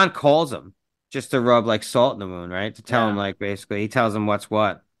 well, the Don calls him just to rub like salt in the wound, right? To tell him Yeah. like basically he tells him what's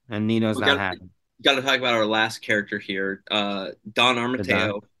what, and Nino's We not got- happy. Got to talk about our last character here, Don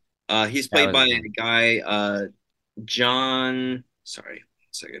Armateo. He's played was by his a guy, John. Sorry, 1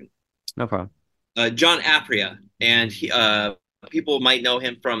 second. No problem. John Apria, and he people might know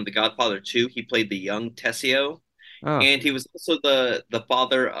him from The Godfather 2. He played the young Tessio, Oh, and he was also the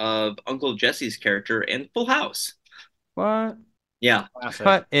father of Uncle Jesse's character in Full House. what? Yeah.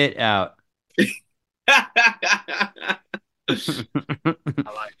 Cut it out.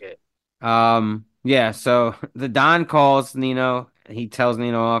 I like it. Yeah. So the Don calls Nino. He tells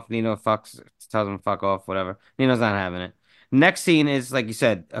Nino off. Nino tells him fuck off. Whatever. Nino's not having it. Next scene is like you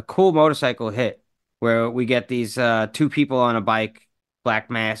said, a cool motorcycle hit where we get these two people on a bike, black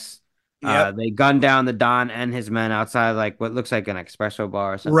mass. Yep. They gun down the Don and his men outside like what looks like an espresso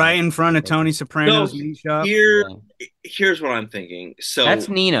bar or something. Right in front of Tony Soprano's So, meat shop. Here's what I'm thinking. So That's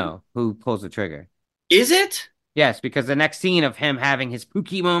Nino who pulls the trigger. is it? Yes, because the next scene of him having his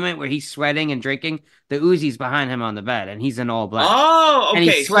Pookie moment where he's sweating and drinking, the Uzi's behind him on the bed and he's in all black. Oh, okay. And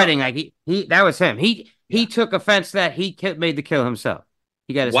he's sweating like he that was him. He took offense that he made the kill himself.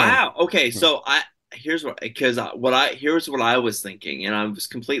 He got his hand. Wow. Okay, so here's what I was thinking, and I was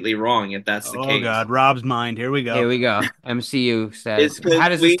completely wrong if that's the Oh case. God, Rob's mind. Here we go. Here we go. MCU It's says, 'cause how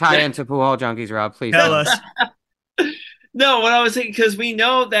does this we- tie into Pool Junkies, Rob? Please Tell us. No, what I was thinking, because we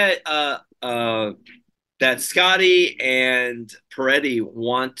know that that Scotty and Peretti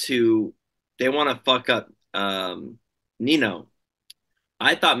want to fuck up Nino.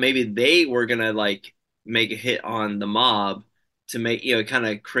 I thought maybe they were gonna like make a hit on the mob to make kind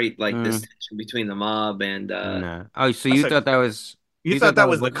of create like this tension between the mob and No. Oh, so That's you a- thought that was You thought that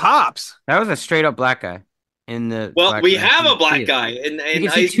was the cops? That was a straight up black guy in the. well, black we guy. have You a black see it. guy in You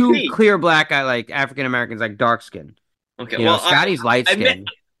can see two ICP. clear black guy, like African Americans, like dark skin. Okay, You know, Scotty's light skin.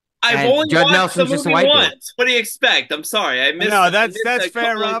 I've and only Judd watched Nelson's the just a movie white dude. once. What do you expect? I'm sorry, I missed. No, I that's missed a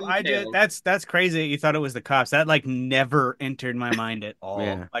fair, couple of Rob. I details. just that's crazy. You thought it was the cops. That like never entered my mind at all.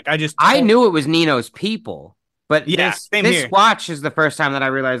 Yeah. Like I knew it was Nino's people, but Yeah, this same here. watch is the first time that I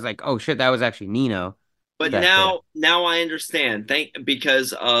realized, like, oh shit, that was actually Nino. But That's now I understand.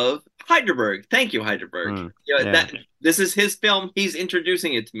 Because of Heidelberg. Thank you, Heidelberg. yeah. This is his film. He's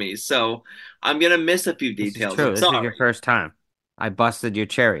introducing it to me, so I'm gonna miss a few This is details. true. I'm This is sorry. your first time. I busted your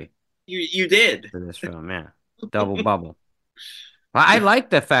cherry You did. for this film, yeah. Double bubble. Well, I like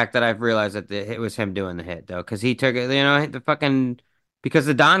the fact that I've realized that it was him doing the hit, though, because he took it, because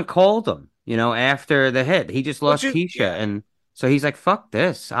the Don called him, after the hit. He just lost Keisha, and so he's like, fuck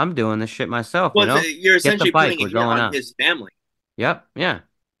this. I'm doing this shit myself, Well, you're Get the essentially bike. putting We're it going on out. his family. Yep, yeah.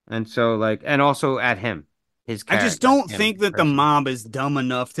 And so, and also at him. His I just character, don't him think that the personally. mob is dumb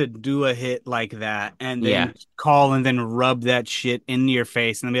enough to do a hit like that and then Yeah. call and then rub that shit in your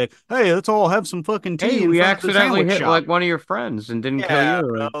face and then be like, "Hey, let's all have some fucking tea." Hey, in we front of the accidentally sandwich hit shop." like one of your friends and didn't kill Yeah,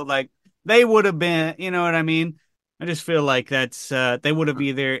 you. bro, like they would have been, you know what I mean? I just feel like that's they would have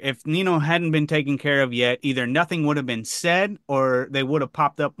either, if Nino hadn't been taken care of yet, either nothing would have been said or they would have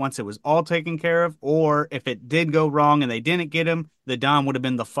popped up once it was all taken care of, or if it did go wrong and they didn't get him, the Don would have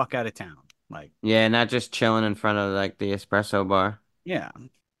been the fuck out of town. Like, Yeah, not just chilling in front of like the espresso bar. yeah.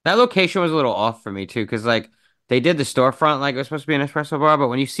 That location was a little off for me too, because like they did the storefront like it was supposed to be an espresso bar, but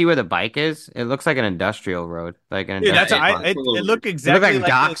when you see where the bike is, it looks like an industrial road, like an Dude, that's industrial it, park. it looked exactly like like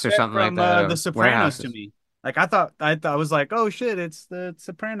docks the or set something like from, that, or The Sopranos warehouses. to me. Like I was like, oh shit, it's the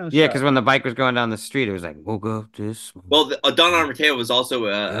Sopranos. Yeah, shot. because when the bike was going down the street, it was like woke up this. Well, Don Armateo was also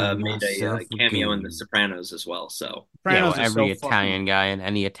made myself a cameo in again. The Sopranos as well. So Yeah, well, Sopranos is every so Italian guy in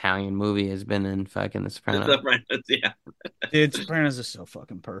any Italian movie has been in fucking The The Sopranos. Sopranos, yeah. dude, Sopranos is so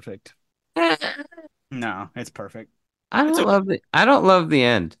fucking perfect. No, it's perfect. I don't love the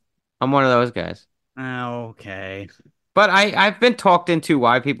end. I'm one of those guys. Okay. But I've been talked into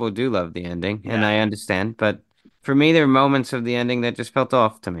why people do love the ending, and Yeah. I understand. But for me, there are moments of the ending that just felt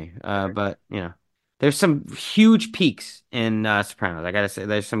off to me. But there's some huge peaks in Sopranos. I gotta say,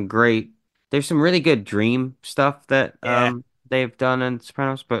 there's some really good dream stuff that Yeah. they've done in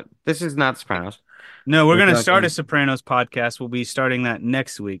Sopranos. But this is not Sopranos. No, we're We're gonna start talking- a Sopranos podcast. We'll be starting that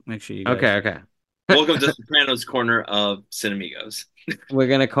next week. Make sure you guys. Okay. Welcome to Sopranos Corner of Cinemigos. We're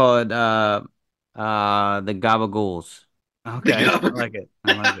gonna call it the Gabagools. Okay. I like it.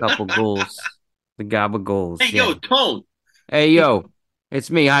 I like it. Couple ghouls. The Gabagools. Hey, yeah. yo, Tone. Hey, yo. It's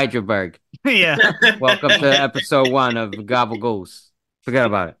me, Hydraberg. Yeah. Welcome to episode 1 of Gabagools. Forget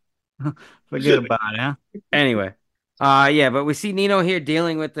about it. Forget about it, huh? Anyway. Yeah, but we see Nino here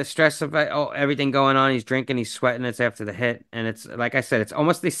dealing with the stress of everything going on. He's drinking, he's sweating. It's after the hit. And it's, like I said, it's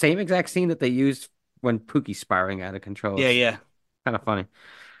almost the same exact scene that they used when Pookie's spiraling out of control. Yeah. Kind of funny.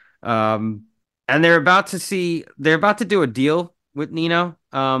 And they're about to do a deal with Nino.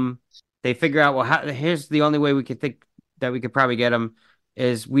 They figure out, well, here's the only way we could think that we could probably get him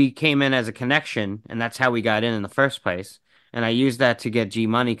is we came in as a connection, and that's how we got in the first place. And I used that to get G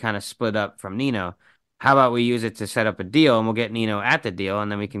Money kind of split up from Nino. How about we use it to set up a deal, and we'll get Nino at the deal,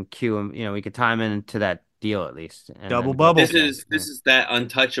 and then we can cue him. We could time him into that deal at least. And Double then- bubble. This is that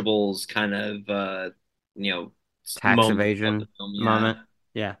Untouchables kind of Tax moment evasion of the film, yeah. moment.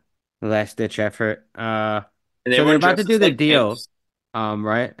 Yeah, the last ditch effort. And So they're weren't about to dressed do as, the like, deal. pimps.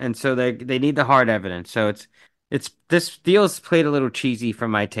 Right, and so they need the hard evidence. So it's this deal's played a little cheesy for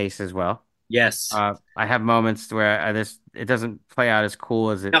my taste as well. Yes. I have moments where it doesn't play out as cool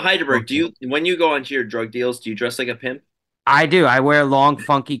as it. Now, Heidelberg, when you go onto your drug deals, do you dress like a pimp? I do. I wear long,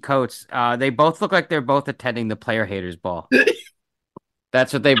 funky coats. They both look like they're both attending the player haters ball.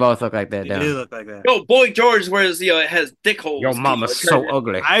 That's what they both look like they're They do doing. look like that. Yo, Boy George wears it has dick holes. Your mama's so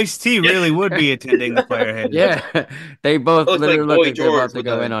ugly. Ice-T really would be attending the player hated. Yeah, they both Looks literally like look Boy like they're about George to with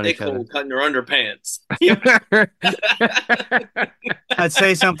go a in on dick each other. hole cut in their underpants. I'd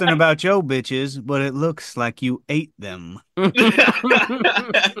say something about your bitches, but it looks like you ate them.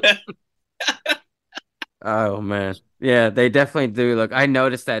 Oh man. Yeah, they definitely do look. I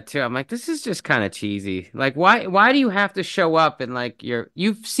noticed that too. I'm like, this is just kind of cheesy. Like, why do you have to show up and like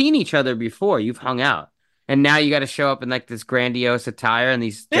you've seen each other before, you've hung out, and now you got to show up in like this grandiose attire and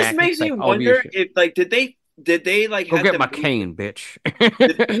these This jackets, makes me like, wonder if like did they like go have get to my move- cane, bitch.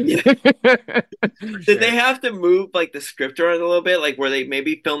 Did they have to move like the script around a little bit, like where they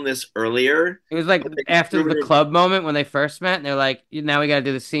maybe filmed this earlier? It was like But they after threw the it- club moment when they first met, and they're like, now we got to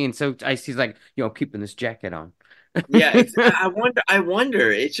do the scene. So Ice-T's like, yo, I'm keeping this jacket on. Yeah, I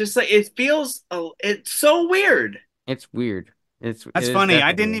wonder. It's just like it feels. It's so weird. It's weird. That's It is funny.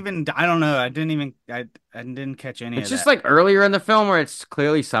 I definitely didn't weird. even. I don't know. I didn't catch any It's of just that. like earlier in the film where it's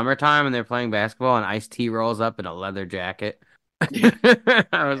clearly summertime and they're playing basketball and Ice-T rolls up in a leather jacket.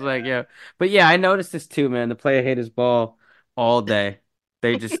 I was like, yeah. But yeah, I noticed this too, man. The player hate his ball all day.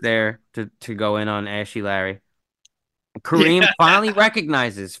 They're just there to go in on Ashy Larry. Kareem finally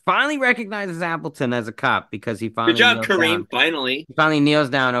recognizes Appleton as a cop because he finally Good job, kneels Kareem. down. Finally. He finally kneels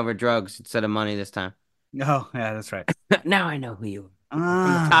down over drugs instead of money this time. Oh, yeah, that's right. Now I know who you are.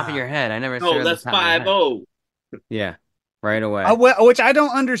 From the top of your head. I never Oh, said that's the top of your head. 5-0. Yeah. Right away. Which I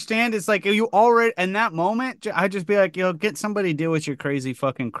don't understand. It's like you already in that moment. I'd just be like, yo, get somebody to deal with your crazy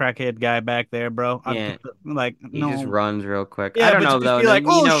fucking crackhead guy back there, bro. Yeah. Like He no. just runs real quick. Yeah, I don't but know to just though. be like,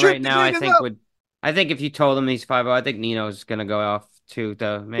 oh, Nino shit, right the now, I nigga's think up. I think if you told him he's 5-0, I think Nino's gonna go off too.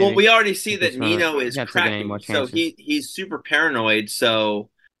 Though. Maybe. Well, we already see This that one, Nino he's is not taking any more cracking, so chances. he's super paranoid. So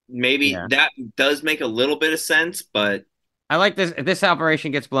maybe Yeah. that does make a little bit of sense, but I like this. This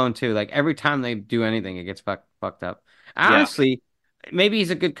operation gets blown too. Like every time they do anything, it gets fucked up. Yeah. Honestly, maybe he's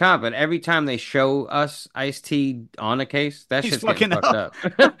a good cop, but every time they show us Ice-T on a case, that He's shit's getting fucking fucked up.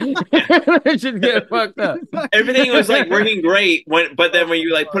 That shit get fucked up. everything was like working great. But then when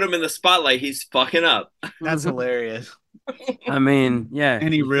you like put him in the spotlight, he's fucking up. That's hilarious. I mean, yeah.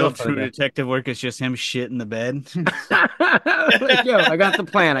 Any he's real still true fucked up. detective work is just him shit in the bed. Like, yo, I got the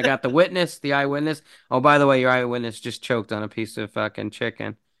plan. I got the witness, the eyewitness. Oh, by the way, your eyewitness just choked on a piece of fucking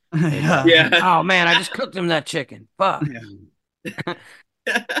chicken. Yeah. Oh man, I just cooked him that chicken. Fuck.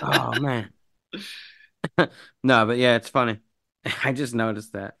 Oh man. No, but yeah, it's funny. I just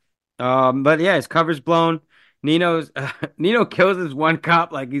noticed that. But yeah, his cover's blown. Nino kills his one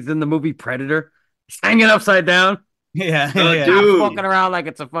cop like he's in the movie Predator. He's hanging upside down. Yeah, Oh, yeah. dude. Walking around like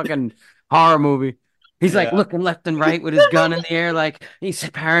it's a fucking horror movie. He's like Yeah. looking left and right with his gun in the air, like he's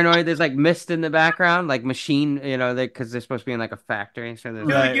paranoid. There's like mist in the background, like machine, because they're supposed to be in like a factory. So there's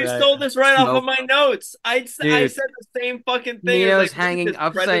Dude, Right, you right. stole this right off Smoke. of my notes. I said Dude. the same fucking thing. Nino's It's like, hanging this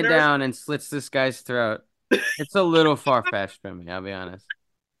upside Predator? down and slits this guy's throat. It's a little far fetched for me, I'll be honest.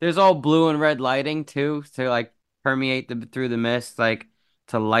 There's all blue and red lighting too to like permeate through the mist, like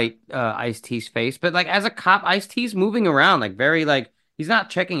to light Ice-T's face. But like as a cop, Ice-T's moving around like very like he's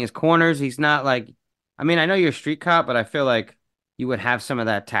not checking his corners. He's not like I mean, I know you're a street cop, but I feel like you would have some of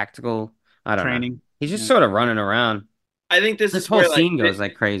that tactical, I don't know. Training. He's just Yeah. sort of running around. I think this This is whole where, like, scene goes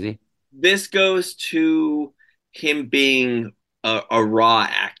like crazy. this goes to him being a raw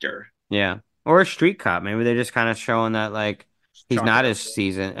actor. Yeah. Or a street cop. Maybe they're just kind of showing that like he's Chalk not it as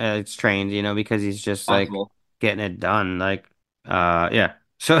seasoned, it's trained, because he's just like Possible. getting it done. Like, yeah.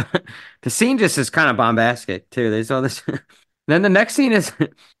 So the scene just is kind of bombastic too. There's all this. Then the next scene is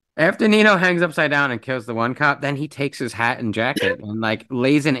after Nino hangs upside down and kills the one cop, then he takes his hat and jacket and like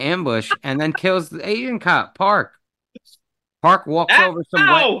lays an ambush and then kills the Asian cop, Park. Park walks over some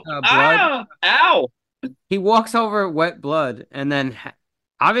Ow! wet blood. Ow! He walks over wet blood and then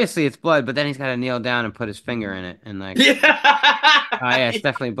obviously it's blood, but then he's got to kneel down and put his finger in it and like. Yeah. Yeah, it's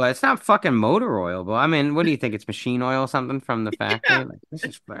definitely blood. It's not fucking motor oil, but I mean, what do you think? It's machine oil or something from the factory? Yeah. Like, this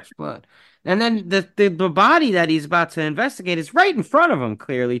is fresh blood. And then the body that he's about to investigate is right in front of him,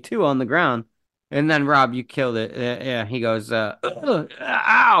 clearly, too, on the ground. And then, Rob, you killed it. Yeah, he goes,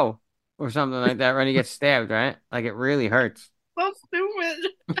 ow, or something like that when he gets stabbed, right? Like, it really hurts. So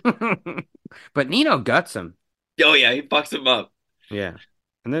stupid. But Nino guts him. Oh yeah, he fucks him up. Yeah.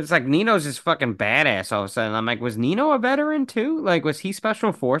 And then it's like Nino's just fucking badass all of a sudden. I'm like, was Nino a veteran too? Like, was he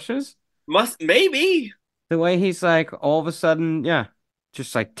special forces? Maybe. The way he's like all of a sudden, yeah,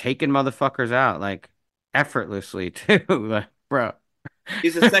 just like taking motherfuckers out like effortlessly too. Like, bro.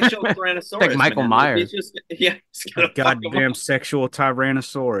 He's a sexual tyrannosaurus. Like Michael man. Myers. He's gonna fuck him Goddamn up. sexual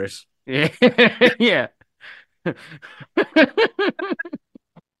Tyrannosaurus. Yeah. Yeah. We're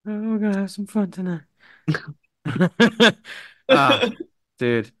gonna have some fun tonight.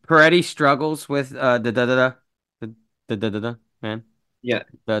 Dude, Peretti struggles with the man. Yeah,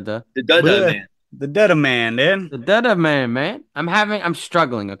 The the Dada man. The Dada man, dude. the man. I'm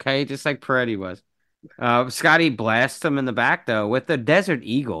struggling, okay? Just like Peretti was. Scotty blasts him in the back though with the Desert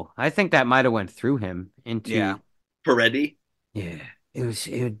Eagle. I think that might have went through him into Yeah. Peretti. Yeah.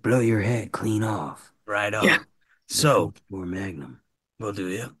 It would blow your head clean off. Right on. Yeah. So, Or Magnum. we'll do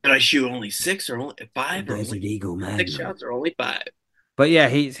you. Did I shoot only 6 or only 5 or Desert only Eagle 6 Magnum. shots or only 5? But yeah,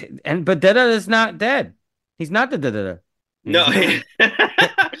 but Dada is not dead. He's not the Dada. No,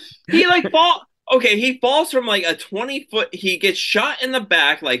 he like fall. Okay, he falls from like a 20-foot. He gets shot in the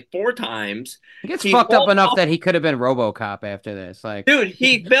back like 4 times. He gets He fucked up falls enough off- that he could have been RoboCop after this. Like, Dude,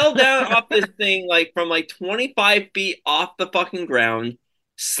 he fell down off this thing like from like 25 feet off the fucking ground,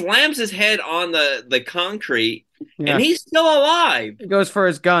 slams his head on the concrete, yeah. and he's still alive. He goes for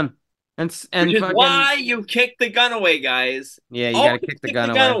his gun. And Which is fucking, why you kick the gun away, guys. yeah, you Always gotta kick the kick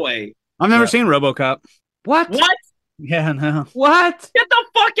gun the away. I've never Yeah. seen RoboCop. What? What? Yeah, no. What? Get the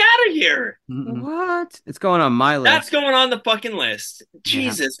fuck out of here. Mm-mm. What? It's going on my list. That's going on the fucking list.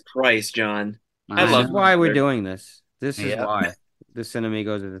 Jesus Christ, John. I This love is why we're it. doing this. This is Yep. why the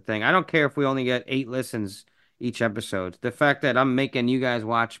Cinemigos is the thing. I don't care if we only get 8 listens each episode. The fact that I'm making you guys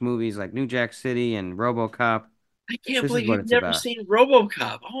watch movies like New Jack City and RoboCop. I can't This is believe what you've it's never about. seen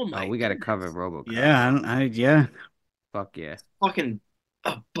RoboCop. Oh my! Oh, we got to goodness. cover RoboCop. Yeah, yeah. Fuck yeah. Fucking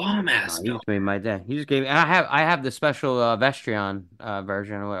a bomb ass You film. just made my day. You just gave me. I have the special Vestron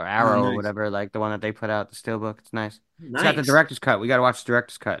version or Arrow or nice. whatever, like the one that they put out, the steelbook. It's nice. It's got the Nice. director's cut. We got to watch the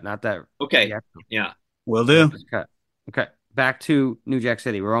director's cut, not that. Okay. the actual Yeah. Will do. director's cut. Okay, back to New Jack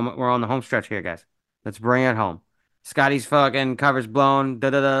City. We're on the home stretch here, guys. Let's bring it home. Scotty's fucking cover's blown.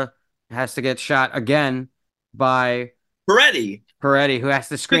 Has to get shot again by Peretti. Peretti, who has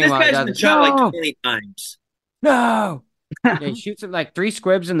to Dude, scream this out. guy's Does, been shot no, like 20 times. no. Yeah, he shoots him like 3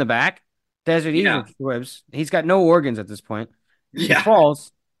 squibs in the back. Desert Eagle Yeah. squibs. He's got no organs at this point. He Yeah.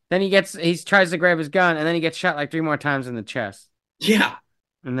 falls. Then he tries to grab his gun, and then he gets shot like 3 more times in the chest. Yeah.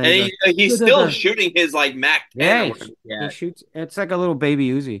 And then And he he's still shooting his like Mac 10 Yeah, or he, whatever. he shoots. It's like a little baby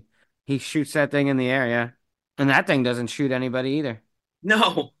Uzi. He shoots that thing in the air, yeah. And that thing doesn't shoot anybody either.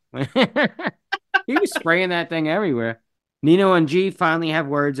 No. He was spraying that thing everywhere. Nino and G finally have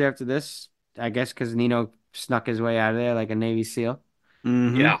words after this, I guess, because Nino snuck his way out of there like a Navy SEAL.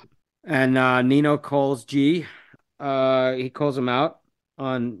 Mhm. Yeah. And Nino calls G. He calls him out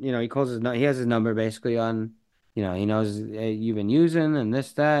on, he calls he has his number basically on, he knows you've been using and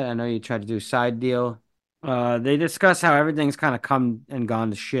this, that. I know you tried to do a side deal. They discuss how everything's kind of come and gone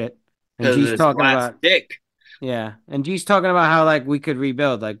to shit. And Because G's talking about, dick. yeah. And G's talking about how like we could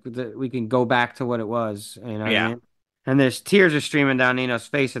rebuild, like we can go back to what it was, you know what I mean? And there's tears are streaming down Nino's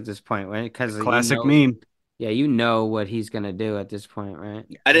face at this point, right? Because Classic meme. Yeah, you know what he's gonna do at this point, right?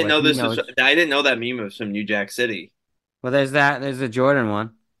 I didn't know What he this was. knows. I didn't know that meme was from New Jack City. Well, there's that. There's the Jordan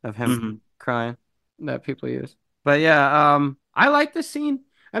one of him crying that people use. But yeah, I like the scene.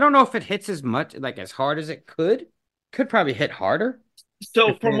 I don't know if it hits as much, like as hard as it could. Could probably hit harder. So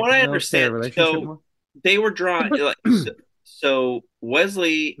if from they- what I you know, if they had a understand, relationship so more. they were drawn like so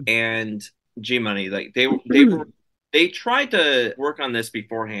Wesley and G Money, like they tried to work on this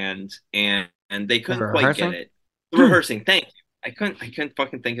beforehand and they couldn't quite get Rehearsing? it. Rehearsing, thank you. I couldn't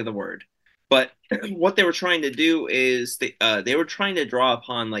fucking think of the word. But what they were trying to do is they were trying to draw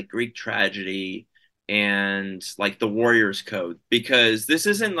upon like Greek tragedy and like the Warriors Code, because this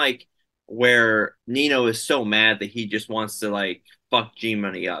isn't like where Nino is so mad that he just wants to like fuck G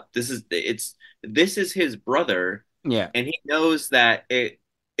Money up. This is his brother, Yeah. and he knows that it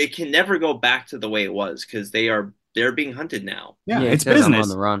can never go back to the way it was because they're being hunted now. Yeah, it it's says I'm business. on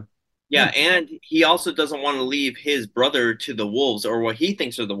the run. Yeah, and he also doesn't want to leave his brother to the wolves, or what he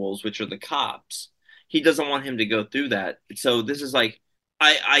thinks are the wolves, which are the cops. He doesn't want him to go through that. So this is like,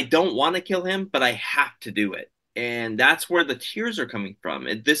 I don't want to kill him, but I have to do it. And that's where the tears are coming from.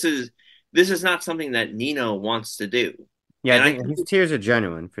 This is not something that Nino wants to do. Yeah, And I I think his tears are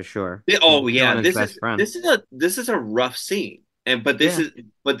genuine for sure. Oh He's yeah, killing his best friend. this is a rough scene. But this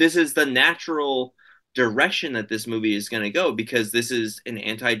is the natural direction that this movie is going to go, because this is an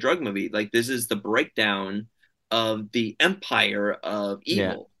anti-drug movie. Like, this is the breakdown of the empire of evil.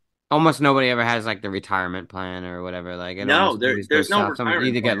 Yeah. Almost nobody ever has like the retirement plan or whatever. Like, it No, almost there- always there's goes no south. Some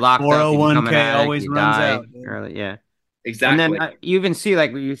retirement either plan. get locked up, you become an 401k addict, always you runs die out, dude. early. Yeah. Exactly. And then you even see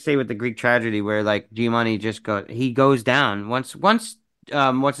like what you say with the Greek tragedy, where like G Money goes down once what's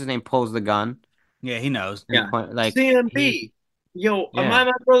his name pulls the gun. Yeah, he knows. Yeah. Like CMB. Yo, am Yeah. I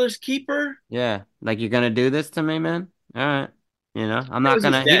my brother's keeper? Yeah, like you're gonna do this to me, man. All right, I'm not Knows he's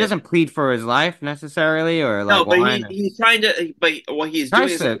gonna. He dead. doesn't plead for his life necessarily, or No, like but why. he's trying to. But what he's doing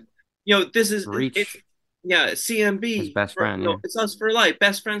Tries is like, to this is it's reach yeah, his CMB best for friend. Yeah, it's us for life,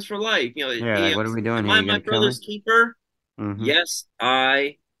 best friends for life. yeah. Like, what are we doing Am here? I You my gonna kill me? brother's keeper? Mm-hmm. Yes,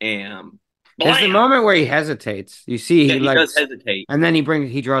 I am. There's the Blam! moment where he hesitates. You see, Yeah, he he like, does hesitate. and then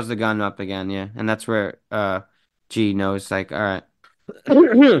he draws the gun up again. Yeah, and that's where G knows like, all right,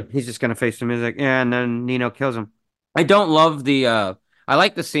 he's just gonna face him. He's like, yeah, and then Nino kills him. I don't love the I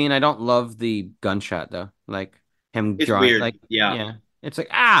like the scene. I don't love the gunshot though. Like him It's drawing weird. like Yeah. yeah. It's like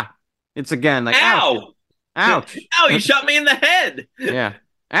ah. It's again like ouch. Ow! Ouch. Ow! You shot me in the head. Yeah.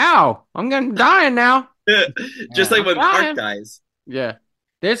 Ow. I'm gonna dying now. Just Yeah, like I'm when Park dying. dies. Yeah.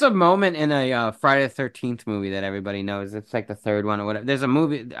 There's a moment in a Friday the 13th movie that everybody knows. It's like the third one or whatever. There's a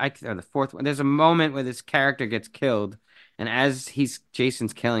movie or the fourth one. There's a moment where this character gets killed. And as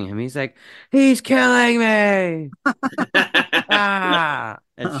Jason's killing him, he's like, he's killing me. Ah,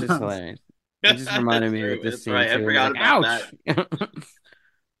 it's just hilarious. It just reminded me of this That's scene right. I too. It was forgot like, about ouch.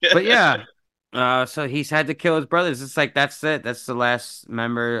 that. But yeah, so he's had to kill his brothers. It's like that's it. That's the last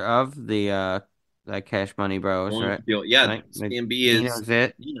member of the like Cash Money Bros, right? Yeah, Like CMB is Nino's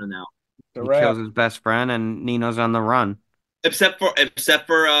it. now. He kills his best friend, and Nino's on the run. Except for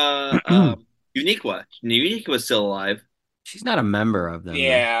Uniqua. Uniqua's still alive. She's not a member of them.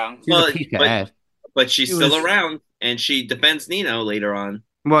 Yeah. She's a piece of ass. But she's still around, and she defends Nino later on.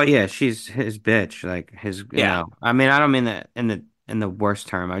 Well, yeah, she's his bitch. Like his, you Yeah. know. I mean, I don't mean that in the worst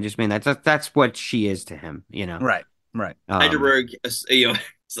term. I just mean that's what she is to him. You know. Right. Heidelberg,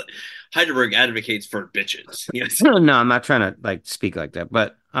 Heidelberg advocates for bitches. No, I'm not trying to like speak like that,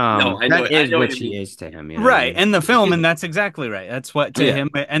 but No, I know- that I is know what what she you mean. is to him. You know Right. what I mean? In the film, and that's exactly right. That's what to Yeah. him,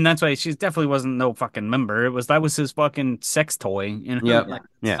 and that's why she definitely wasn't no fucking member. That was his fucking sex toy. You know? Yep. Like,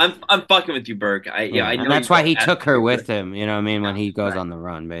 Yeah. I'm fucking with you, Berg. I know. And that's why he you took her advocate with for- him. You know what I mean? When he goes right. on the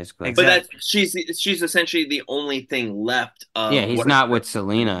run, basically. But that's she's essentially the only thing left. Of Yeah, he's what- not with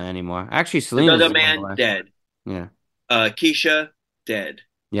Selena anymore. Actually, Selena's Another going man away. dead. Yeah. Keisha dead.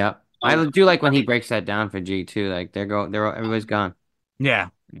 Yep. I do like when he breaks that down for G too. Like everybody's gone. yeah.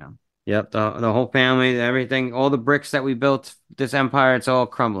 Yep, the whole family, everything, all the bricks that we built, this empire, it's all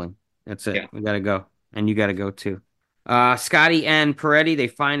crumbling. That's it. Yeah. We gotta go. And you gotta go too. Scotty and Peretti, they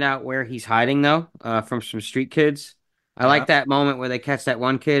find out where he's hiding though, from some street kids. I like that moment where they catch that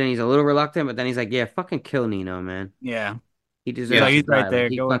one kid and he's a little reluctant, but then he's like, yeah, fucking kill Nino, man. Yeah. He deserves he's to right die. there.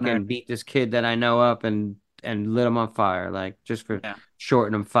 Like, he Go in there. fucking beat this kid that I know up and lit him on fire, like just for Yeah.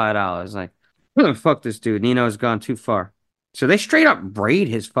 shorting him $5. Like, fuck this dude. Nino's gone too far. So they straight up raid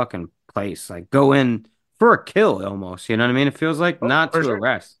his fucking place, like go in for a kill almost. You know what I mean? It feels like not to for sure.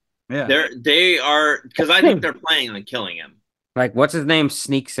 arrest. Yeah. They are because I think they're planning on killing him. Like what's his name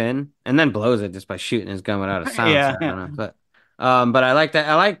sneaks in and then blows it just by shooting his gun without a sound. Yeah. I don't know. But I like that.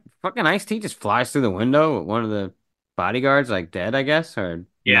 I like fucking Ice-T just flies through the window with one of the bodyguards, like dead, I guess, or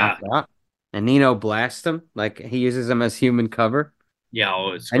knocked out. And Nino blasts him, like he uses him as human cover. Yeah,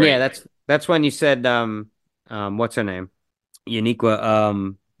 it's And great. yeah, that's when you said what's her name?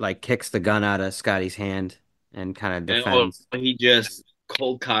 Uniqua like kicks the gun out of Scotty's hand and kind of And, defends. he just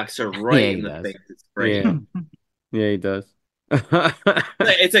cold cocks her right Yeah, in he the does. face. It's great. Yeah. Yeah, he does.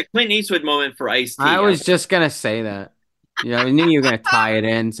 It's a Clint Eastwood moment for Ice-T. I was just gonna say that. Yeah, I knew you were gonna tie it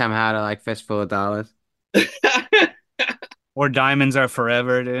in somehow to like Fistful of Dollars. Or Diamonds Are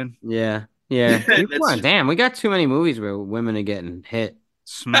Forever, dude. Yeah. Yeah. That's Come on, just- damn, we got too many movies where women are getting hit.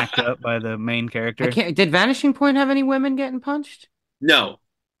 Smacked up by the main character. Did Vanishing Point have any women getting punched? No,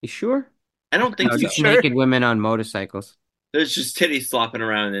 You sure? I don't think No, so. just naked women on motorcycles. There's just titties flopping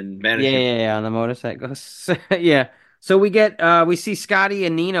around and Yeah, vanishing. yeah, on the motorcycles. Yeah. So we see Scotty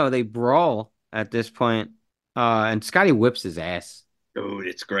and Nino, they brawl at this point. And Scotty whips his ass. Dude,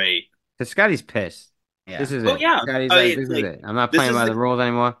 it's great. Because Scotty's pissed. Yeah. This is Oh, it. yeah. Scotty's I like, mean, this is like, it. I'm not this playing is by the- the rules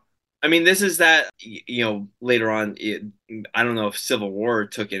anymore. I mean, this is that, later on, I don't know if Civil War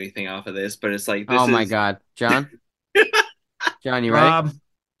took anything off of this, but it's like, this Oh my is- God. John? John, you right? Rob,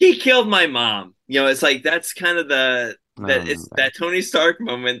 He killed my mom. It's like, that's kind of Oh my it's God. that Tony Stark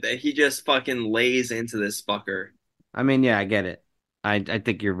moment that he just fucking lays into this fucker. I mean, yeah, I get it. I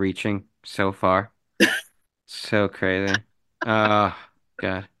think you're reaching so far. So crazy. Oh,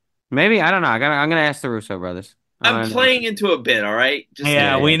 God. Maybe, I don't know. I'm gonna ask the Russo brothers. I I'm wanna know. playing into a bit, all right? Just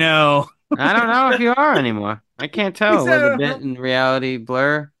yeah, yeah. we know. I don't know if you are anymore. I can't tell where the bit and reality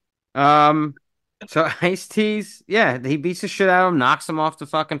blur. So Ice-T's, yeah, he beats the shit out of him, knocks him off the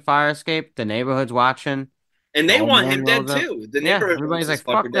fucking fire escape. The neighborhood's watching. And they Oh, want man him dead rolls up. too. The Yeah, neighborhood everybody's like, wants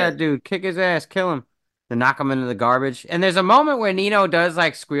this fucker fuck that dead. dude, kick his ass, kill him. to knock him into the garbage. And there's a moment where Nino does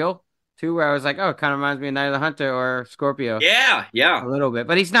like squeal too, where I was like, oh, it kind of reminds me of Night of the Hunter or Scorpio. Yeah, yeah. A little bit,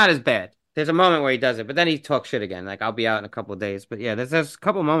 but he's not as bad. There's a moment where he does it, but then he talks shit again. Like, I'll be out in a couple of days. But yeah, there's a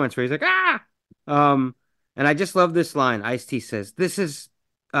couple moments where he's like, ah. And I just love this line. Ice-T says, this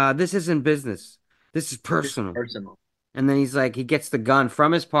isn't business. This is personal. Personal. And then he's like, he gets the gun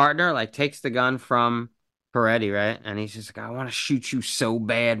from his partner, like takes the gun from Peretti, right? And he's just like, I want to shoot you so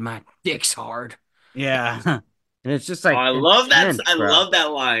bad, my dick's hard. Yeah. And it's just like, I love that. intense, I bro. love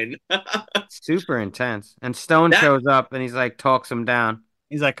that line. Super intense. And Stone shows up and he's like, talks him down.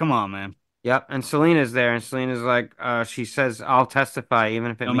 He's like, come on, man. Yep. And Selena's there, and Selena's like, she says, I'll testify,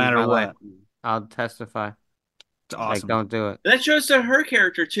 even if it No means matter my what. life. I'll testify. It's Like, awesome. don't do it. That shows to her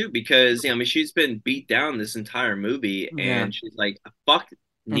character too, because I mean she's been beat down this entire movie, and Yeah. she's like, "Fuck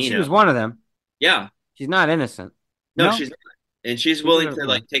And she Nino." was one of them. Yeah, She's not innocent. no, No. she's not. And she's willing to Yeah.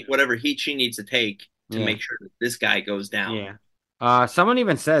 like take whatever heat she needs to take to Yeah. make sure that this guy goes down. Yeah. Someone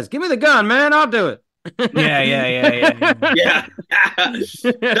even says, give me the gun, man. I'll do it. Yeah. Yeah,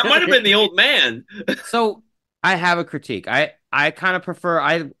 that might have been the old man. So I have a critique. I kind of prefer,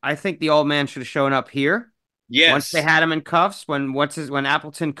 I think the old man should have shown up here. Yes, Once they had him in cuffs, when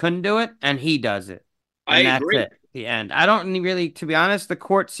Appleton couldn't do it, and he does it. And I that's agree. it. The end. I don't really, to be honest, the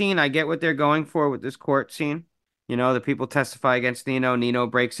court scene, I get what they're going for with this court scene. You know, the people testify against Nino. Nino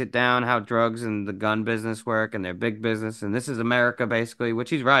breaks it down, how drugs and the gun business work, and their big business. And this is America, basically, which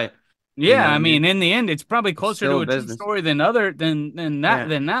he's right. Yeah, know, I mean, in the end, it's probably closer still to a true business. story than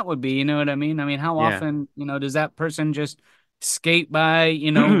that would be. You know what I mean? I mean, how Yeah. often, does that person just skate by,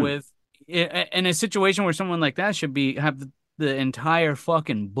 with in a situation where someone like that should have the entire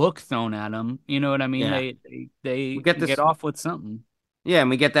fucking book thrown at them? You know what I mean? Yeah. They We get this- get off with something. Yeah,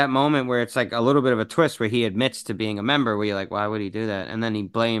 and we get that moment where it's like a little bit of a twist where he admits to being a member, where you're like, why would he do that? And then he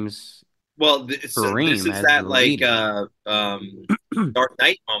blames. Well, this Kareem is as that the like leader. Dark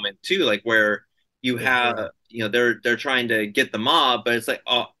Knight moment too, like where you Yeah, have they're trying to get the mob, but it's like,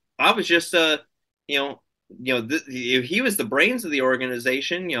 oh, I was just if he was the brains of the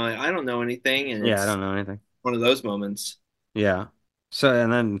organization, I don't know anything, and Yeah, it's I don't know anything. one of those moments. Yeah. So,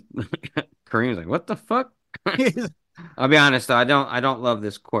 and then Kareem's like, what the fuck? I'll be honest though, I don't love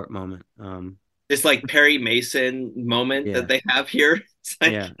this court moment. This like Perry Mason moment Yeah. that they have here. It's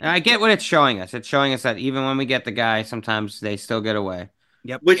like, Yeah. And I get what it's showing us. It's showing us that even when we get the guy, sometimes they still get away.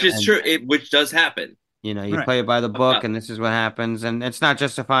 which is And- true, which does happen. You know, you Right. play it by the book, and this is what happens. And it's not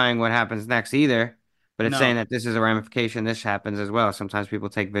justifying what happens next either, but it's No. saying that this is a ramification. This happens as well. Sometimes people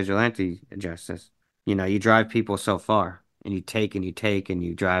take vigilante justice. You know, you drive people so far, and you take and you take and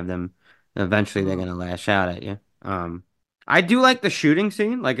you drive them. Eventually, they're gonna lash out at you. I do like the shooting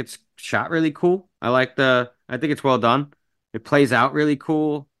scene. Like, it's shot really cool. I think it's well done. It plays out really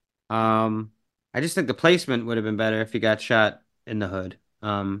cool. I just think the placement would have been better if he got shot in the hood.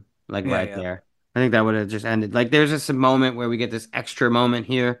 Like Yeah, right yeah. there. I think that would have just ended. Like, there's just a moment where we get this extra moment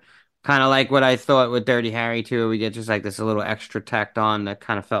here, kind of like what I thought with Dirty Harry too. We get just like this little extra tacked on that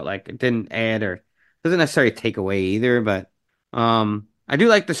kind of felt like it didn't add or doesn't necessarily take away either. But I do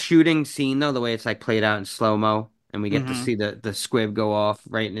like the shooting scene though, the way it's like played out in slow mo, and we get to Mhm. see the squib go off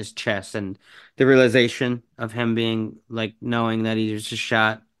right in his chest, and the realization of him being like knowing that he was just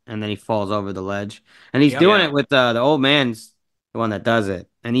shot, and then he falls over the ledge, and he's Yep. doing Yeah. it with the old man's the one that does it,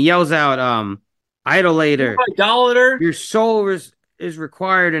 and he yells out, "Idolater, Idolater. your soul is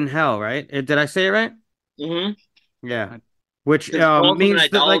required in hell." Right? Did I say it right? Mm-hmm. Yeah. Which Means means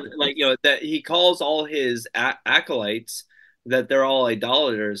that like that he calls all his acolytes that they're all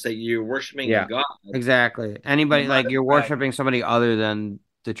idolaters, that you're worshiping Yeah. a god. exactly anybody like you're Right. worshiping somebody other than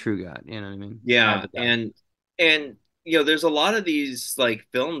the true God. You know what I mean? Yeah, As a God. and there's a lot of these like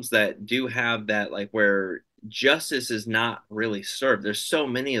films that do have that, like where justice is not really served. There's so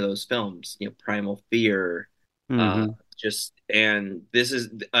many of those films, Primal Fear, Mhm. and this is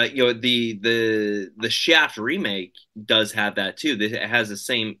the Shaft remake does have that too. It has the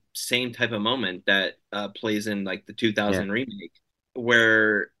same type of moment that plays in like the 2000 remake,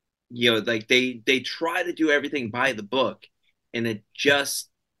 where like they try to do everything by the book, and it just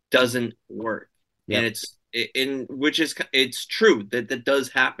doesn't work. Yep. And it's true that does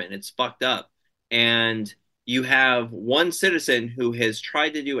happen. It's fucked up, and you have one citizen who has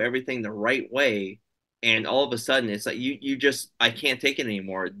tried to do everything the right way, and all of a sudden it's like you just, I can't take it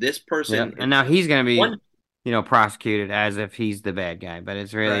anymore. This person, Yeah. And now he's gonna be One- prosecuted as if he's the bad guy, but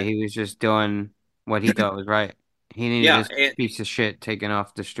it's really Right. he was just doing what he thought was right. He needed Yeah, this and- piece of shit taken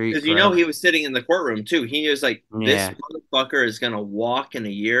off the street. because forever. he was sitting in the courtroom too. He was like, this Yeah. motherfucker is gonna walk in a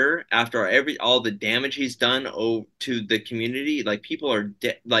year after all the damage he's done to the community. Like, people are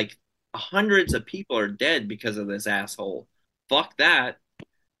dead. Like, hundreds of people are dead because of this asshole. Fuck that.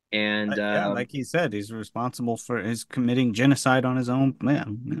 And Yeah, like he said, he's responsible for his committing genocide on his own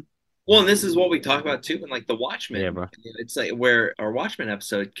man. well, and this is what we talk about too in like the Watchmen. Yeah, bro. It's like where our Watchmen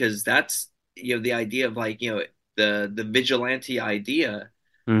episode, because that's the idea of like the vigilante idea.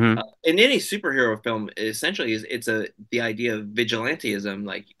 Hmm. In any superhero film, essentially is it's the idea of vigilantism.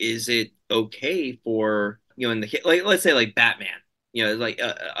 Like, is it okay for in the like let's say like Batman, like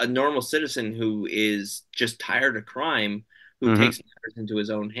a normal citizen who is just tired of crime, who Hmm. takes matters into his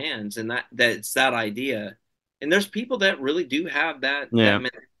own hands, and that's that idea. And there's people that really do have that Yeah.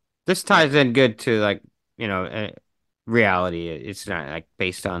 that This ties in good to like, reality. It's not like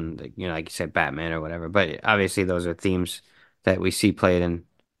based on like you said, Batman or whatever. But obviously, those are themes that we see played in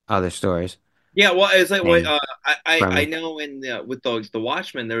other stories. Yeah, well, it's like what And I know in with the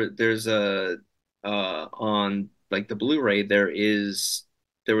Watchmen there's a on like the Blu-ray there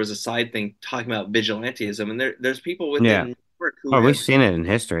was a side thing talking about vigilantism, and there's people Yeah. within New York who Oh, we've have seen it in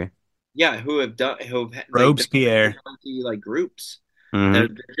history. who have like Robespierre. vigilante, like groups Hmm. they're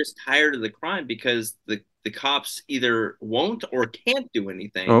just tired of the crime because the cops either won't or can't do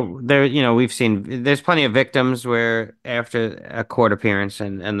anything. Well, we've seen there's plenty of victims where after a court appearance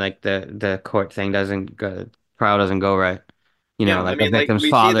and like the court thing doesn't go, trial doesn't go right. Yeah, I Like the mean, like victim's we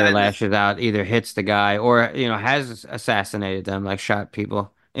see father that in lashes out, either hits the guy or, has assassinated them, like shot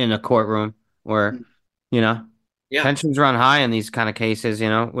people in a courtroom or, you know, yeah. tensions run high in these kind of cases,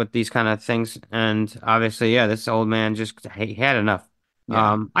 with these kind of things. And obviously, yeah, this old man just he had enough.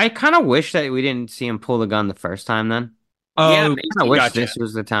 Yeah. I kind of wish that we didn't see him pull the gun the first time then. Yeah, Oh, maybe. I wish gotcha. this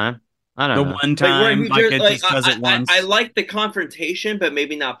was the time. I The don't know. one Like where time, he like just it like just does it once. I like the confrontation, but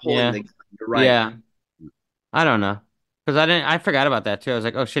maybe not pulling Yeah. the gun. You're right. Yeah. I don't know. Because I forgot about that too. I was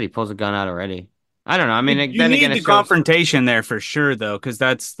like, oh shit, he pulls a gun out already. I don't know. I mean, You then need again, the it shows. confrontation there for sure, though, because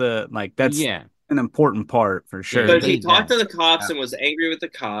that's Yeah. an important part for sure. Because you he need talked that. to the cops and was angry with the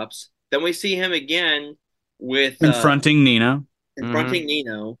cops. Then we see him again with Confronting Nino. confronting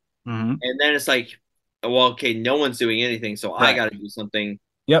Nino, Mm-hmm. and then it's like, well, okay, no one's doing anything, so I Right. got to do something.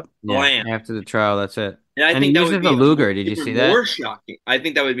 Yep. Yeah. Blam. After the trial, that's it. And I And think he that uses would be the Luger. Did you even see that? more shocking. I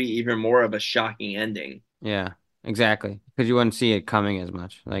think that would be even more of a shocking ending. Yeah, exactly. Because you wouldn't see it coming as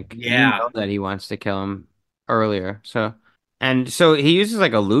much. Like, Yeah. that he wants to kill him earlier. So he uses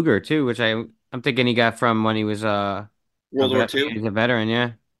like a Luger too, which I'm thinking he got from when he was World War II. He's a veteran,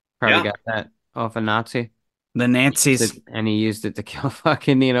 yeah. Probably Yeah. got that off a Nazi. The Nazis. And he used it to kill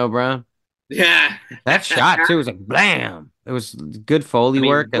fucking Nino Brown. Yeah. That shot too was like blam. It was good Foley I mean,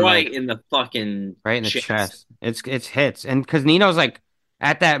 work and right like in the fucking right in the chest. It's hits. And because Nino's like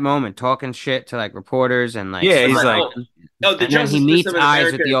at that moment talking shit to like reporters and like Yeah, he's Like, like, no, the and then he justice meets system in eyes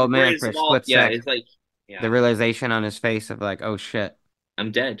America with the is old man greatest for a of all. split Yeah, second. it's like, yeah, The realization on his face of like, oh shit.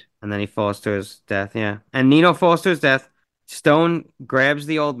 I'm dead. And then he falls to his death, yeah. And Nino falls to his death. Stone grabs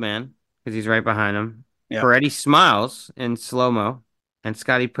the old man because he's right behind him. Yeah. Peretti smiles in slow-mo, and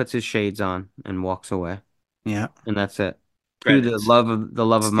Scotty puts his shades on and walks away. yeah. And that's it. To Credits. the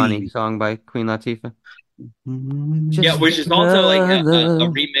love of money Steve. song by Queen Latifah. Yeah, which is also like a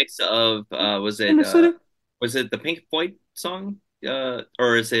Love. remix of In the city. was it the Pink Floyd song?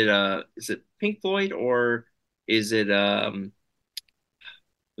 Or is it Pink Floyd or is it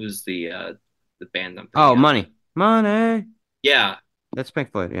who's the band I'm thinking Oh, of? money. Yeah. That's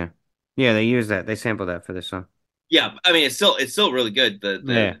Pink Floyd, yeah. Yeah, they use that. They sampled that for this song. Yeah, I mean it's still really good.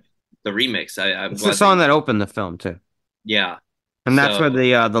 Yeah. The remix. I'm It's glad the song that opened the film too. yeah. And that's So- where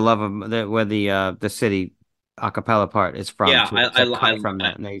the love of the city a cappella part is from Yeah, too. It's a cut from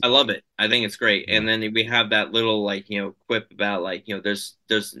that. And I love it. I think it's great. Yeah. And then we have that little like quip about like there's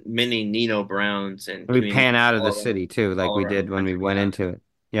many Nino Browns and we communities pan out of the all city too, like all we around did the when we country, went yeah. into it.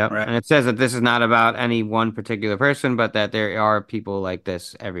 Yep. Right. And it says that this is not about any one particular person, but that there are people like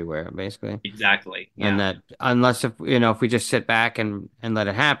this everywhere, basically. Exactly. Yeah. And that unless if we just sit back and let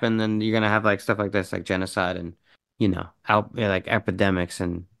it happen, then you're gonna have like stuff like this, like genocide and like epidemics,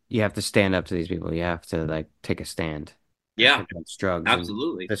 and you have to stand up to these people. You have to like take a stand. Yeah, against drugs. and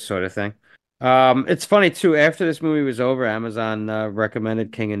absolutely. this sort of thing. It's funny too. After this movie was over, Amazon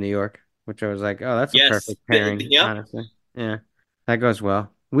recommended King of New York, which I was like, oh, that's a Yes. perfect pairing. Yep. Honestly, yeah, that goes well.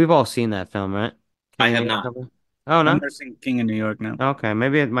 We've all seen that film, right? I King of have New not. York? Oh I've no. never seen King of New York now. Okay,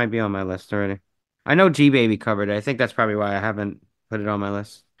 maybe it might be on my list already. I know G Baby covered it. I think that's probably why I haven't put it on my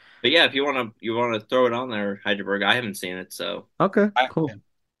list. But yeah, if you wanna throw it on there, Heidelberg, I haven't seen it, so Okay, cool. Yeah.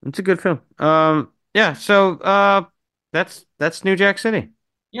 It's a good film. Yeah. So that's New Jack City.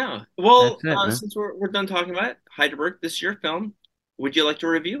 yeah. Well, That's it, man. since we're done talking about it, Heidelberg, this is your film. Would you like to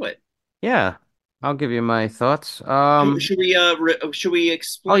review it? Yeah. I'll give you my thoughts. Should we Oh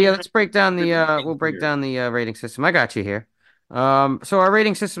explain yeah, how let's break down the everything we'll break here? down the rating system. I got you here. So our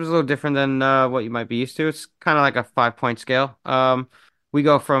rating system is a little different than what you might be used to. It's kind of like a 5 point scale. We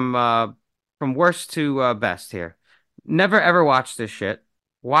go from worst to best here. Never ever watch this shit.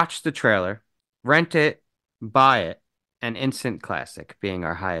 Watch the trailer, rent it, buy it, and instant classic being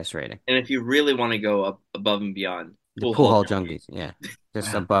our highest rating. And if you really want to go up above and beyond, The pool hall junkies, yeah.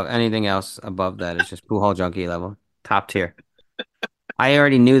 Just above anything else above that is just pool hall junkie level, top tier. I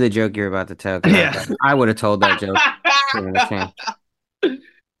already knew the joke you were about to tell. 'Cause Yeah. I would have told that joke. Given a chance.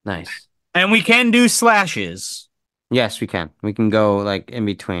 Nice. And we can do slashes. Yes, we can. We can go like in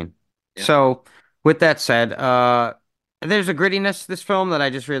between. Yeah. So, with that said, there's a grittiness to this film that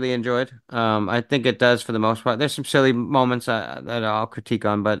I just really enjoyed. I think it does for the most part. There's some silly moments that I'll critique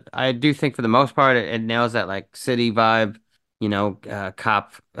on, but I do think for the most part it nails that like city vibe,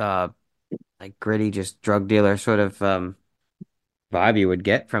 cop, like gritty, just drug dealer sort of vibe you would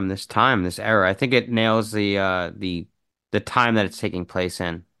get from this time, this era. I think it nails the time that it's taking place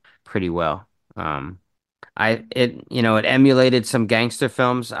in pretty well. It emulated some gangster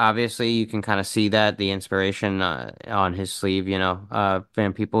films. Obviously, you can kind of see that the inspiration on his sleeve,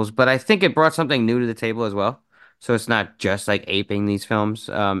 Van Peebles. But I think it brought something new to the table as well. So it's not just like aping these films.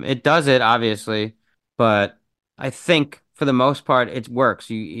 It does it obviously, but I think for the most part it works.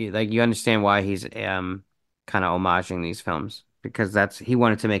 You understand why he's kind of homaging these films because he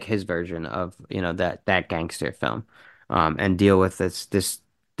wanted to make his version of that gangster film, and deal with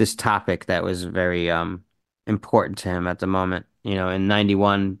this topic that was very important to him at the moment. In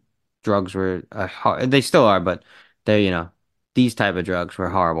 91, drugs were they still are, but these type of drugs were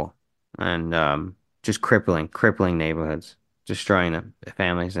horrible and just crippling neighborhoods, destroying the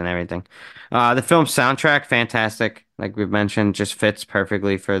families and everything. The film's soundtrack, fantastic. Like we've mentioned, just fits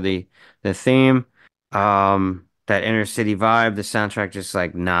perfectly for the theme. That inner city vibe, the soundtrack just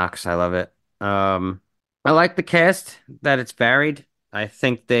like knocks. I love it. I like the cast that it's varied. I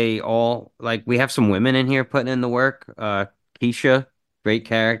think they all like we have some women in here putting in the work. Keisha, great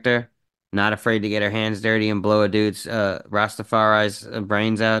character, not afraid to get her hands dirty and blow a dude's Rastafari's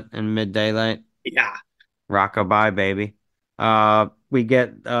brains out in mid daylight. Yeah, Rockabye, baby. We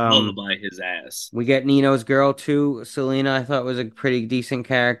get lullaby his ass. we get Nino's girl too. Selena, I thought was a pretty decent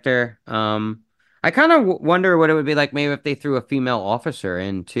character. I kind of wonder what it would be like maybe if they threw a female officer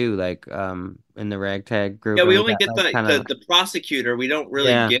in too, like in the ragtag group. Yeah, and we we only got, get like, the prosecutor. We don't really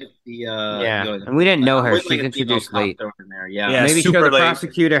Yeah. get the Yeah, and we didn't know her. with, She's like, a female introduced cop late. thrown in there. Yeah. Yeah. Maybe show super the late.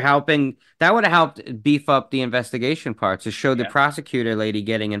 prosecutor helping. That would have helped beef up the investigation part to show the Yeah. prosecutor lady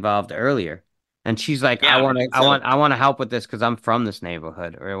getting involved earlier. And she's like, Yeah, I want to help with this because I'm from this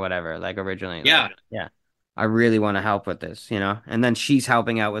neighborhood or whatever. Like originally, Yeah. like, yeah, I really want to help with this, And then she's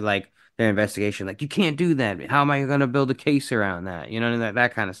helping out with like their investigation. Like, you can't do that. How am I going to build a case around that?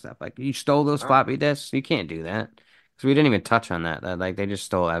 That kind of stuff. Like, you stole those floppy disks. You can't do that because we didn't even touch on that. Like, they just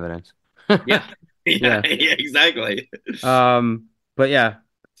stole evidence. Yeah. Yeah. Yeah, exactly. But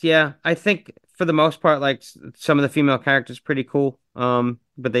yeah, I think for the most part, like some of the female characters pretty cool.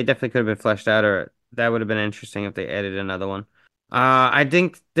 But they definitely could have been fleshed out, or that would have been interesting if they added another one. I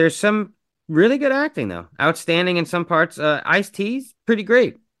think there's some really good acting though, outstanding in some parts. Ice-T's pretty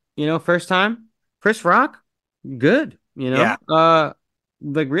great. First time. Chris Rock, good. Yeah.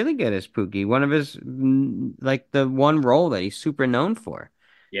 Like really good as Pookie. One of his like the one role that he's super known for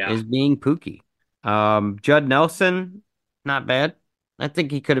Yeah. is being Pookie. Judd Nelson, not bad. I think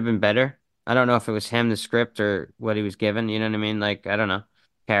he could have been better. I don't know if it was him, the script, or what he was given. You know what I mean? Like, I don't know.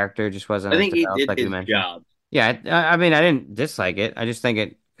 Character just wasn't I as think he developed, did like we his mentioned. job. Yeah, I mean, I didn't dislike it. I just think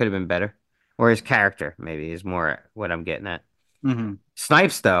it could have been better. Or his character, maybe, is more what I'm getting at. Mm-hmm.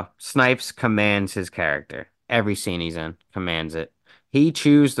 Snipes, though. Snipes commands his character. Every scene he's in, commands it. He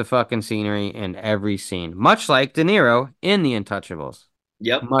chews the fucking scenery in every scene, much like De Niro in The Untouchables.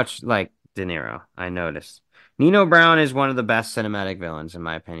 Yep. Much like De Niro, I noticed. Nino Brown is one of the best cinematic villains, in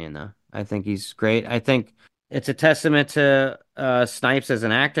my opinion, though. I think he's great. I think it's a testament to Snipes as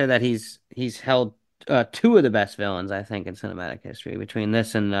an actor that he's held two of the best villains, I think, in cinematic history between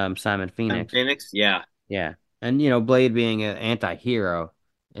this and Simon Phoenix. Phoenix, yeah. Yeah. And, Blade being an anti-hero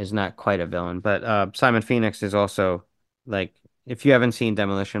is not quite a villain, but Simon Phoenix is also, like, if you haven't seen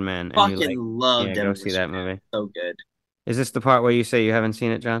Demolition Man, and Fucking you like, love go Demolition see that Man. movie. So good. Is this the part where you say you haven't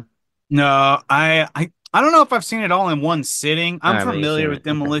seen it, John? No, I don't know if I've seen it all in one sitting. I'm All right, but you've familiar seen with it. Okay.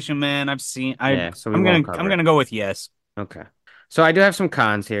 Demolition Man. I've seen. Yeah, so we I'm won't gonna cover I'm it. gonna go with yes. Okay. So I do have some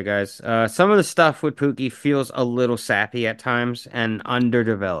cons here, guys. Some of the stuff with Pookie feels a little sappy at times and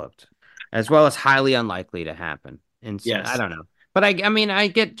underdeveloped, as well as highly unlikely to happen. And Yes. I don't know. But I mean, I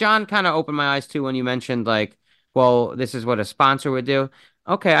get John kind of opened my eyes too when you mentioned like, well, this is what a sponsor would do.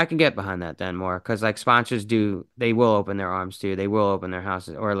 Okay, I can get behind that then more because like sponsors do, they will open their arms to you, they will open their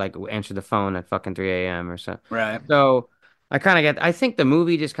houses or like answer the phone at fucking 3 a.m. or so. Right. So I kind of get. I think the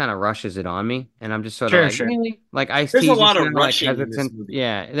movie just kind of rushes it on me, and I'm just sort of Sure, like, sure. really, like There's a Ice-T's just lot of kind of like rushing in this hesitant. movie.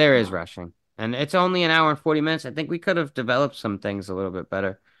 Yeah, there is rushing, and it's only an hour and 40 minutes. I think we could have developed some things a little bit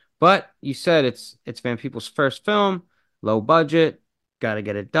better. But you said it's Van People's first film, low budget, got to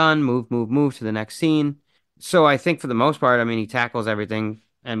get it done, move, move, move to the next scene. So I think for the most part, I mean, he tackles everything,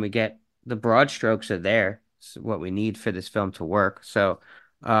 and we get the broad strokes are there. It's what we need for this film to work. So,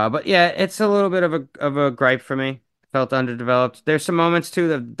 but yeah, it's a little bit of a gripe for me. Felt underdeveloped. There's some moments too,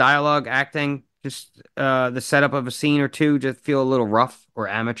 the dialogue, acting, just the setup of a scene or two just feel a little rough or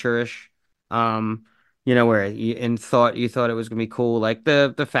amateurish. Where you thought it was gonna be cool, like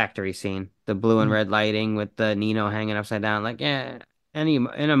the factory scene, the blue and red lighting with the Nino hanging upside down. Like, yeah, any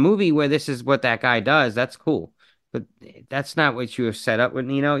in a movie where this is what that guy does, that's cool. But that's not what you have set up with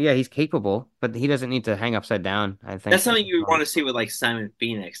Nino. Yeah, he's capable, but he doesn't need to hang upside down, I think. That's something you would want to see with like Simon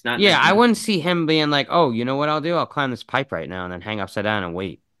Phoenix, not Yeah, I Nino. wouldn't see him being like, "Oh, you know what I'll do? I'll climb this pipe right now and then hang upside down and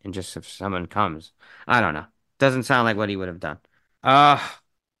wait, and just if someone comes." I don't know. Doesn't sound like what he would have done. Uh,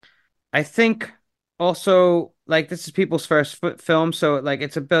 I think also like this is people's first film, so like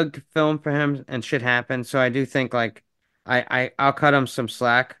it's a big film for him and shit happens. So I do think like I'll cut him some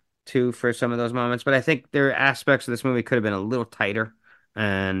slack too for some of those moments, but I think there are aspects of this movie could have been a little tighter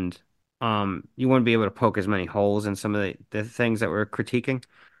and you wouldn't be able to poke as many holes in some of the things that we're critiquing.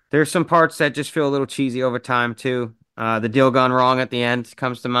 There's some parts that just feel a little cheesy over time too. The deal gone wrong at the end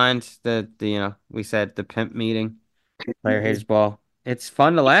comes to mind. The we said the pimp meeting, player hates ball. It's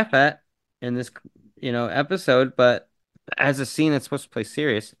fun to laugh at in this episode, but as a scene that's supposed to play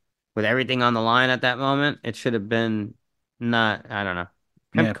serious with everything on the line at that moment, it should have been not. I don't know.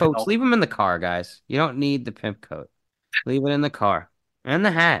 Yeah, Pimp coats, leave them in the car, guys. You don't need the pimp coat. Leave it in the car. And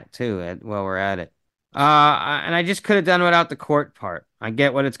the hat too, while we're at it. And I just could have done without the court part. I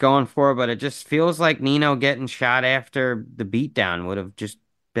get what it's going for, but it just feels like Nino getting shot after the beatdown would have just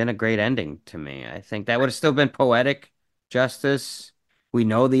been a great ending to me. I think that would have still been poetic justice. We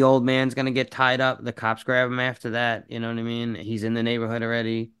know the old man's gonna get tied up. The cops grab him after that. You know what I mean? He's in the neighborhood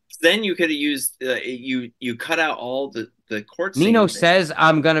already. Then you could have used you cut out all the court Nino scenes. says,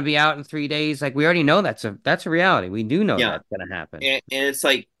 "I'm gonna be out in 3 days." Like we already know that's a reality. We do know Yeah. that's gonna happen. And it's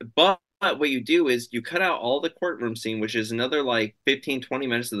like, but what you do is you cut out all the courtroom scene, which is another like 15-20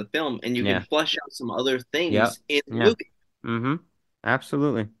 minutes of the film, and you Yeah. can flesh out some other things Yep. in the Yeah. movie. Mm-hmm.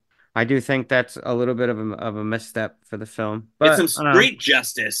 Absolutely. I do think that's a little bit of a misstep for the film. It's But some I don't know. street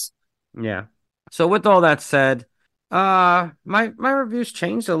justice. Yeah. So with all that said, my reviews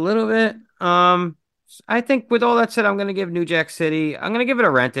changed a little bit. I think with all that said, I'm gonna give New Jack City. I'm gonna give it a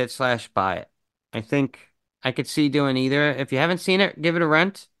rent it slash buy it. I think I could see doing either. If you haven't seen it, give it a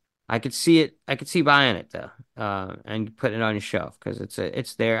rent. I could see it. I could see buying it though, and putting it on your shelf because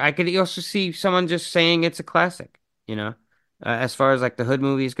it's there. I could also see someone just saying it's a classic. You know, as far as like the hood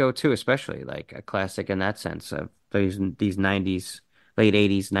movies go too, especially like a classic in that sense of these '90s, late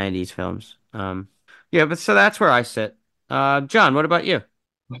 '80s, '90s films. Yeah, but so that's where I sit. John, what about you?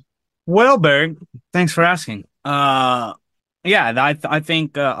 Well, Berg, thanks for asking. Yeah, I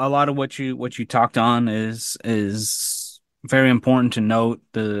think a lot of what you talked on is very important to note.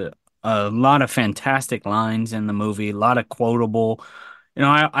 A lot of fantastic lines in the movie, a lot of quotable.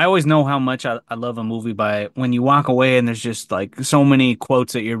 I always know how much I love a movie by when you walk away and there's just like so many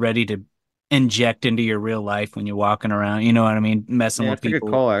quotes that you're ready to inject into your real life when you're walking around. You know what I mean? Messing Yeah, with it's a good people.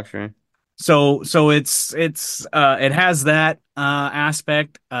 call, actually. So it has that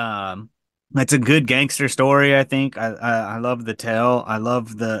aspect. It's a good gangster story, I think. I love the tale. I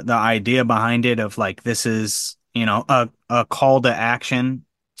love the idea behind it of like this is, a call to action,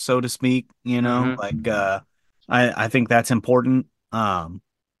 so to speak, like I think that's important.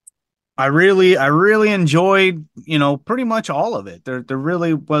 I really enjoyed, pretty much all of it. There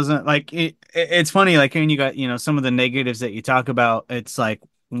really wasn't like it's funny, like when you got, some of the negatives that you talk about, it's like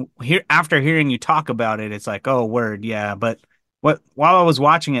here after hearing you talk about it, it's like, oh, word, yeah. But while I was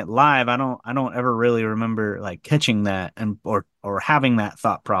watching it live, I don't ever really remember like catching that and or having that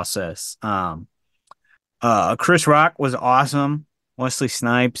thought process. Chris Rock was awesome. Wesley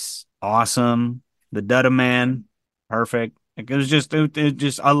Snipes, awesome. The Dutta Man, perfect. Like it was just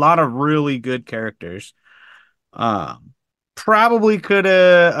a lot of really good characters. Probably could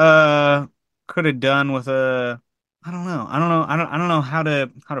have done with a I don't know how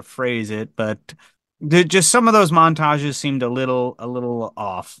to phrase it, but just some of those montages seemed a little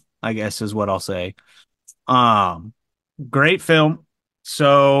off, I guess is what I'll say. Um Great film.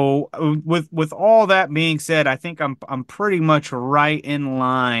 So with all that being said, I think I'm pretty much right in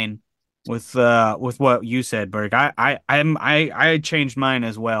line with what you said, Berg. I changed mine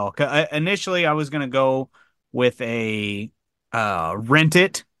as well. Initially, I was gonna go with a Rent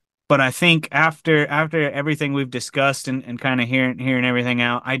It, but I think after everything we've discussed and kind of hearing everything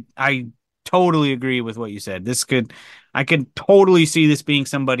out, I totally agree with what you said. I could totally see this being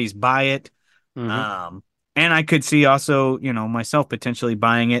somebody's Buy It. Hmm. And I could see also, myself potentially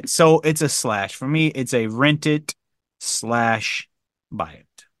buying it. So it's a slash. For me, it's a Rent It slash Buy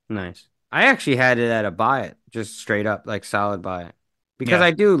It. Nice. I actually had it at a buy it, just straight up like solid buy it, because Yeah.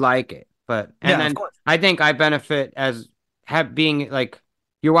 I do like it. But and Yeah, of then course. I think I benefit as have being like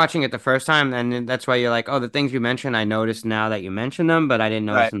you're watching it the first time, and then that's why you're like, oh, the things you mentioned, I noticed now that you mentioned them, but I didn't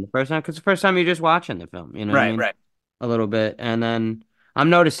notice Right. them the first time because the first time you're just watching the film, you know what I Right, mean? right. A little bit, and then I'm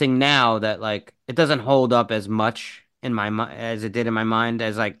noticing now that like it doesn't hold up as much in my mind as it did in my mind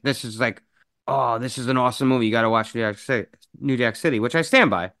as like this is like, oh, this is an awesome movie. You got to watch New Jack City, which I stand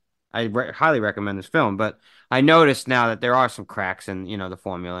by. Highly recommend this film, but I noticed now that there are some cracks in, the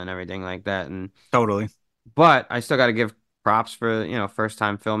formula and everything like that. And Totally. but I still got to give props for, first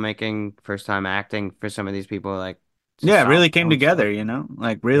time filmmaking, first time acting for some of these people. Like it's a Yeah, it solid really came film. So together,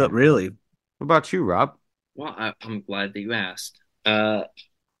 like really, yeah. really. What about you, Rob? Well, I'm glad that you asked. Uh,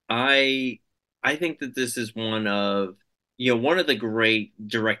 I I think that this is one of the great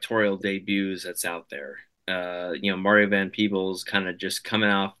directorial debuts that's out there. Mario Van Peebles kind of just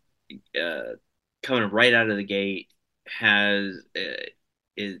uh, coming right out of the gate has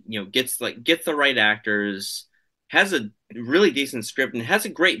gets the right actors, has a really decent script, and has a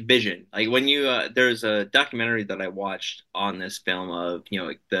great vision. Like when you there's a documentary that I watched on this film of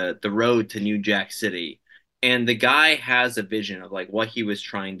like the road to New Jack City, and the guy has a vision of like what he was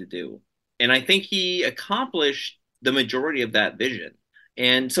trying to do, and I think he accomplished the majority of that vision.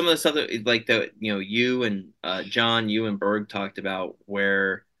 And some of the stuff that like you and John, you and Berg talked about,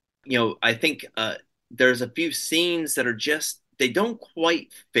 where I think there's a few scenes that are just they don't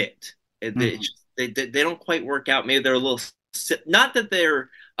quite fit. Mhm. They don't quite work out. Maybe they're a little not that they're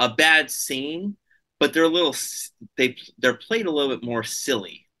a bad scene, but they're a little they're played a little bit more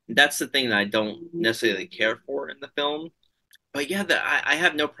silly. That's the thing that I don't necessarily care for in the film. But yeah, I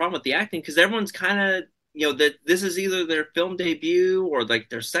have no problem with the acting because everyone's kind of that this is either their film debut or like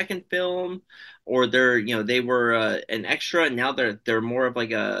their second film, or they were an extra and now they're more of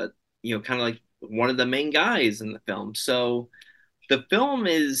like a kind of like one of the main guys in the film. So the film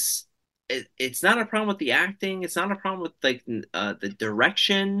it's not a problem with the acting. It's not a problem with like the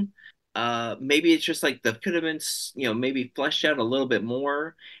direction. Maybe it's just like the could have been maybe fleshed out a little bit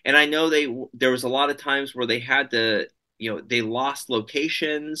more. And I know there was a lot of times where they had to they lost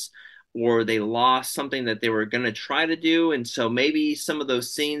locations or they lost something that they were going to try to do, and so maybe some of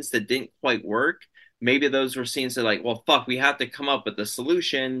those scenes that didn't quite work, maybe those were scenes that like, well, fuck, we have to come up with a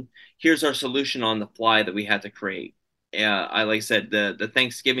solution. Here's our solution on the fly that we had to create. I like I said the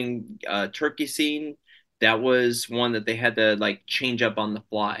Thanksgiving turkey scene, that was one that they had to like change up on the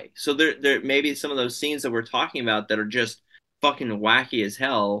fly. So there maybe some of those scenes that we're talking about that are just fucking wacky as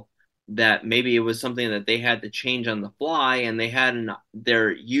hell, that maybe it was something that they had to change on the fly, and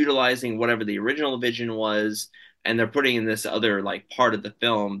they're utilizing whatever the original vision was, and they're putting in this other like part of the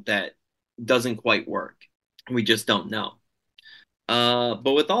film that doesn't quite work. We just don't know.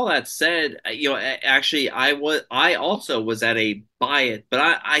 But with all that said, actually, I also was at a buy it, but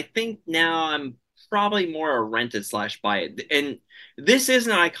I think now I'm probably more a rent it slash buy it. And this is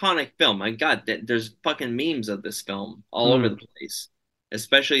an iconic film. My God, there's fucking memes of this film all over the Mm. place,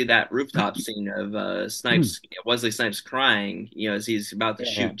 especially that rooftop scene of Wesley Snipes crying, as he's about to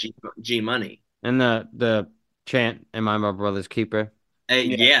Yeah. shoot G Money. And the chant, "Am I my brother's keeper?"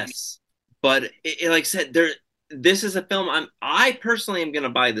 Yeah. Yes, but like I said, this is a film. I personally am going to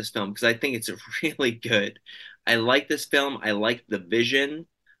buy this film because I think it's really good. I like this film. I like the vision.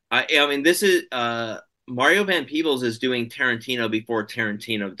 I mean, this is Mario Van Peebles is doing Tarantino before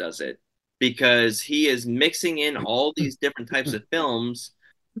Tarantino does it, because he is mixing in all these different types of films,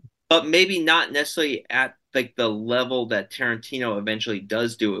 but maybe not necessarily at like the level that Tarantino eventually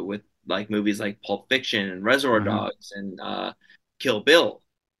does do it with, like movies like Pulp Fiction and Reservoir Hmm. Dogs and Kill Bill.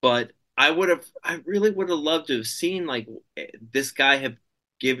 But I really would have loved to have seen like this guy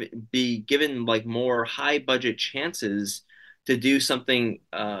be given like more high budget chances to do something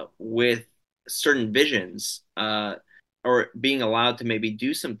with certain visions, or being allowed to maybe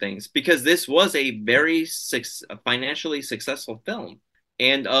do some things, because this was a very financially successful film.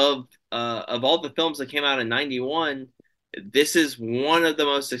 And of all the films that came out in '91, this is one of the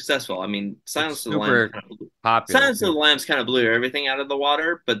most successful. I mean, It's super popular Silence of the too. Lambs kind of blew everything out of the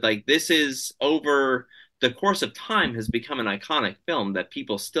water, but like this is over the course of time has become an iconic film that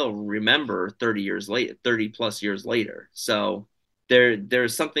people still remember 30 years later, 30 plus years later. So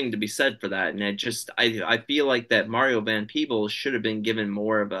there's something to be said for that. And I feel like that Mario Van Peebles should have been given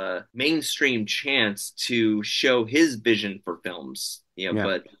more of a mainstream chance to show his vision for films, Yeah.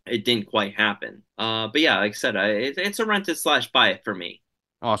 but it didn't quite happen. But yeah, like I said, it's a rent it / buy it for me.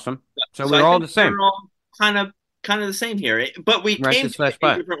 Awesome. So So we're I all think the same. we're all kind of the same here, but we Rent came it to it / in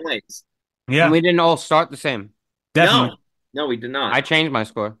buy. different ways. Yeah, And we didn't all start the same. definitely. No, we did not. I changed my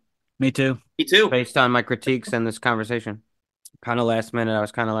score Me too. Me too. based on my critiques and this conversation. Kind of last minute, I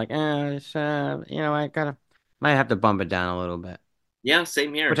was kind of like, might have to bump it down a little bit, Yeah,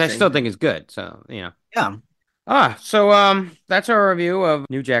 same here. which I same still here. think is good. So, Yeah. So that's our review of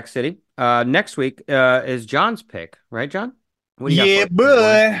New Jack City. Next week is John's pick, right, John? What do you got Yeah, for us?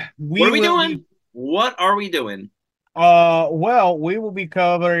 boy. What are we will doing? What are we doing? Well, we will be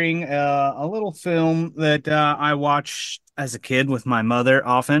covering a little film that I watched as a kid with my mother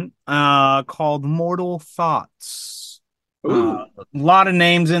often, called Mortal Thoughts. Ooh. A lot of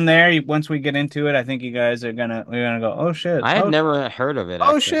names in there. Once we get into it, I think you guys we're gonna go, oh shit. I had Oh, never heard of it.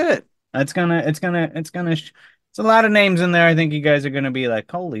 oh Actually. shit. It's a lot of names in there. I think you guys are gonna be like,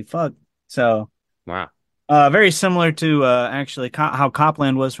 holy fuck. So Wow. very similar to actually how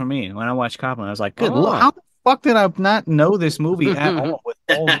Copland was for me. When I watched Copland, I was like, good Oh. how the fuck did I not know this movie at all? With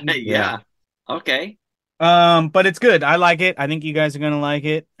all these- Yeah. Okay. But it's good. I like it. I think you guys are gonna like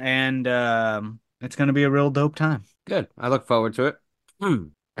it, and it's gonna be a real dope time. Good. I look forward to it.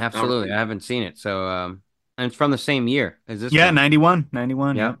 Absolutely. Alright. I haven't seen it. So, and it's from the same year as this Yeah, one.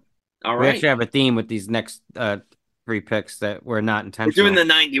 91. Yeah. All We right. actually have a theme with these next three picks that were not We're intentional. doing the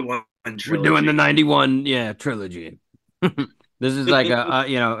 91 trilogy. We're doing the 91, trilogy. This is like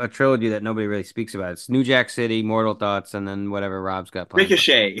a trilogy that nobody really speaks about. It's New Jack City, Mortal Thoughts, and then whatever Rob's got planned.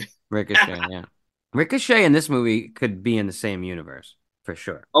 Ricochet. Ricochet, yeah. Ricochet and this movie could be in the same universe for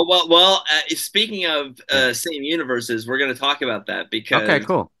sure. Oh well. Speaking of same universes, we're going to talk about that because Okay,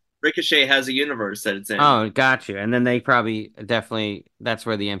 cool. Ricochet has a universe that it's in. Oh, got you. And then they probably definitely that's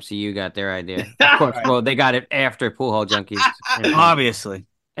where the MCU got their idea. Of course, well, they got it after Pool Hall Junkies. Obviously.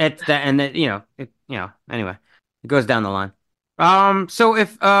 It's that, and that anyway, it goes down the line. So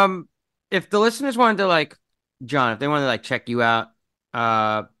if the listeners wanted to like John, if they wanted to like check you out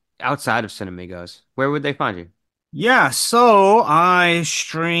outside of Cinemigos, where would they find you? Yeah, so I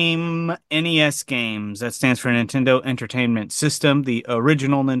stream NES games. That stands for Nintendo Entertainment System, the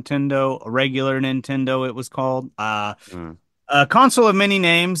original Nintendo, regular Nintendo, it was called. A console of many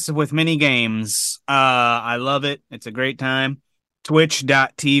names with many games. I love it. It's a great time.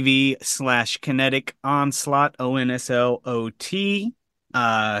 Twitch.tv/Kinetic Onslaught, ONSLOT.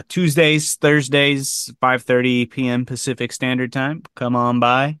 Tuesdays, Thursdays, 5:30 p.m. Pacific Standard Time. Come on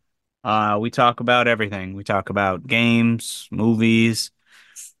by. We talk about everything. We talk about games, movies.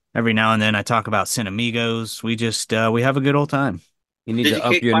 Every now and then I talk about Cinemigos. We just we have a good old time. You need Did to you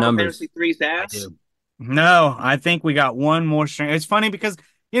up kick your Final numbers. Fantasy 3's ass? No, I think we got one more string. It's funny because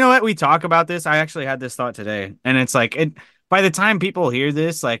you know what? We talk about this. I actually had this thought today, and it's like by the time people hear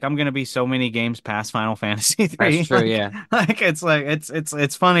this, like I'm gonna be so many games past Final Fantasy 3. That's true, yeah.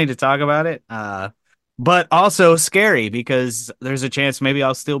 It's funny to talk about it. But also scary because there's a chance maybe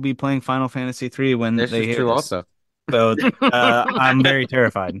I'll still be playing Final Fantasy 3 when This they is hear true this. also. So I'm very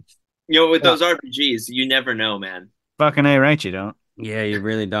terrified. With those RPGs, you never know, man. Fucking A, right? You don't. Yeah, you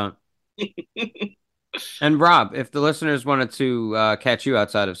really don't. And Rob, if the listeners wanted to catch you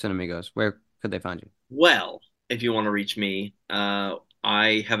outside of Cinemigos, where could they find you? Well, if you want to reach me,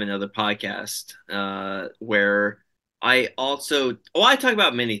 I have another podcast where I also I talk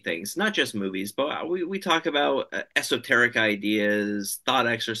about many things, not just movies, but we talk about esoteric ideas, thought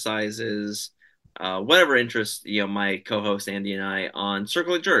exercises, whatever interests my co-host Andy and I on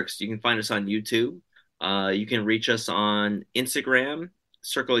Circle of Jerks. You can find us on YouTube. You can reach us on Instagram,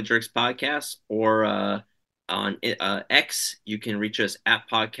 Circle of Jerks Podcast, or on X, you can reach us at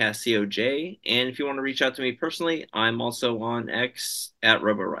Podcast COJ. And if you want to reach out to me personally, I'm also on X at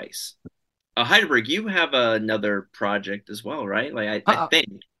RoboRice. Heidelberg, you have another project as well, right? Like I think.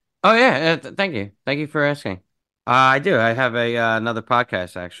 Oh yeah, thank you for asking. I do. I have another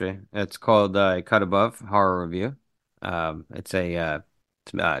podcast actually. It's called Cut Above Horror Review. It's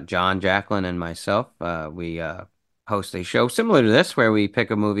John, Jacqueline, and myself. We host a show similar to this where we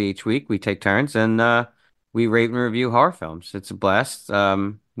pick a movie each week. We take turns and we rate and review horror films. It's a blast.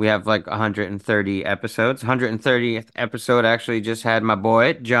 We have like 130 episodes. 130th episode actually just had my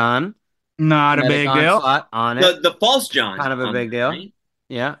boy John Not a big deal. Slot on it. The false John. Kind of a big deal. Right?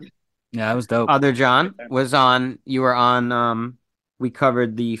 Yeah. Yeah, that was dope. Other John was on. You were on. We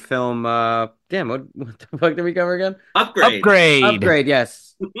covered the film. Damn, what the fuck did we cover again? Upgrade.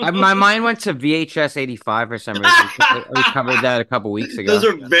 Yes. My mind went to VHS 85 for some reason. We covered that a couple weeks ago. Those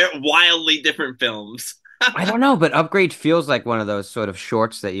are very wildly different films. I don't know, but Upgrade feels like one of those sort of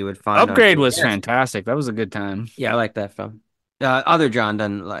shorts that you would find. Upgrade was fantastic. That was a good time. Yeah, I like that film. Other John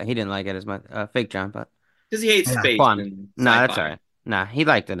didn't like it as much. Fake John, but because he hates space. Fun. No, that's all right. Nah, he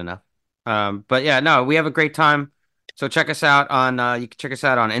liked it enough. But yeah, no, we have a great time. So check us out on you can check us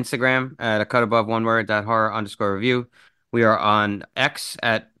out on Instagram at a cut above one word .horror_review. We are on X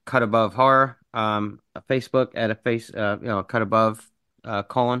at cut above horror. Facebook at cut above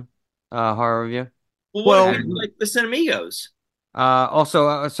horror review. Well, like the Cinemigos.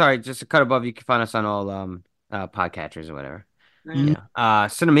 Also, sorry, just a cut above. You can find us on all podcatchers or whatever. Mm-hmm. Yeah.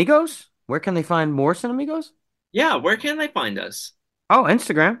 Cinemigos. Where can they find more Cinemigos? Yeah, where can they find us? Oh,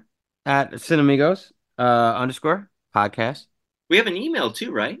 Instagram at Cinemigos _podcast. We have an email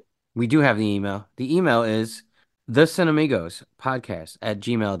too, right? We do have the email. The email is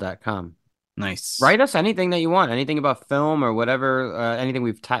thecinemigos@gmail.com. Nice. Write us anything that you want, anything about film or whatever, anything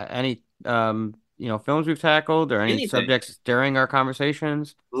films we've tackled or any subjects during our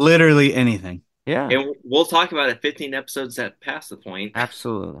conversations. Literally anything. Yeah. And we'll talk about it 15 episodes that pass the point.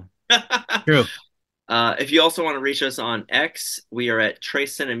 Absolutely. True. If you also want to reach us on X, we are at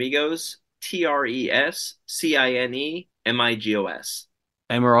Tres Cinemigos, TresCinemigos.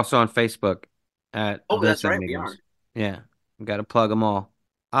 And we're also on Facebook at that's right, we are. Yeah. We got to plug them all.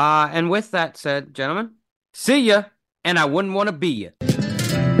 And with that said, gentlemen, see ya, and I wouldn't want to be ya.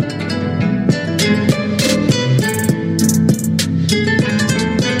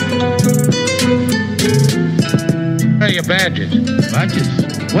 Where are your badges? Badges?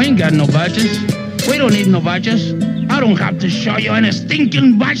 We ain't got no badges. We don't need no badges. I don't have to show you any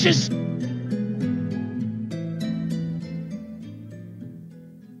stinking badges.